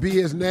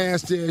 Be as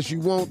nasty as you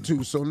want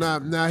to. So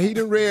now he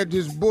done read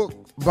this book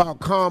about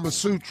Kama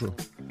Sutra,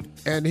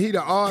 and he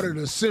the art of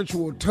the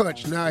sensual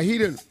touch. Now he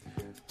done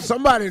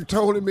Somebody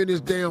told him in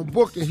his damn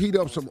book to heat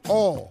up some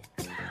oil.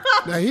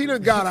 Now, he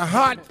done got a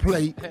hot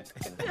plate,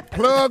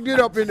 plugged it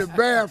up in the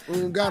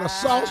bathroom, got a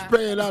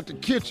saucepan out the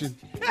kitchen,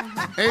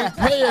 ain't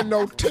paying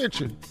no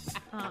attention.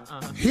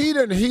 He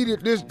done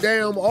heated this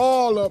damn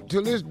oil up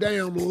till this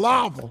damn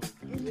lava.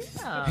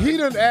 Yeah. He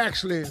done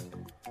actually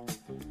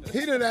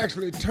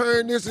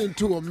turned this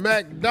into a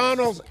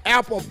McDonald's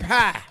apple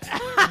pie.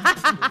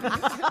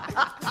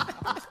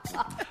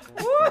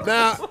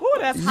 Now,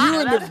 you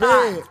in the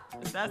bed.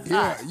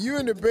 You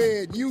in the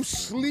bed, you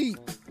sleep.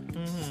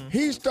 Mm-hmm.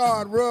 He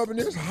started rubbing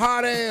this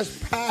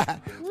hot-ass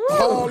pie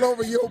all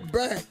over your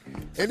back,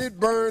 and it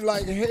burned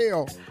like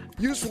hell.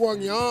 You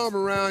swung your arm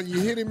around,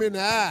 you hit him in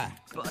the eye.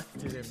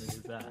 Busted him in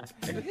his eye.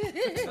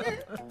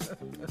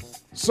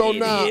 So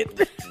now,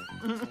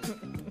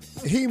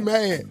 he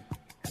mad.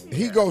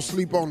 He go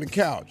sleep on the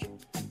couch.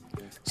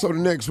 So the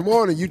next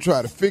morning, you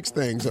try to fix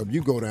things up.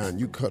 You go down,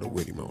 you cuddle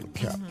with him on the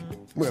couch.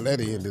 Mm-hmm. Well, that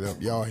ended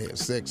up, y'all had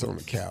sex on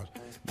the couch.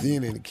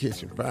 Then in the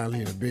kitchen, finally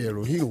in the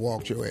bedroom. He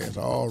walked your ass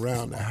all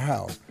around the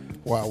house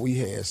while we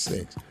had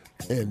sex.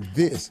 And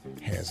this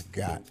has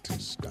got to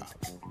stop.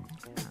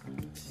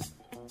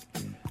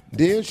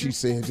 Then she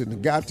said,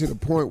 it got to the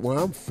point where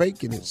I'm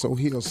faking it so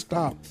he'll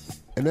stop.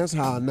 And that's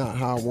not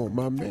how I want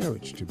my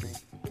marriage to be.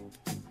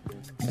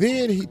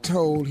 Then he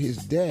told his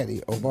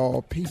daddy, of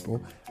all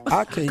people,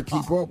 I can't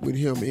keep up with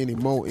him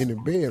anymore in the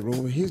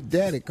bedroom. His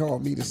daddy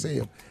called me to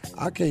say,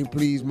 I can't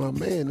please my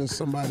man and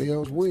somebody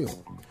else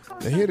will.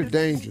 Now, here's the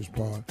dangerous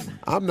part.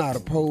 I'm not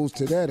opposed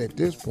to that at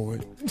this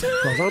point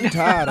because I'm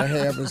tired of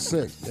having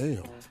sex.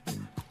 Damn.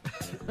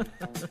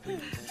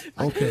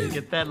 Okay.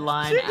 Get that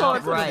line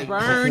out right.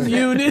 Burn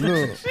unit.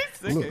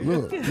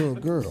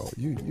 Look, girl,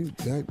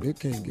 it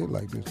can't get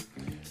like this.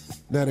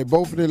 Now, they're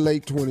both in their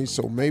late 20s,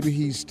 so maybe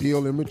he's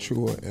still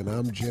immature, and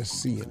I'm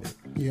just seeing it.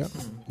 Yeah.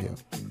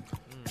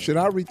 Should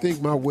I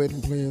rethink my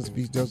wedding plans if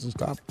he doesn't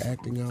stop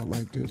acting out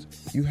like this?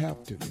 You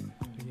have to.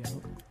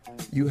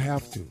 You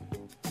have to.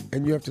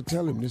 And you have to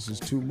tell him this is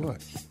too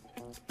much.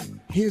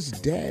 His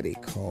daddy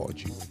called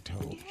you and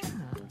told you.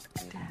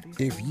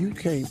 If you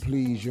can't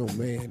please your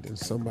man, then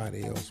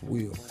somebody else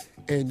will.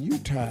 And you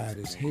tired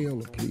as hell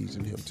of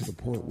pleasing him to the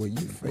point where you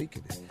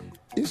faking it.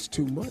 It's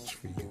too much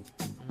for you.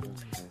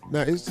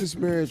 Now, is this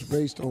marriage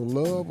based on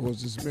love or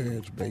is this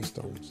marriage based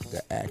on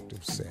the act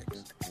of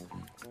sex?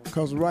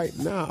 Because right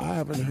now, I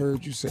haven't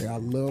heard you say, I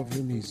love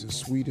him, he's the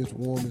sweetest,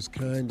 warmest,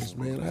 kindest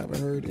man. I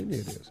haven't heard any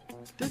of this.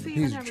 Does he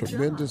He's even have a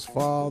tremendous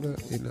father.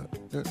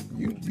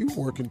 You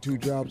working 2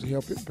 jobs to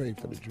help him pay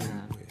for the dream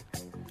wedding.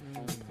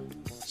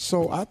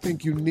 So I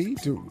think you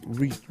need to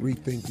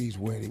rethink these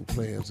wedding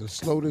plans and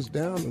slow this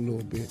down a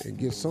little bit and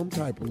get some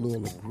type of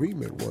little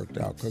agreement worked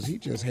out because he's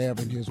just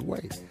having his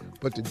way.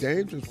 But the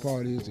dangerous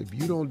part is if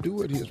you don't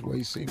do it his way,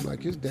 it seems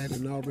like his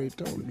daddy already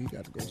told him he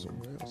got to go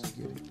somewhere else to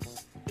get it.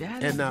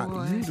 And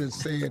now you done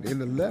said in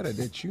the letter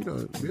that you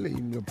don't really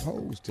even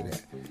opposed to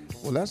that.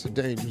 Well, that's a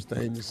dangerous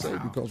thing to say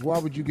because why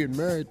would you get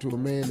married to a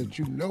man that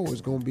you know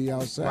is going to be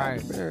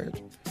outside the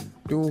marriage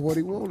doing what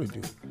he want to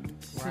do?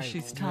 Right.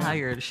 She's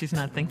tired. Yeah. She's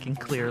not thinking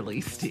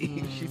clearly,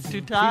 Steve. She's too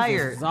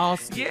tired. She's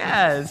exhausted.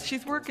 Yes.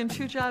 She's working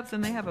 2 jobs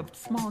and they have a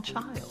small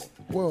child.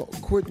 Well,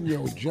 quitting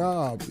your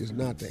job is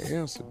not the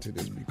answer to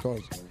this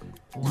because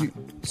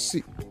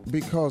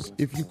because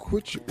if you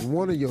quit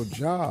one of your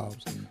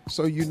jobs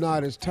so you're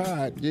not as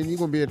tired, then you're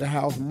going to be at the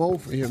house more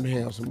for him to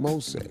have some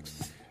more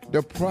sex.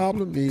 The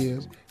problem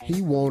is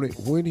he wanted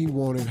when he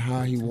wanted,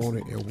 how he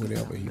wanted, and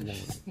whenever he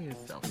wanted.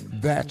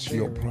 That's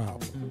your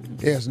problem.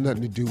 It has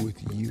nothing to do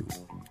with you.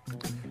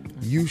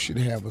 You should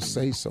have a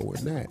say-so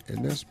in that,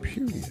 and that's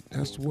period.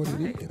 That's what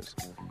it is.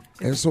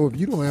 And so if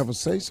you don't have a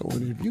say-so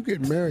in it, if you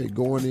get married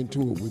going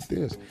into it with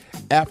this,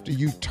 after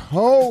you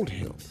told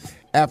him,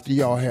 after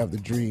y'all have the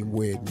dream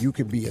wedding, you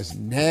can be as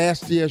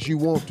nasty as you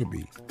want to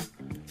be.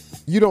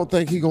 You don't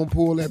think he gonna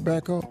pull that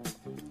back up?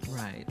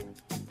 Right.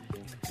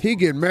 He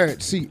get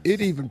married. See,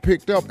 it even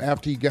picked up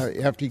after he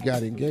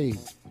got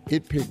engaged.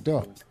 It picked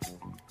up.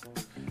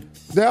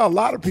 There are a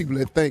lot of people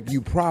that think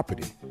you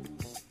property.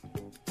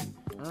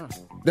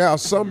 There are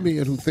some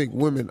men who think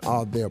women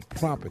are their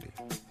property.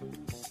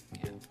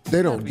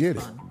 They don't get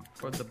it.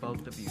 For the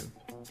both of you,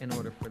 in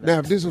order for that. Now,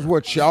 if this is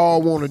what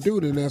y'all want to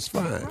do, then that's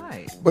fine.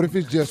 Right. But if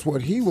it's just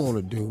what he want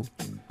to do,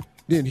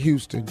 then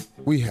Houston,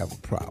 we have a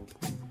problem.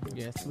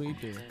 Yes, we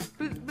do.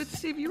 But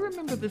Steve, you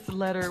remember this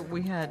letter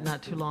we had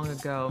not too long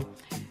ago?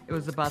 It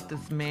was about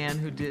this man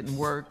who didn't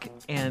work,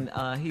 and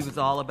he was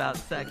all about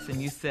sex.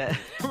 And you said,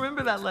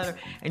 remember that letter?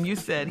 And you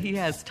said he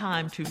has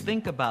time to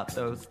think about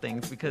those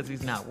things because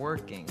he's not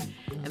working.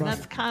 And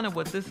that's kind of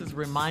what this is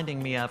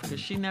reminding me of, because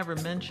she never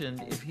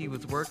mentioned if he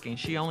was working.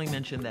 She only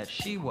mentioned that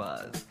she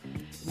was.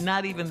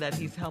 Not even that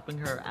he's helping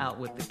her out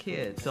with the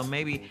kids. So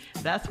maybe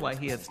that's why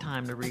he has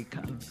time to read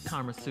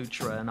Kama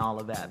Sutra and all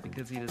of that,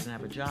 because he doesn't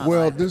have a job.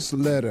 Well, this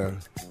letter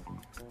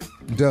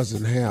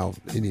doesn't have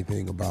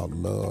anything about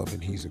love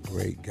and he's a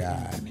great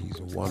guy and he's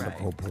a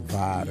wonderful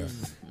provider.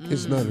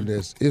 It's none of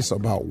this. It's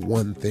about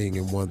one thing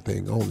and one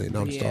thing only. And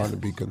I'm starting to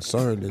be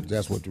concerned that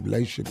that's what the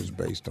relationship is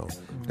based on.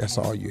 That's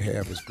all you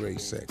have is great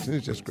sex. And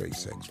it's just great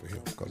sex for him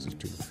because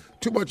it's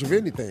too much of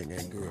anything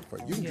ain't good for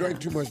you. You can drink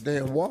too much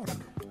damn water.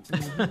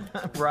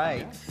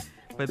 Right.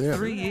 But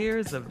 3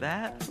 years of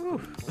that?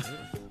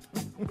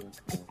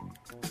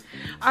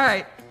 All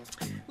right.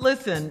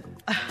 Listen,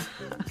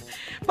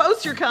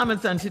 post your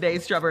comments on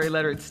today's Strawberry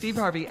Letter at Steve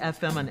Harvey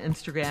FM on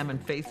Instagram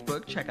and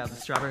Facebook. Check out the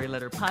Strawberry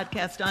Letter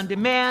podcast on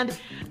demand.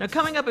 Now,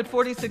 coming up at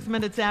 46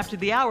 minutes after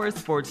the hour,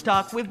 Sports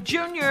Talk with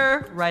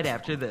Junior, right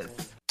after this.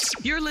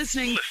 You're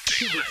listening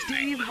to the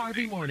Steve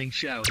Harvey Morning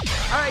Show.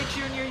 All right,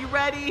 Junior, you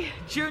ready?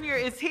 Junior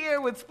is here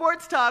with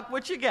Sports Talk.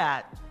 What you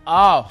got?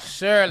 Oh,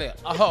 Shirley.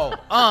 Oh,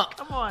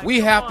 we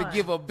come have on. to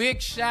give a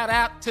big shout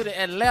out to the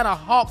Atlanta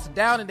Hawks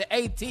down in the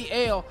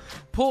ATL.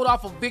 Pulled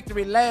off a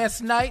victory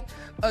last night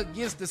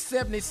against the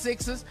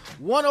 76ers,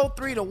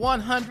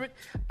 103-100.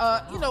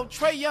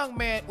 Trae Young,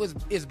 man,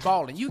 is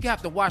balling. You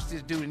have to watch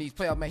this dude in these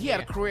playoffs, man. He had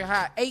a career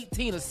high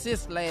 18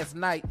 assists last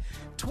night.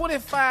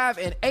 25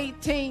 and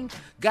 18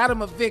 got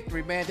him a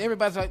victory, man.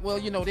 Everybody's like, well,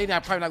 they're probably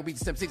not going to beat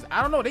the 76ers.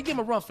 I don't know. They give him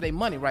a run for their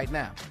money right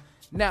now.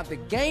 Now, the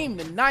game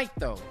tonight,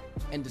 though,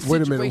 and the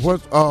situation... Wait a minute.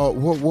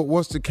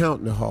 What's the count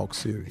in the Hawks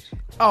series?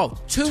 Oh,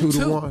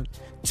 2-2.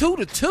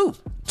 2-2.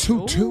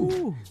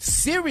 2-2.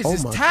 Series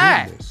is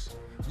tied. Goodness.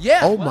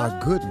 Yeah. Oh, my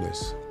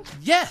goodness.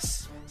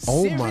 Yes.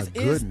 Oh, Series my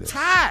goodness. is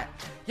tied.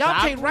 Y'all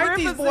can't write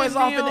these boys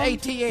off in the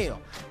ATL.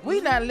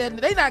 We not letting...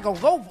 They not going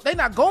to go... They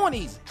not going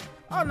easy.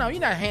 Oh, no,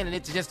 you're not handing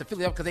it to just the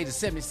Philadelphia because they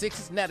the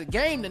 76ers. Now, the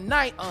game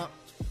tonight,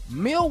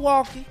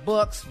 Milwaukee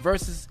Bucks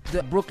versus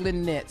the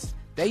Brooklyn Nets.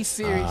 They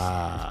series.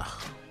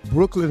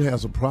 Brooklyn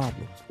has a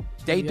problem.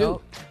 They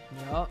do.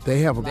 They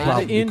have a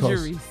problem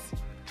injuries. because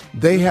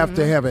they have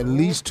to have at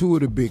least two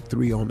of the big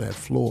three on that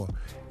floor.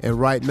 And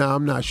right now,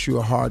 I'm not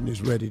sure Harden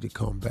is ready to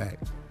come back.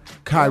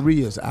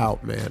 Kyrie is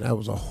out, man. That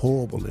was a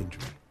horrible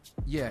injury.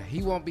 Yeah,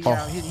 he won't be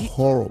out.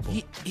 Horrible.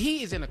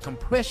 He is in a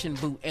compression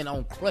boot and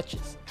on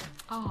crutches.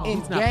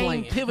 He's not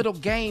playing. Pivotal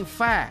game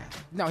 5.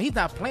 No, he's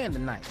not playing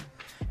tonight.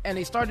 And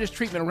they started this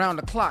treatment around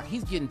the clock.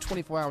 He's getting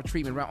 24-hour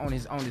treatment on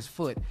his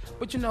foot.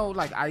 But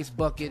like ice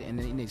bucket and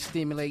then they're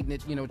stimulating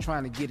it,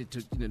 trying to get it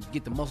to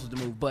get the muscles to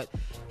move. But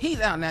he's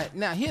out now.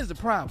 Now here's the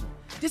problem.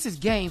 This is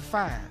game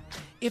 5.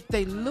 If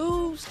they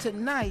lose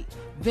tonight,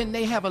 then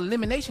they have an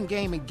elimination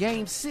game in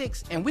game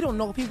 6, and we don't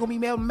know if he's gonna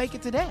be able to make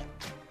it to that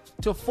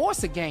to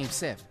force a game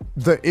 7.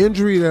 The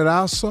injury that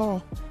I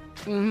saw,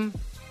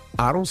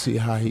 I don't see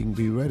how he can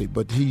be ready.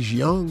 But he's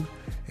young.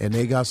 And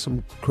they got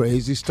some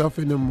crazy stuff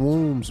in them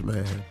rooms,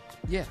 man.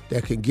 Yeah.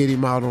 That can get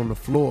him out on the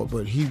floor,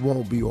 but he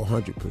won't be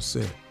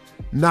 100%.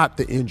 Not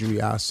the injury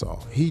I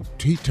saw. He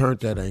turned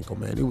that ankle,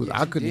 man.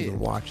 I couldn't even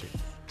watch it.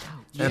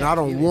 And I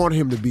don't want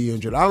him to be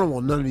injured. I don't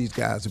want none of these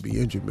guys to be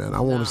injured, man. I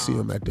want to see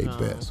them at their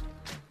best.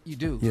 You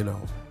do. You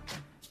know.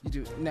 You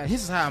do. Now,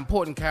 this is how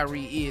important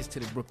Kyrie is to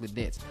the Brooklyn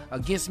Nets.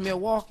 Against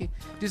Milwaukee,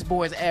 this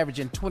boy is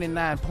averaging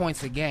 29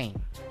 points a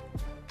game.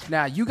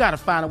 Now, you got to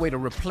find a way to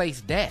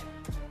replace that.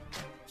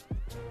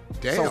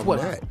 Damn,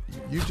 that.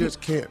 You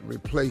just can't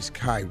replace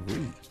Kyrie.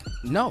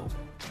 No.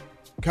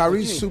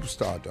 Kyrie's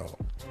superstar, dog.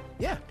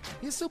 Yeah,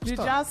 he's a superstar. Did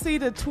y'all see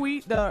the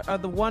tweet, the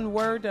one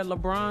word that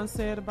LeBron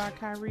said about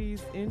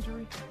Kyrie's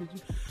injury? Did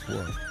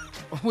you?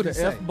 What did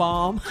he say?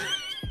 F-bomb.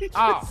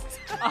 That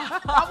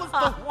was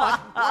the one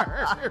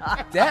word.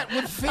 That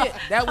would fit.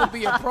 That would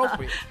be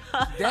appropriate.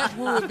 That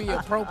would be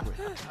appropriate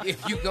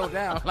if you go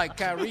down like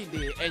Kyrie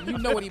did, and you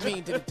know what he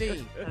means to the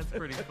team. That's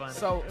pretty funny.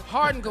 So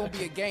Harden gonna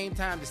be a game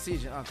time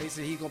decision. They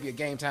said he's gonna be a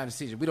game time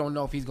decision. We don't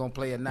know if he's gonna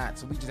play or not,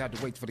 so we just have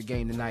to wait for the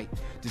game tonight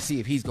to see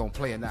if he's gonna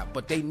play or not.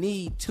 But they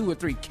need 2 or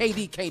 3.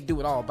 KD can't do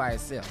it all by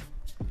himself.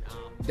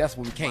 That's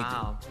what we can't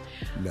do.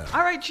 No.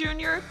 All right,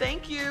 Junior,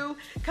 thank you.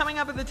 Coming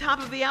up at the top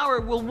of the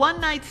hour, will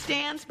one-night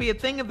stands be a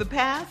thing of the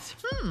past?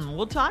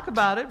 We'll talk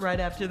about it right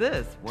after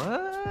this.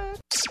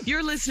 What?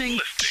 You're listening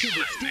to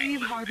the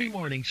Steve Harvey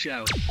Morning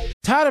Show.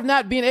 Tired of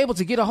not being able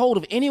to get a hold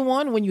of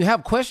anyone when you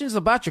have questions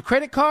about your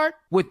credit card?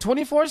 With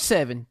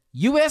 24/7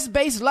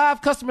 U.S.-based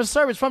live customer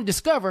service from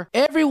Discover,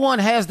 everyone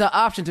has the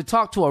option to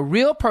talk to a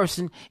real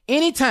person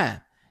anytime,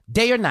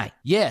 day or night.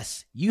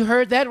 Yes, you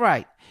heard that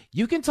right.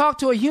 You can talk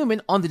to a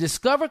human on the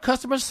Discover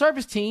customer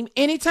service team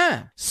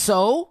anytime.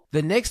 So,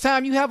 the next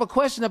time you have a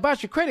question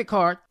about your credit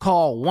card,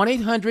 call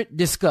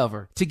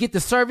 1-800-DISCOVER to get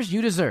the service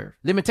you deserve.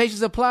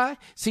 Limitations apply.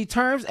 See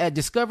terms at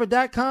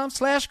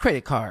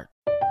discover.com/creditcard.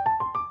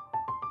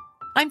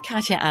 I'm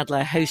Katya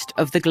Adler, host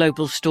of The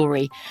Global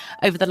Story.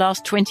 Over the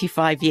last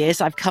 25 years,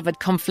 I've covered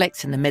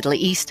conflicts in the Middle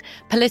East,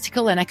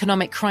 political and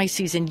economic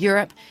crises in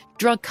Europe,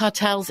 drug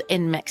cartels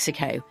in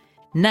Mexico.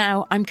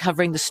 Now I'm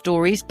covering the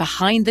stories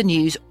behind the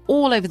news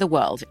all over the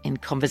world in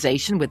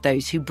conversation with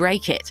those who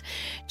break it.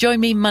 Join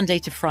me Monday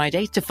to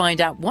Friday to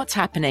find out what's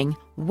happening,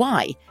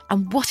 why,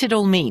 and what it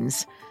all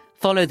means.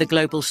 Follow The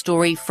Global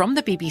Story from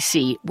the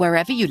BBC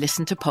wherever you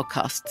listen to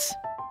podcasts.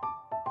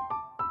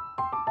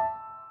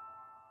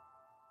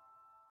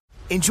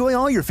 Enjoy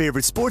all your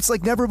favorite sports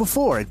like never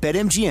before at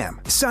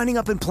BetMGM. Signing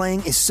up and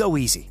playing is so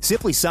easy.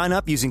 Simply sign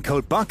up using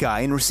code Buckeye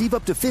and receive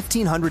up to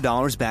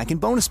 $1,500 back in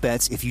bonus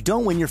bets if you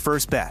don't win your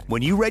first bet.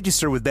 When you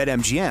register with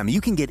BetMGM,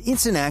 you can get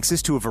instant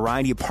access to a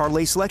variety of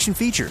parlay selection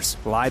features,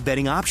 live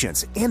betting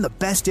options, and the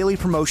best daily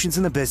promotions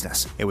in the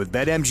business. And with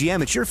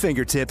BetMGM at your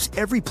fingertips,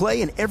 every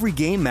play and every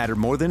game matter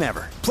more than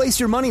ever. Place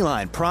your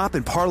moneyline, prop,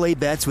 and parlay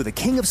bets with the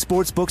king of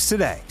sportsbooks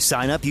today.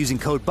 Sign up using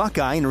code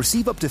Buckeye and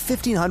receive up to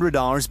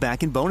 $1,500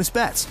 back in bonus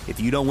bets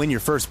if you don't win your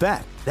first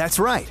bet. That's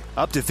right,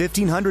 up to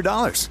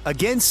 $1,500.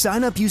 Again,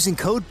 sign up using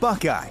code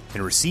Buckeye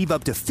and receive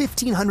up to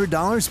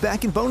 $1,500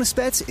 back in bonus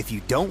bets if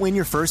you don't win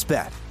your first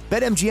bet.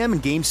 BetMGM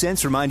and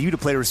GameSense remind you to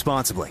play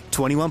responsibly.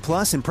 21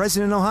 plus and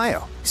present in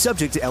Ohio.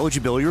 Subject to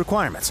eligibility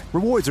requirements.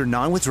 Rewards are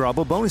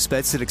non-withdrawable bonus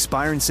bets that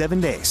expire in 7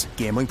 days.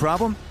 Gambling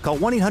problem? Call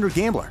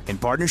 1-800-GAMBLER in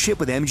partnership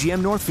with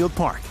MGM Northfield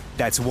Park.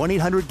 That's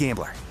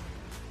 1-800-GAMBLER.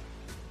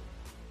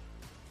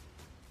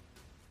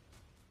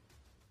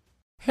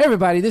 Hey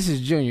everybody, this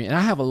is Junior, and I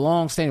have a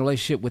long-standing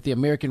relationship with the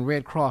American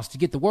Red Cross to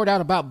get the word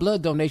out about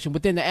blood donation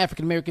within the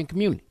African American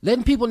community,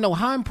 letting people know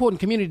how important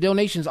community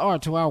donations are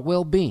to our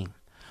well-being.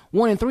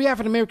 1 in 3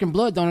 African American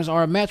blood donors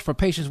are a match for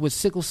patients with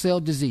sickle cell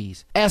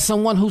disease. As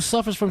someone who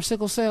suffers from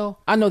sickle cell,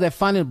 I know that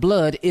finding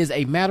blood is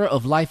a matter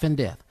of life and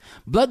death.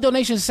 Blood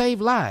donations save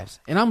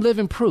lives, and I'm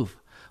living proof.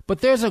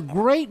 But there's a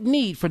great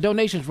need for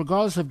donations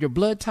regardless of your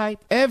blood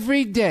type.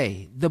 Every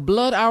day, the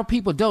blood our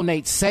people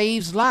donate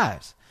saves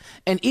lives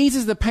and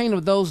eases the pain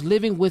of those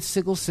living with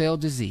sickle cell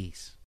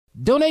disease.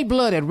 Donate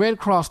blood at Red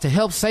Cross to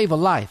help save a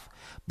life.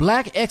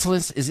 Black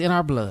excellence is in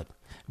our blood.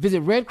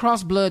 Visit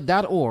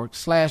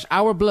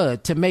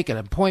redcrossblood.org/ourblood to make an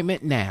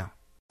appointment now.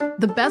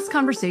 The best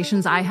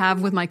conversations I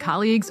have with my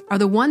colleagues are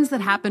the ones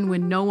that happen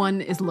when no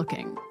one is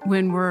looking,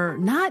 when we're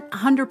not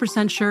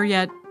 100% sure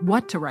yet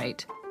what to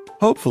write.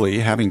 Hopefully,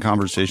 having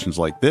conversations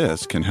like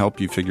this can help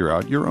you figure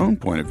out your own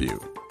point of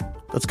view.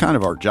 That's kind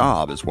of our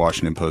job as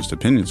Washington Post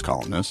opinions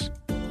columnists.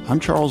 I'm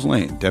Charles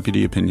Lane,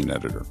 Deputy Opinion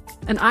Editor.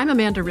 And I'm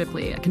Amanda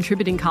Ripley, a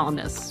contributing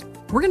columnist.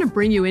 We're going to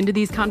bring you into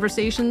these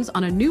conversations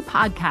on a new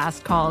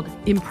podcast called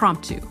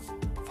Impromptu.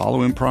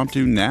 Follow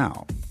Impromptu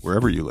now,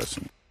 wherever you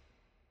listen.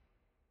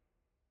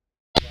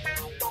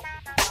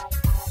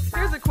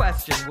 Here's a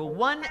question. Will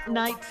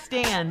one-night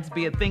stands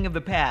be a thing of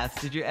the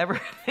past? Did you ever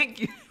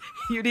think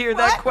you'd hear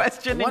that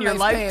question in your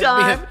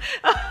lifetime?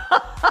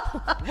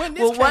 When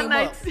this came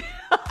up.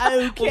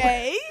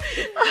 Okay.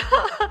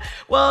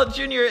 Well,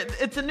 Junior,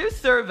 it's a new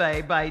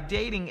survey by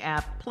dating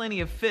app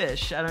Plenty of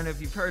Fish. I don't know if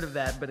you've heard of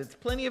that, but it's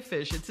Plenty of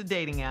Fish. It's a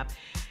dating app.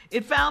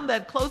 It found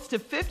that close to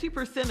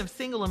 50% of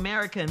single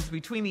Americans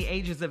between the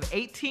ages of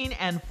 18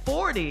 and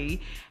 40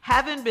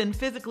 haven't been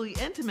physically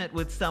intimate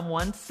with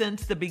someone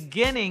since the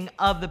beginning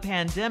of the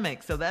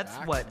pandemic. So that's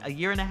a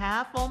year and a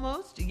half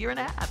almost? A year and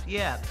a half,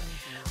 yeah.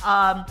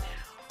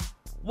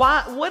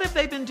 What have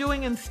they been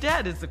doing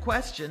instead is the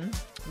question.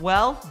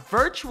 Well,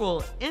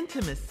 virtual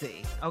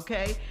intimacy,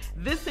 okay?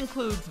 This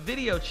includes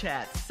video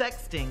chat,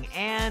 sexting,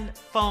 and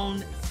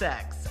phone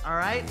sex, all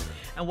right?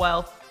 And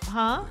while,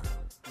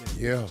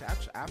 Yeah.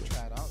 I've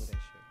tried all of that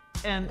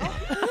shit. And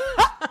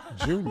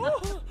Junior.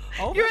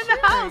 You're in the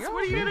house.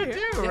 What are you going to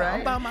do, Yeah, right?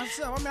 I'm by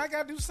myself. I mean, I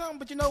got to do something.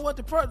 But you know what?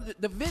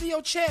 The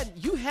video chat,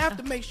 you have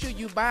to make sure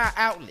you buy an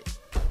outlet.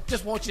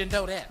 Just want you to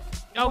know that.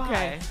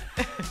 Okay.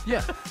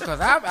 Yeah,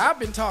 because I've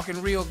been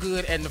talking real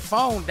good and the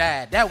phone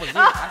died. That was it.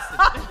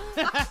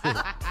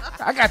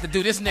 I got to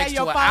do this next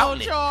to an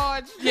outlet.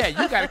 Charge. Yeah,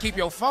 you got to keep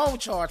your phone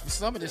charged for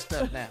some of this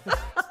stuff now.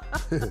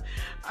 All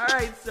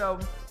right, so...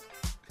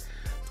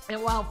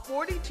 And while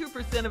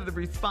 42% of the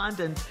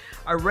respondents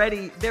are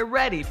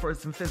ready for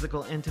some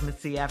physical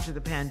intimacy after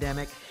the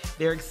pandemic,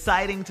 they're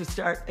excited to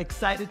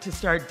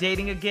start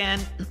dating again.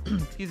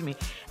 Excuse me.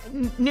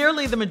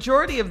 Nearly the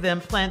majority of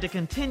them plan to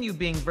continue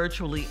being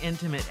virtually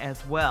intimate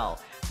as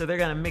well. So they're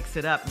going to mix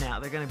it up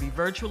now. They're going to be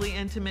virtually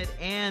intimate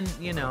and,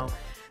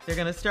 they're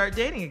going to start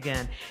dating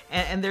again.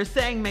 And they're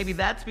saying maybe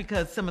that's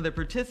because some of the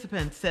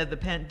participants said the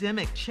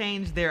pandemic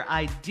changed their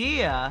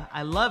idea,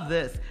 I love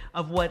this,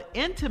 of what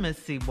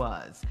intimacy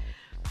was,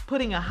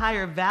 putting a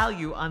higher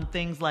value on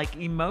things like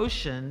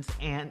emotions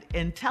and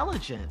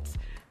intelligence.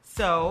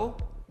 So,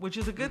 which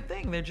is a good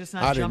thing. They're just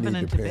not jumping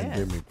into bed. I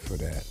didn't need the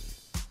pandemic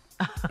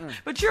for that.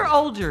 But you're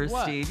older,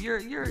 What? Steve. You're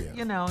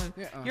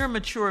a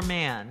mature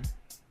man.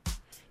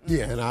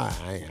 Yeah, and I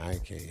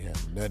can't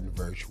have nothing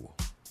virtual.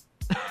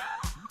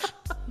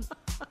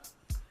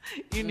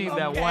 You need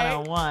that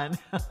one-on-one.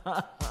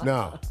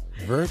 No,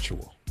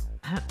 virtual.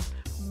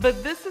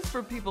 But this is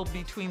for people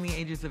between the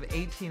ages of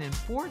 18 and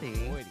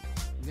 40.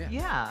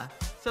 Yeah.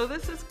 So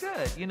this is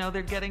good.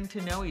 They're getting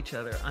to know each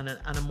other on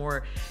a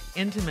more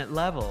intimate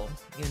level,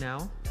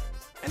 And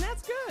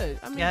that's good.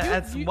 I mean, yeah,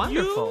 that's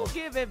wonderful. You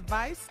give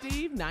advice,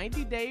 Steve,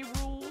 90-day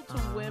rule to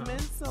women.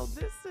 So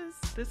this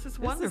is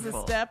wonderful. This is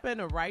a step in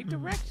the right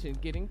direction,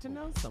 getting to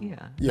know someone.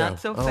 Yeah, not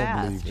so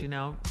fast,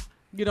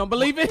 You don't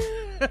believe it?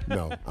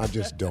 No, I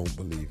just don't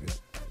believe it.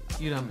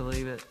 You don't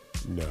believe it?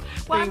 No.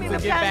 Well, I Things mean, will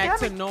the get back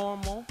pandemic, to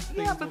normal. Yeah,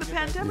 Things but will the get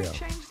back to pandemic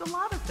normal. changed a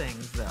lot of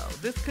things, though.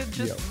 This could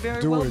just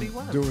very during, well be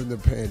one of during the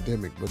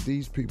pandemic, but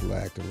these people are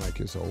acting like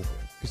it's over.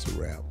 It's a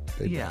wrap.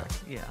 They back.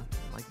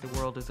 Like the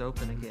world is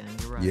open again.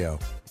 You're right. Yeah,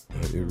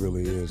 it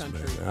really is,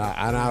 man.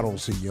 I don't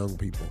see young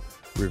people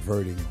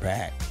reverting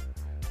back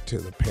to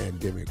the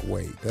pandemic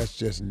way. That's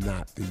just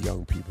not the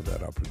young people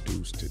that are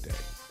produced today.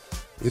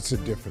 It's a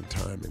different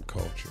time and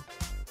culture.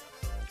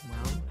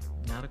 Well,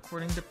 not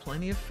according to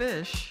Plenty of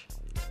Fish.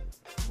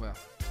 Well,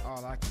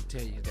 all I can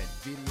tell you is that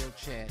video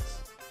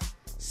chats,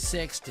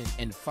 sexting,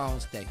 and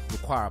phones that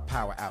require a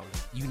power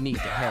outlet, you need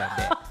to have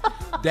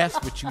that. That's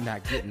what you're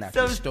not getting out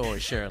of the story,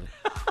 Shirley.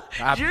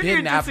 I've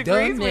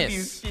done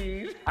this.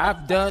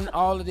 I've done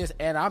all of this,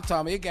 and I'm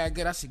telling you, it got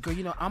good. I said,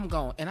 girl, I'm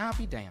gone, and I'll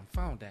be damn.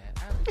 Phone died.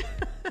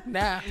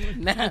 Now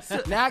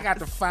I got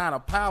to find a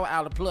power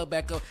outlet, plug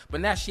back up,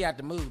 but now she had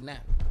to move now.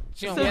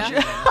 She don't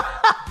want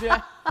you.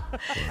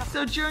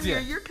 So, Junior,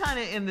 you're kind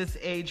of in this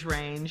age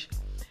range.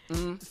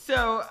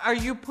 So are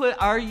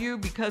you,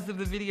 because of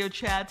the video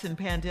chats and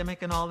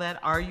pandemic and all that,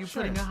 are you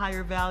putting a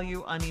higher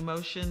value on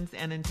emotions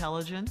and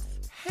intelligence?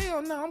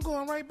 Hell no, I'm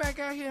going right back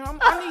out here.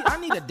 I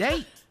need a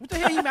date. What the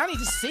hell you mean? I need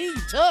to see you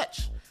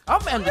touch.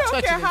 I'm under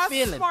touching and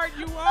feeling. Smart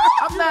you are.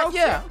 I'm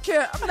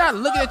not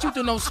looking at you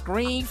through no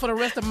screen for the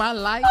rest of my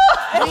life.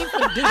 I ain't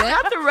finna do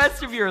that. Not the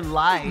rest of your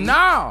life.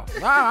 No,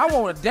 I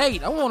want a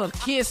date. I want to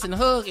kiss and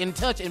hug and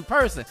touch in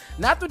person,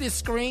 not through this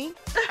screen.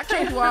 I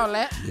can't do all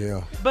that.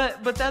 Yeah.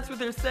 But that's what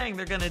they're saying.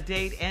 They're going to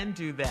date and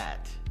do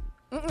that.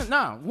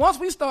 No, once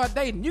we start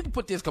dating, you can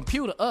put this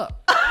computer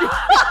up.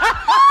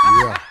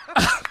 Yeah.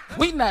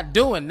 We not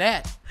doing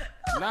that.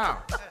 No.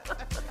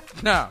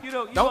 You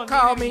don't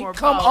call me.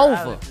 Come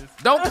over.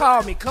 Don't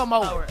call me. Come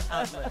over.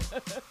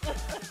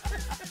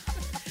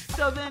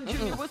 So then,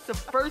 Junior, what's the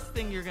first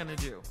thing you're gonna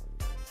do?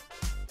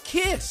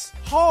 Kiss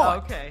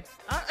hard. Okay.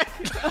 All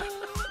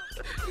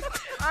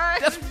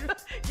right.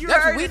 You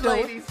heard it,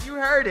 ladies. You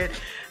heard it.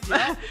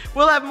 Yeah.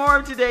 We'll have more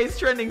of today's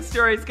trending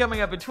stories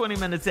coming up at 20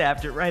 minutes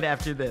after, right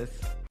after this.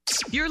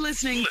 You're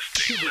listening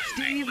to the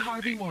Steve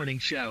Harvey Morning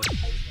Show.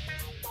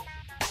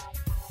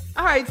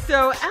 All right,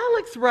 so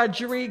Alex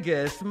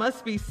Rodriguez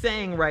must be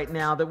saying right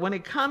now that when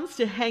it comes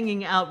to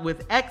hanging out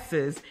with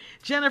exes,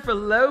 Jennifer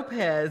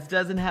Lopez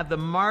doesn't have the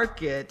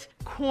market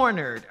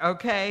cornered,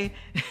 okay?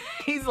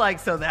 He's like,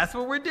 so that's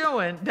what we're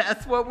doing.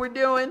 That's what we're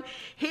doing.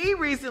 He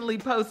recently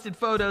posted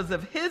photos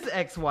of his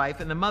ex-wife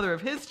and the mother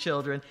of his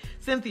children,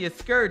 Cynthia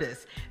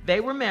Scurtis. They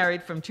were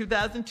married from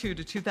 2002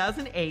 to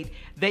 2008.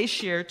 They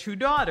share two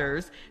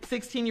daughters,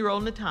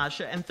 16-year-old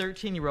Natasha and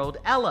 13-year-old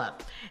Ella.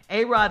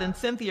 A-Rod and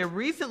Cynthia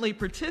recently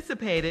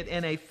participated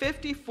in a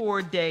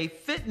 54-day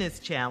fitness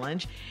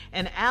challenge,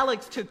 and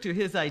Alex took to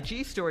his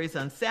IG stories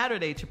on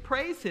Saturday to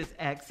praise his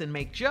ex and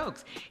make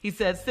jokes. He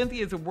said,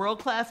 Cynthia is a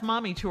world-class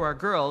mommy to our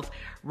girls.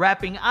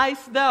 Wrapping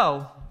ice,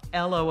 though.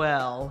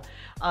 LOL.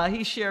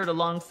 He shared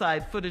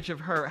alongside footage of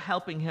her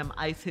helping him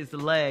ice his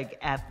leg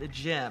at the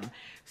gym.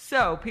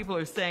 So people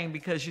are saying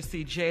because you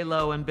see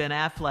J-Lo and Ben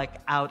Affleck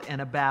out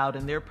and about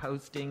and they're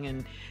posting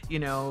and,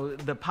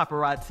 the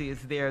paparazzi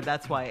is there.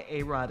 That's why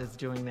A-Rod is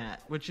doing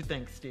that. What you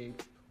think, Steve?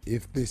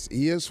 If this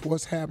is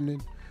what's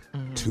happening,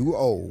 too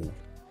old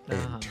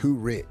and too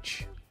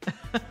rich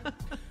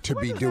to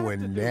be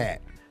doing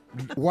that.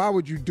 Why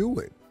would you do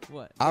it?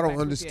 What? I don't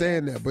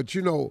understand that. But,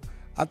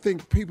 I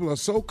think people are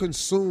so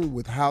consumed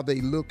with how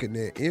they look in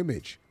their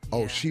image. Yeah.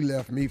 Oh, she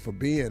left me for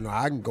being, or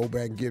I can go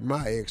back and get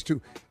my ex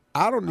too.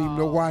 I don't even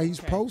know why he's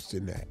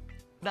posting that.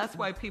 That's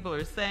why people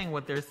are saying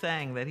what they're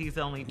saying, that he's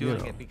only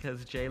doing it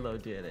because J-Lo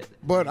did it.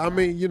 But, I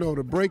mean,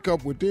 to break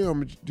up with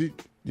them,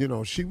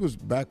 she was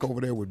back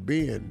over there with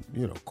Ben,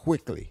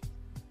 quickly.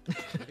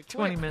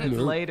 20 minutes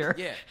later.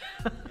 Yeah.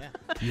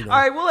 All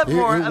right, we'll have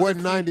more. It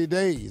wasn't 90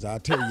 days, I'll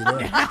tell you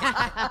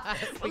that.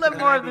 We'll have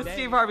more of the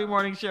Steve Harvey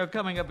Morning Show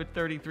coming up at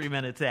 33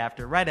 minutes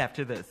after, right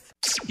after this.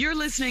 You're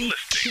listening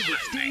to the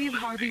Steve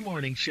Harvey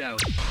Morning Show.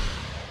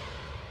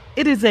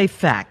 It is a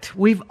fact.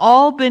 We've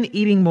all been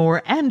eating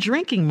more and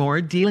drinking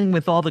more, dealing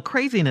with all the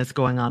craziness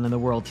going on in the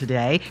world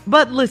today.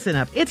 But listen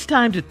up, it's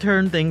time to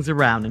turn things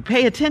around and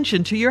pay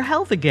attention to your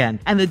health again.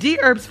 And the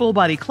D-Herbs Full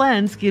Body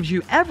Cleanse gives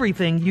you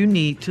everything you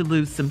need to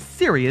lose some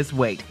serious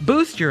weight,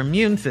 boost your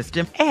immune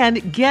system,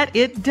 and get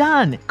it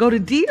done. Go to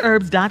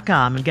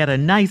dherbs.com and get a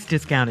nice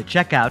discount at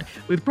checkout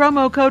with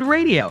promo code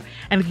RADIO.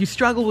 And if you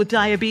struggle with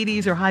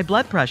diabetes or high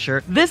blood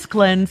pressure, this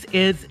cleanse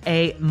is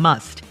a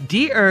must.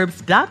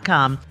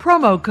 dherbs.com,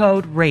 promo code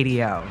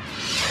RADIO.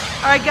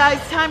 All right, guys,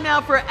 time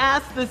now for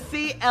Ask the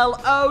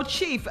CLO,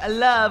 Chief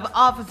Love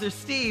Officer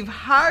Steve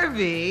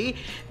Harvey.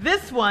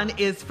 This one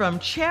is from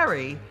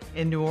Cherry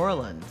in New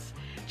Orleans.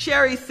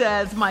 Cherry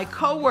says, my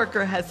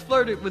coworker has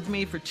flirted with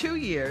me for 2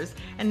 years,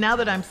 and now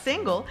that I'm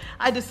single,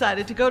 I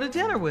decided to go to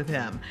dinner with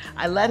him.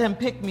 I let him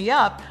pick me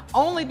up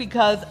only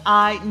because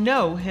I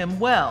know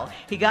him well.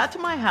 He got to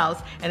my house,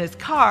 and his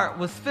car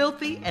was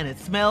filthy, and it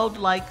smelled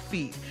like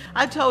feet.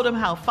 I told him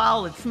how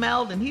foul it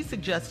smelled, and he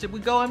suggested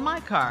we go in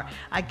my car.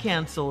 I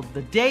canceled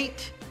the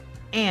date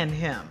and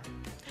him.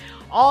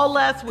 All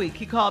last week,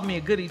 he called me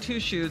a goody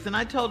two-shoes, and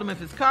I told him if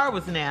his car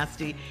was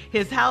nasty,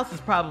 his house is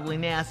probably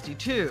nasty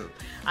too.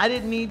 I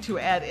didn't need to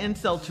add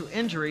insult to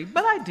injury,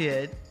 but I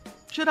did.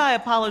 Should I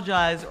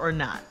apologize or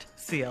not?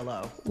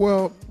 CLO.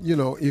 Well,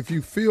 if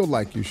you feel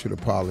like you should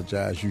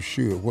apologize, you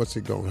should. What's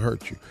it going to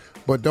hurt you?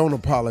 But don't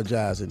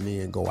apologize and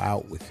then go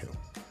out with him.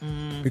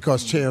 Mm-hmm.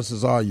 Because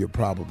chances are you're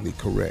probably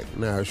correct.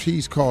 Now, if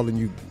she's calling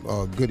you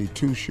goody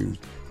two-shoes,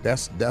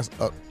 that's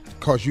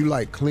because you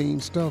like clean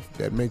stuff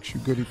that makes you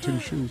goody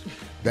two-shoes.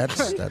 That's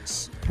a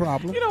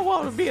problem. You don't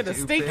want to be in a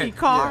stinky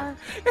car.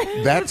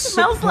 Yeah. That's it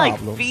smells a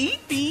problem. Like feet.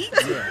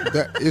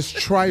 Yeah. It's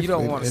trifling. You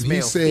don't want to and smell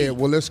he said, feet.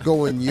 well, let's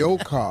go in your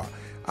car.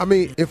 I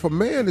mean, if a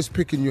man is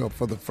picking you up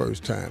for the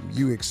first time,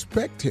 you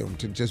expect him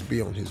to just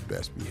be on his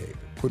best behavior,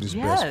 put his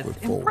best foot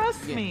forward.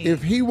 Impress me.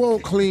 If he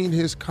won't clean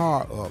his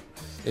car up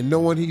and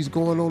knowing he's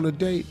going on a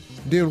date,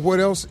 then what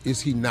else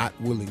is he not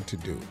willing to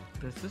do?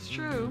 This is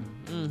true.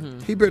 Mm-hmm.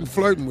 He been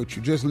flirting with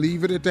you. Just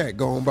leave it at that.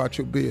 Go on about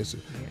your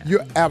business. Yeah.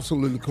 You're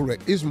absolutely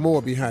correct. It's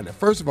more behind it.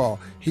 First of all,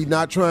 he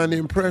not trying to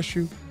impress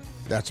you.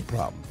 That's a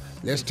problem.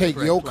 Let's take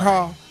your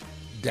car.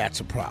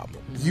 That's a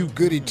problem. Mm-hmm. You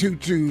goody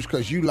two-shoes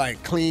because you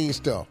like clean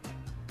stuff.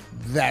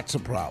 That's a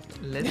problem.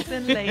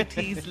 Listen,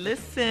 ladies,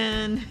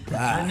 listen.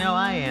 I know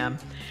I am.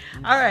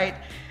 All right.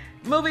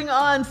 Moving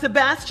on,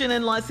 Sebastian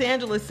in Los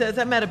Angeles says,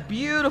 I met a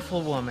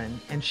beautiful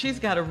woman, and she's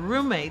got a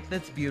roommate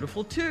that's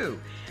beautiful too.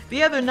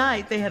 The other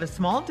night, they had a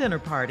small dinner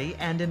party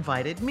and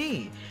invited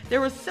me.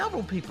 There were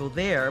several people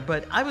there,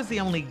 but I was the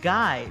only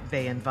guy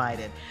they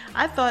invited.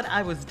 I thought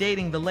I was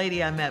dating the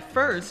lady I met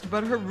first,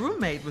 but her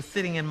roommate was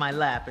sitting in my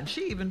lap, and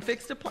she even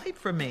fixed a plate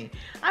for me.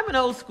 I'm an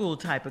old school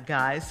type of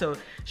guy, so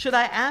should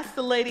I ask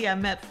the lady I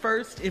met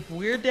first if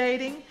we're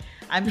dating?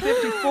 I'm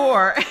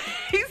 54.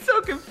 He's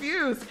so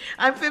confused.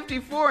 I'm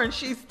 54 and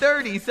she's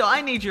 30, so I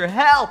need your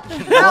help.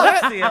 Help,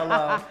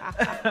 CLO.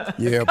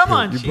 Yeah, Come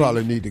on, you Chief.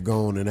 probably need to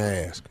go on and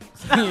ask.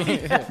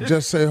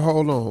 Just say,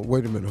 hold on,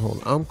 wait a minute,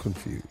 hold on. I'm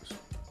confused.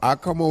 I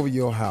come over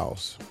your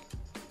house,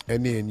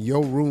 and then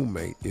your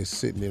roommate is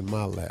sitting in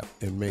my lap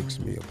and makes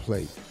me a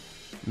plate.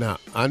 Now,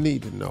 I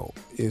need to know,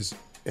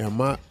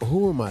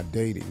 who am I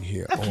dating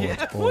here?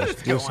 Or is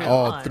just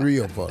all three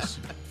of us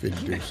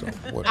finna do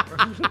something?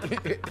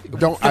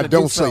 I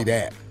don't say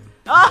that.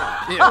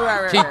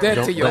 Keep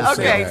that to yourself.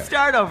 Okay,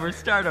 start over,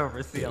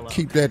 CLO.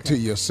 Keep that to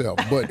yourself.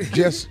 But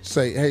just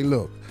say, hey,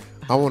 look,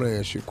 I want to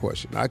ask you a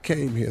question. I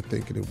came here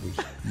thinking it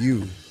was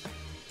you,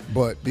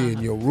 but then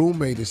your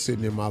roommate is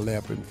sitting in my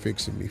lap and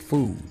fixing me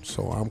food,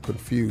 so I'm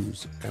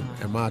confused.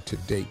 Am I to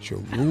date your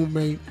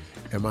roommate?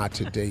 Am I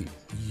to date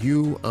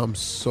you? I'm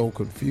so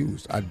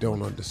confused. I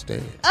don't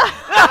understand.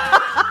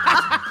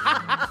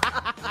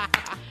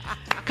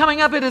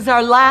 Coming up, it is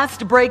our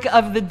last break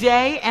of the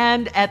day,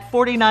 and at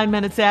 49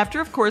 minutes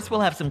after, of course,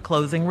 we'll have some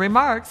closing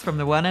remarks from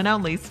the one and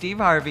only Steve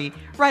Harvey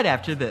right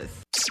after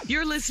this.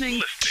 You're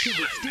listening to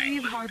the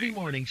Steve Harvey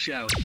Morning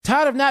Show.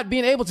 Tired of not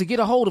being able to get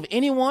a hold of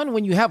anyone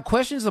when you have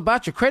questions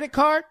about your credit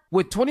card?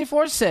 With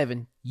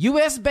 24/7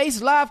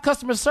 U.S.-based live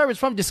customer service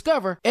from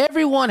Discover,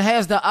 everyone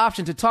has the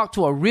option to talk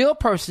to a real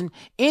person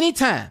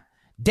anytime,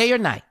 day or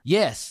night.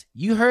 Yes,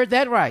 you heard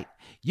that right.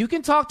 You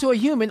can talk to a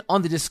human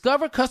on the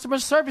Discover customer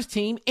service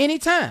team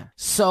anytime.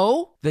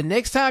 So, the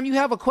next time you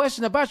have a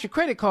question about your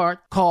credit card,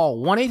 call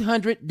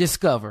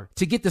 1-800-DISCOVER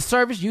to get the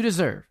service you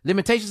deserve.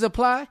 Limitations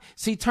apply.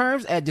 See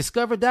terms at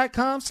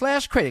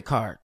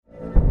discover.com/creditcard.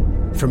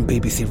 From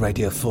BBC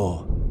Radio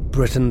 4,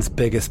 Britain's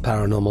biggest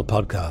paranormal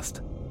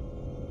podcast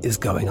is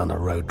going on a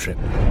road trip.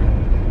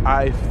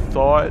 I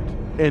thought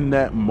in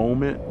that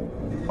moment,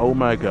 oh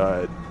my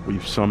God,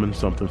 we've summoned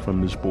something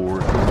from this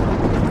board.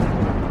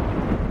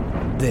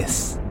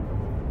 This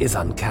is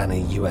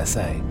Uncanny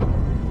USA.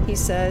 He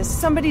says,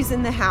 somebody's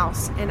in the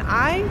house, and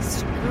I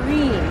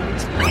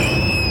screamed.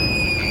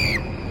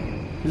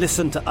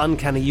 Listen to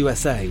Uncanny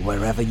USA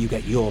wherever you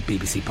get your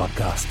BBC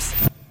podcasts,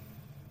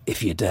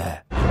 if you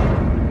dare.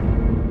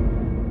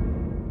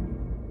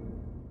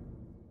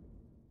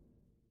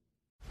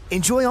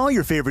 Enjoy all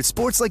your favorite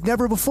sports like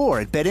never before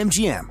at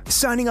BetMGM.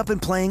 Signing up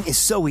and playing is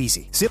so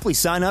easy. Simply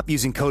sign up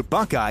using code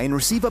Buckeye and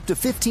receive up to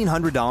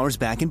 $1,500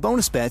 back in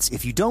bonus bets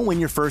if you don't win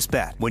your first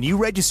bet. When you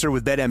register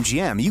with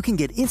BetMGM, you can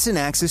get instant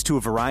access to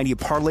a variety of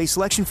parlay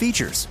selection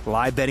features,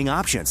 live betting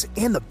options,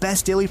 and the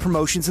best daily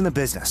promotions in the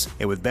business.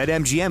 And with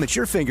BetMGM at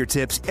your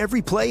fingertips,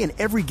 every play and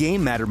every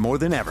game matter more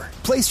than ever.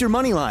 Place your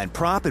moneyline,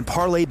 prop, and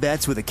parlay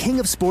bets with the king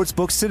of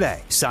sportsbooks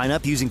today. Sign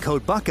up using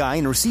code Buckeye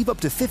and receive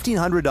up to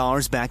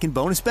 $1,500 back in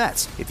bonus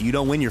bets if you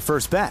don't win your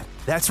first bet.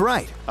 That's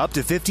right, up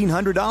to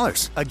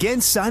 $1,500. Again,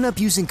 sign up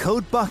using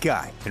code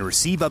Buckeye and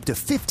receive up to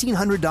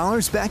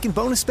 $1,500 back in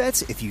bonus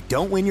bets if you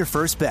don't win your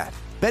first bet.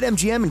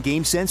 BetMGM and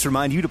GameSense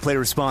remind you to play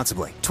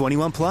responsibly.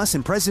 21 plus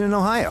and present in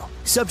Ohio.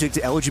 Subject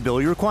to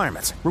eligibility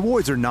requirements.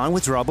 Rewards are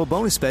non-withdrawable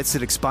bonus bets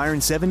that expire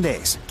in 7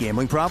 days.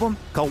 Gambling problem?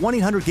 Call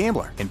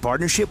 1-800-GAMBLER in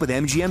partnership with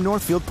MGM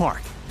Northfield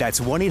Park. That's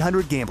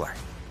 1-800-GAMBLER.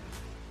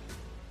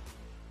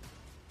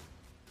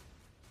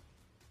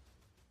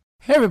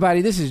 Hey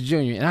everybody, this is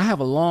Junior, and I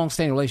have a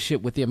long-standing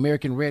relationship with the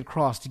American Red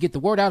Cross to get the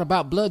word out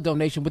about blood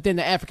donation within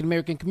the African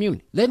American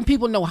community, letting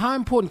people know how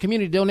important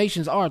community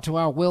donations are to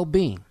our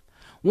well-being.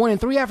 1 in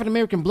 3 African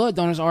American blood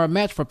donors are a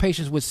match for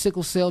patients with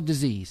sickle cell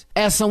disease.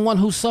 As someone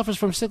who suffers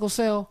from sickle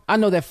cell, I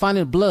know that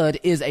finding blood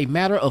is a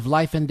matter of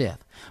life and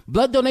death.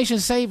 Blood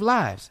donations save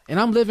lives, and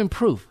I'm living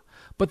proof.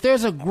 But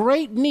there's a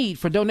great need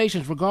for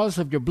donations regardless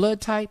of your blood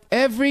type.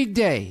 Every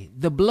day,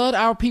 the blood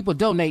our people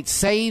donate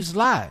saves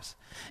lives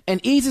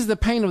and eases the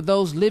pain of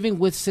those living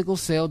with sickle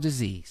cell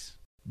disease.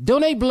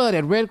 Donate blood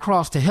at Red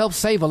Cross to help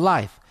save a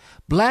life.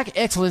 Black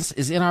excellence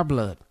is in our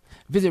blood.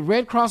 Visit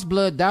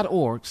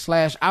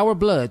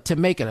redcrossblood.org/ourblood to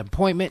make an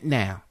appointment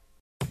now.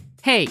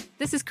 Hey,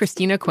 this is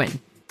Christina Quinn.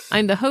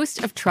 I'm the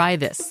host of Try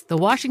This, the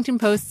Washington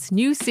Post's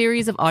new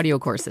series of audio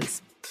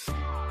courses.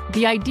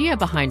 The idea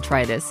behind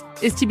Try This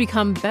is to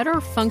become better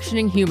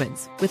functioning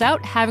humans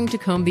without having to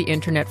comb the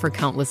internet for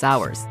countless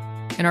hours.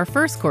 In our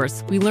first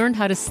course, we learned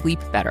how to sleep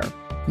better.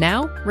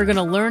 Now, we're going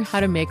to learn how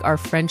to make our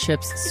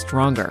friendships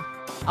stronger.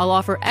 I'll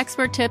offer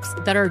expert tips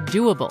that are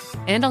doable,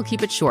 and I'll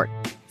keep it short.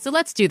 So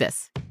let's do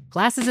this.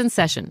 Class is in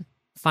session.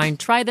 Find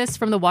Try This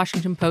from the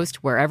Washington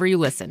Post wherever you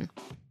listen.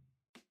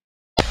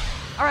 All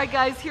right,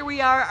 guys, here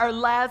we are, our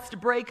last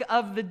break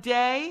of the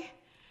day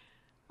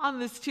on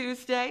this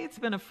Tuesday. It's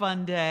been a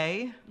fun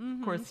day.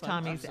 Of course,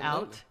 Tommy's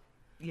out.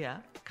 Yeah,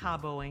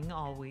 Caboing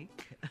all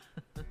week.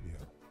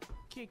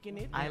 Kicking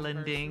it.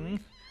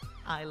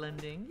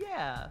 Islanding,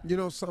 yeah. You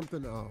know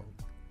something?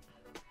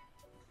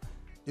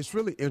 It's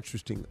really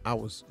interesting. I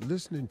was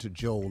listening to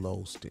Joel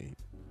Osteen,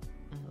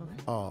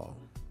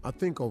 I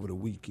think over the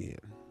weekend.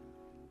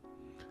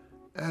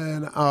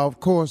 And, of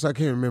course, I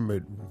can't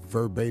remember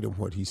verbatim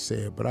what he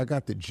said, but I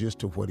got the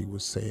gist of what he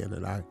was saying,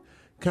 and I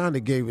kind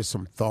of gave it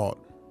some thought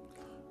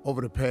over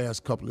the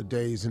past couple of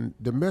days, and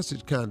the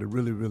message kind of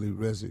really, really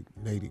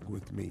resonated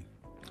with me.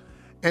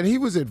 And he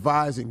was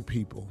advising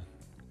people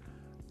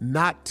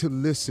not to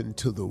listen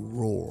to the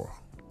roar.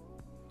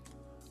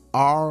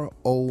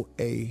 R-O-A-R,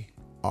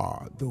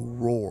 the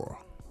roar.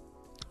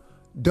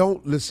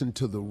 Don't listen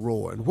to the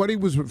roar. And what he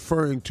was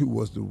referring to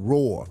was the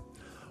roar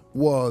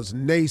was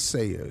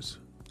naysayers,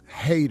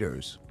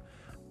 haters,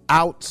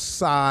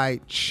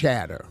 outside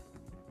chatter.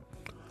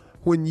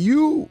 When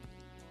you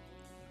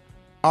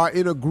are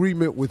in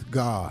agreement with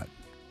God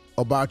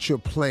about your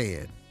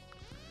plan,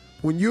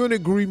 when you're in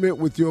agreement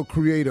with your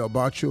Creator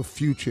about your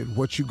future and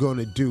what you're going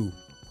to do,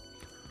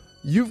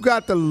 you've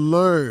got to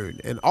learn,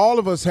 and all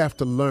of us have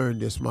to learn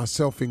this,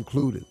 myself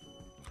included,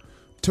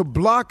 to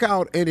block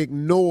out and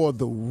ignore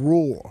the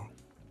roar,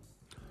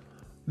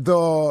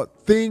 the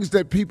things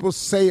that people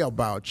say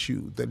about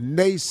you, the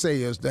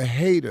naysayers, the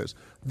haters,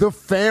 the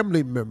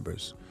family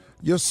members,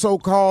 your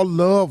so-called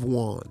loved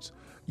ones,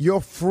 your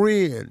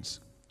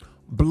friends,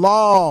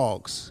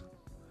 blogs,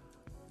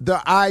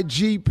 the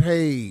IG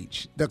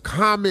page, the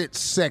comment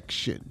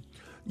section,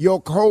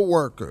 your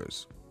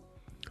coworkers.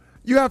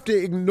 You have to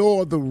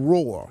ignore the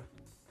roar.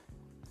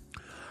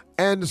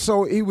 And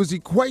so he was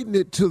equating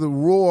it to the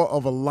roar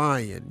of a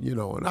lion, you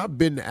know, and I've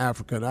been to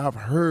Africa and I've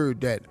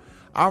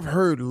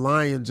heard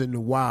lions in the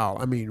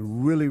wild. I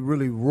mean, really,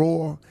 really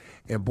roar.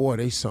 And boy,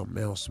 they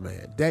something else,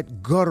 man.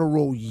 That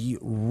guttural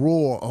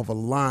roar of a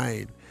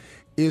lion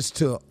is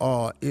to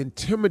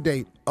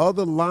intimidate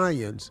other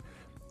lions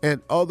and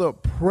other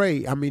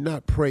prey. I mean,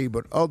 not prey,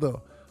 but other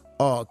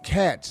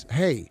cats.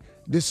 Hey,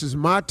 this is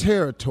my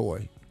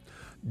territory.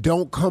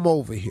 Don't come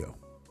over here.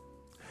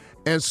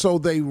 And so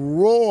they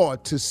roar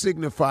to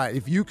signify,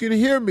 if you can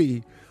hear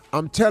me,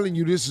 I'm telling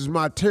you this is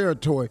my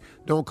territory.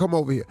 Don't come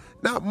over here.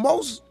 Now,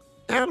 most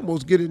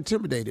animals get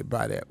intimidated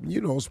by that,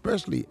 you know,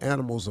 especially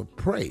animals of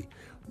prey.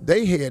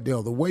 They head the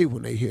other way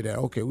when they hear that.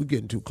 Okay, we're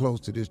getting too close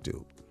to this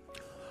dude.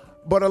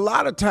 But a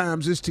lot of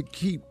times it's to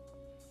keep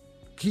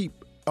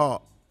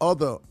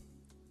other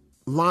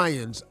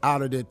lions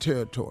out of their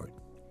territory.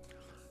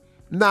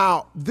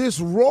 Now, this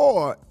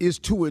roar is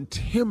to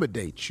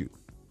intimidate you.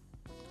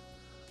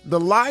 The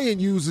lion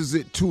uses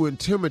it to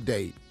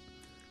intimidate,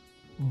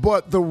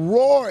 but the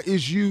roar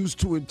is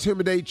used to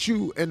intimidate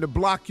you and to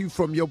block you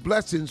from your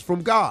blessings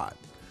from God.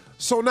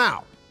 So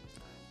now,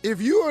 if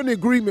you're in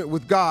agreement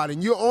with God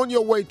and you're on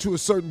your way to a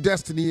certain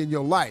destiny in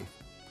your life,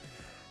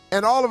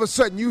 and all of a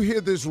sudden you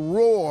hear this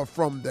roar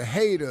from the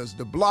haters,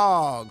 the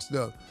blogs,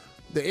 the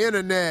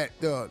internet,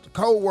 the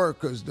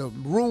co-workers, the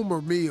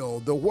rumor mill,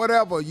 the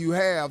whatever you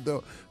have,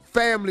 the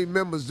family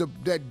members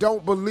that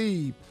don't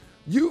believe,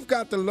 you've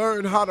got to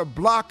learn how to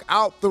block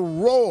out the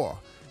roar,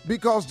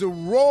 because the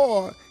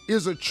roar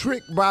is a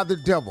trick by the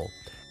devil,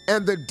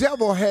 and the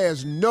devil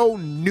has no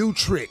new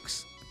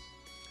tricks.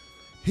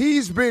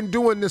 He's been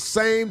doing the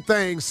same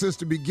thing since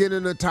the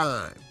beginning of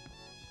time.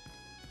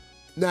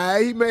 Now,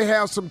 he may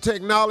have some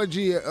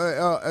technology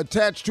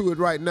attached to it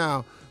right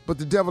now, but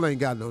the devil ain't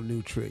got no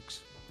new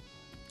tricks.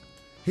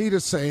 He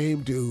the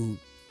same dude.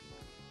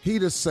 He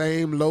the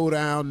same low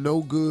down,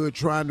 no good,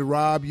 trying to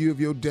rob you of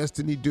your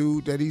destiny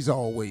dude that he's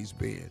always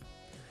been.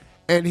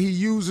 And he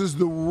uses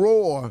the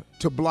roar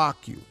to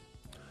block you.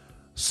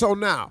 So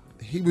now,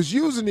 he was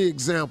using the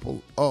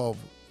example of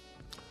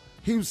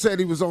He said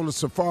he was on a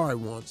safari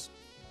once,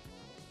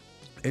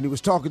 and he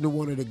was talking to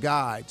one of the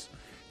guides,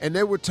 and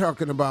they were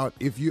talking about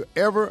if you're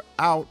ever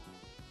out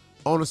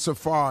on a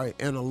safari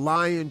and a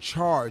lion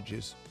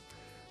charges,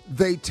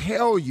 they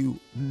tell you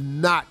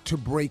not to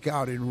break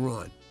out and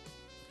run.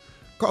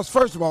 Because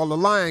first of all, the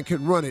lion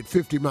can run at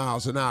 50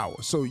 miles an hour,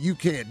 so you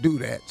can't do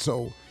that.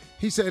 So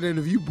he said, and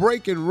if you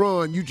break and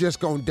run, you just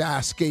gonna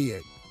die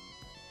scared.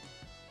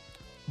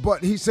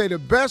 But he said the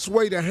best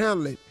way to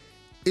handle it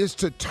is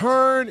to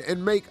turn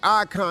and make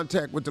eye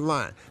contact with the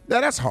lion. Now,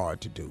 that's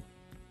hard to do.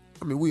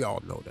 I mean, we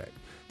all know that.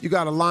 You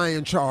got a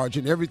lion charge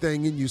and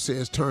everything in you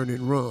says turn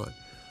and run.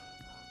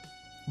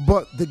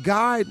 But the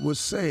guide was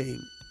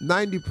saying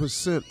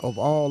 90% of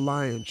all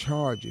lion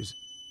charges,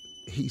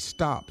 he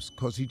stops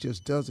because he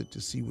just does it to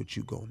see what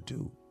you're going to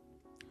do.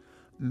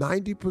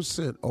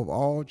 90% of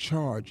all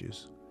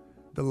charges,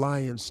 the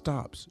lion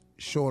stops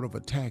short of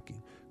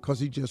attacking because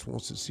he just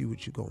wants to see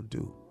what you're going to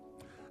do.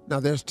 Now,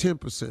 there's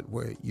 10%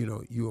 where,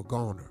 you're a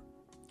goner.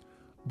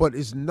 But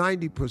it's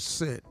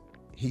 90%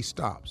 he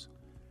stops.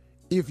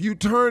 If you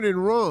turn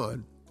and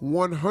run,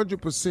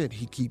 100%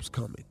 he keeps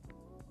coming.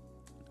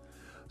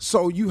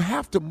 So you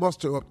have to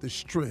muster up the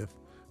strength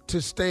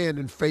to stand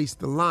and face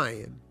the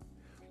lion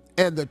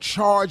and the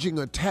charging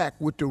attack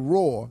with the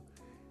roar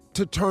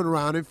to turn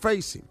around and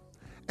face him.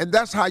 And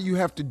that's how you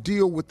have to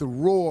deal with the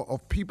roar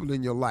of people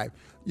in your life.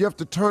 You have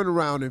to turn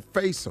around and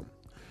face them.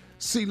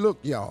 See, look,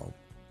 y'all,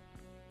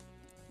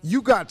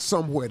 you got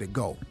somewhere to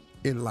go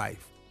in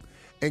life,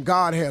 and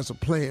God has a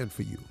plan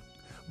for you.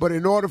 But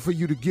in order for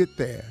you to get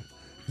there,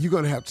 you're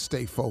going to have to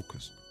stay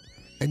focused,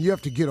 and you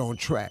have to get on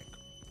track.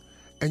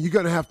 And you're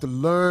going to have to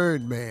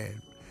learn,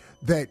 man,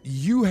 that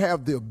you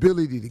have the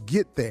ability to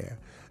get there.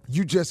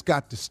 You just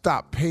got to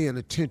stop paying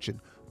attention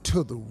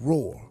to the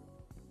roar.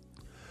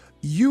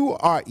 You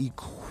are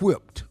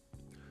equipped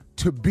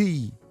to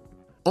be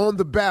on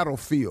the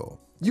battlefield.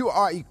 You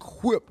are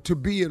equipped to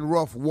be in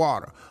rough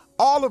water.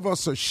 All of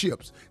us are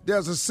ships.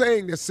 There's a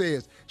saying that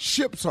says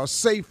ships are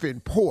safe in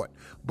port,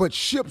 but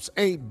ships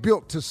ain't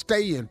built to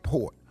stay in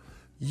port.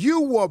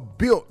 You were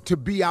built to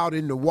be out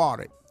in the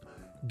water.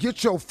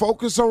 Get your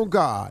focus on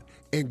God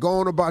and go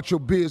on about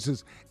your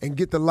business and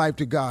get the life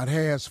that God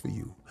has for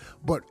you.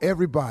 But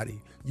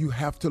everybody, you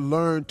have to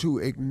learn to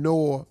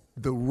ignore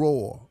the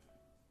roar.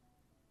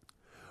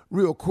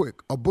 Real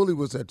quick, a bully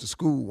was at the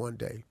school one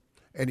day,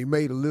 and he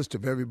made a list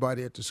of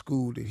everybody at the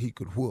school that he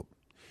could whoop.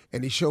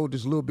 And he showed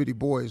this little bitty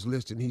boy his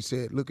list, and he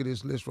said, look at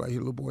this list right here.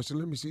 Little boy said,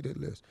 let me see that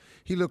list.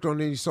 He looked on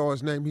there, and he saw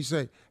his name. He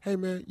said, hey,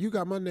 man, you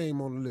got my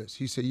name on the list.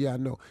 He said, yeah, I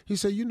know. He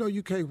said, you know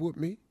you can't whoop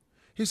me.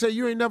 He said,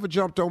 you ain't never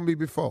jumped on me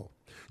before.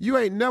 You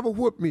ain't never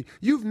whooped me.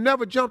 You've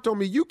never jumped on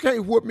me. You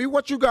can't whoop me.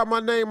 What you got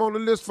my name on the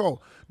list for?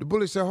 The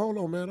bully said, hold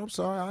on, man. I'm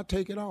sorry. I'll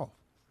take it off.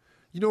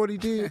 You know what he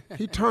did?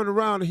 He turned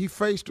around and he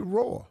faced the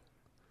roar.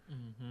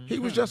 Mm-hmm. He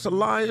was just a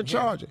lion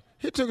charger.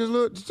 He took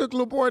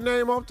little boy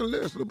name off the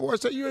list. The boy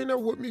said, you ain't never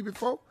whooped me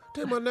before.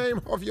 Take my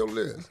name off your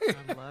list.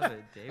 I love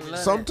it, David.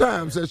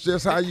 Sometimes that's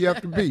just how you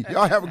have to be.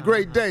 Y'all have a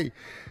great day.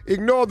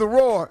 Ignore the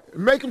roar.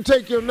 Make them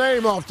take your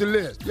name off the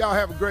list. Y'all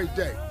have a great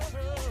day.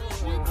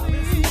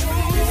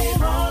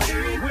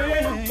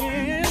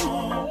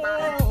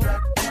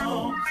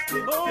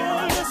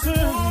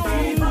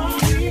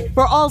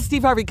 For all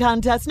Steve Harvey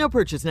contests, no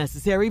purchase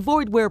necessary,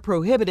 void where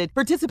prohibited.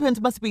 Participants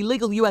must be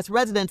legal U.S.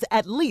 residents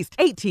at least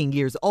 18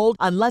 years old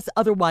unless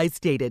otherwise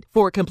stated.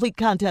 For complete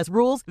contest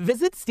rules,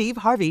 visit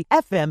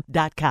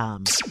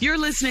SteveHarveyFM.com. You're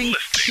listening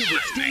to the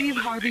Steve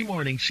Harvey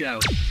Morning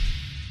Show.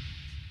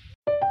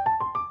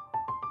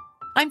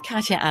 I'm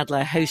Katya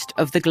Adler, host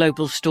of The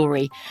Global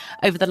Story.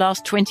 Over the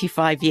last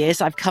 25 years,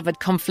 I've covered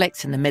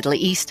conflicts in the Middle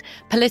East,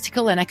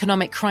 political and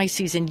economic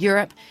crises in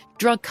Europe,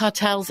 drug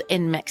cartels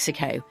in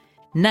Mexico.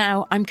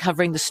 Now I'm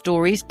covering the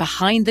stories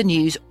behind the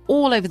news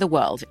all over the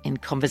world in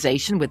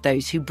conversation with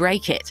those who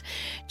break it.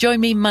 Join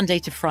me Monday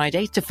to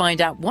Friday to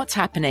find out what's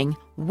happening,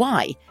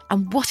 why,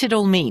 and what it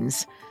all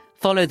means.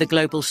 Follow The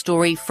Global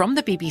Story from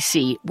the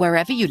BBC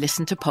wherever you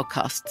listen to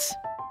podcasts.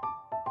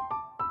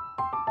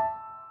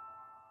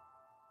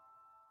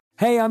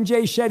 Hey, I'm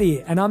Jay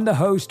Shetty, and I'm the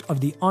host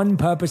of the On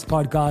Purpose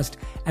podcast,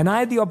 and I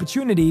had the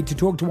opportunity to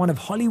talk to one of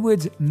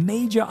Hollywood's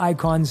major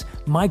icons,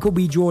 Michael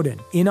B. Jordan.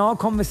 In our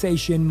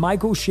conversation,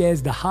 Michael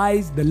shares the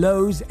highs, the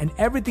lows, and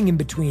everything in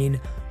between,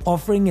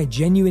 offering a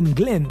genuine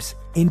glimpse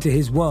into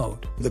his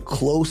world. The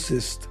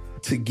closest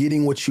to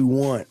getting what you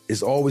want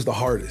is always the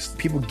hardest.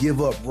 People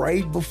give up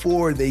right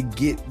before they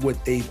get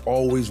what they've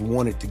always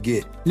wanted to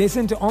get.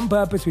 Listen to On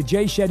Purpose with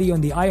Jay Shetty on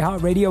the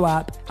iHeartRadio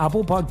app,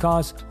 Apple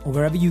Podcasts, or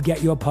wherever you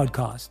get your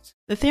podcasts.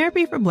 The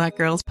Therapy for Black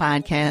Girls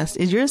podcast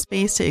is your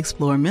space to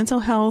explore mental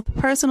health,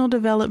 personal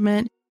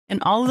development,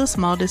 and all of the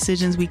small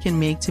decisions we can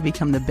make to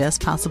become the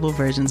best possible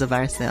versions of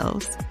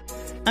ourselves.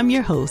 I'm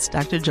your host,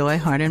 Dr. Joy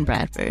Harden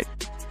Bradford,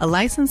 a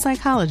licensed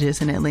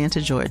psychologist in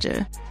Atlanta,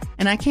 Georgia,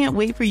 and I can't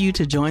wait for you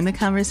to join the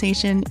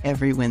conversation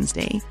every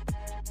Wednesday.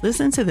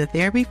 Listen to the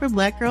Therapy for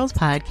Black Girls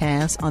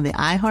podcast on the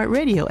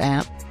iHeartRadio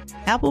app,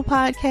 Apple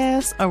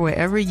Podcasts, or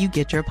wherever you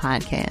get your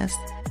podcasts.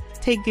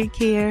 Take good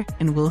care,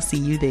 and we'll see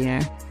you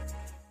there.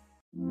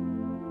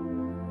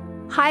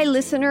 Hi,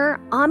 listener.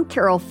 I'm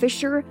Carol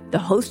Fisher, the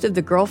host of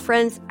The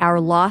Girlfriends,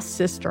 Our Lost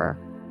Sister.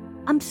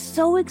 I'm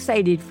so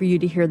excited for you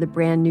to hear the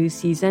brand new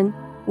season,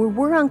 where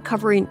we're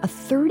uncovering a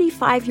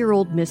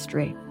 35-year-old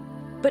mystery.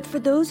 But for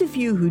those of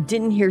you who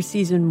didn't hear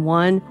season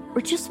 1 or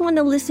just want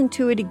to listen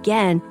to it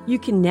again, you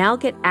can now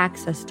get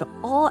access to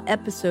all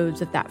episodes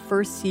of that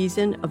first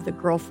season of The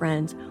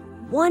Girlfriends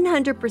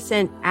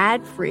 100%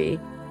 ad-free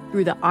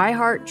through the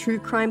iHeart True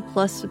Crime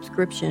Plus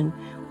subscription,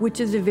 which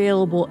is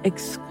available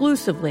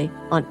exclusively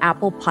on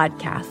Apple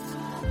Podcasts.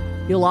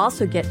 You'll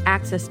also get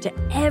access to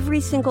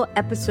every single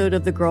episode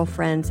of The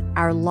Girlfriends,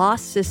 Our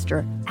Lost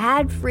Sister,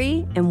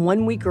 ad-free and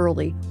 1 week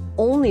early,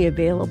 only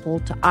available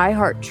to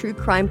iHeart True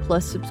Crime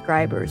Plus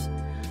subscribers.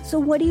 So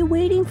what are you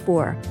waiting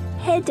for?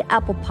 Head to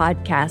Apple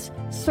Podcasts,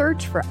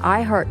 search for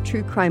iHeart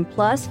True Crime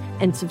Plus,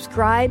 and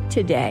subscribe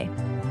today.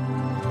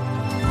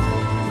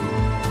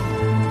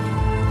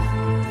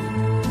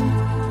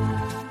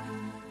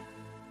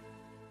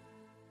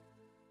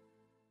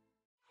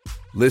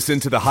 Listen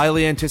to the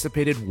highly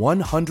anticipated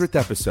 100th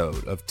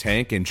episode of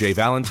Tank and Jay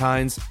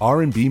Valentine's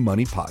R&B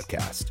Money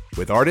Podcast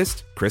with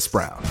artist Chris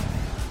Brown.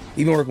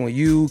 Even working with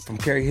you, from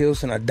Carrie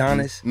Hilson,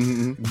 Adonis,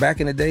 back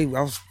in the day,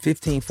 I was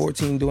 15,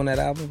 14 doing that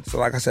album. So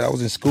like I said, I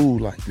was in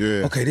school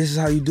okay, this is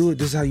how you do it.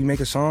 This is how you make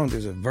a song.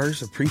 There's a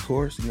verse, a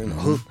pre-chorus, and then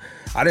a hook.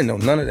 I didn't know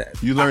none of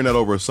that. You learned that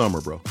over a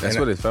summer, bro. That's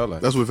what it felt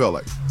like. That's what it felt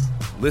like.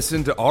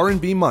 Listen to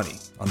R&B Money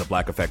on the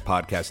Black Effect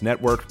Podcast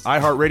Network,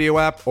 iHeartRadio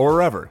app, or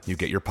wherever you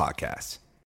get your podcasts.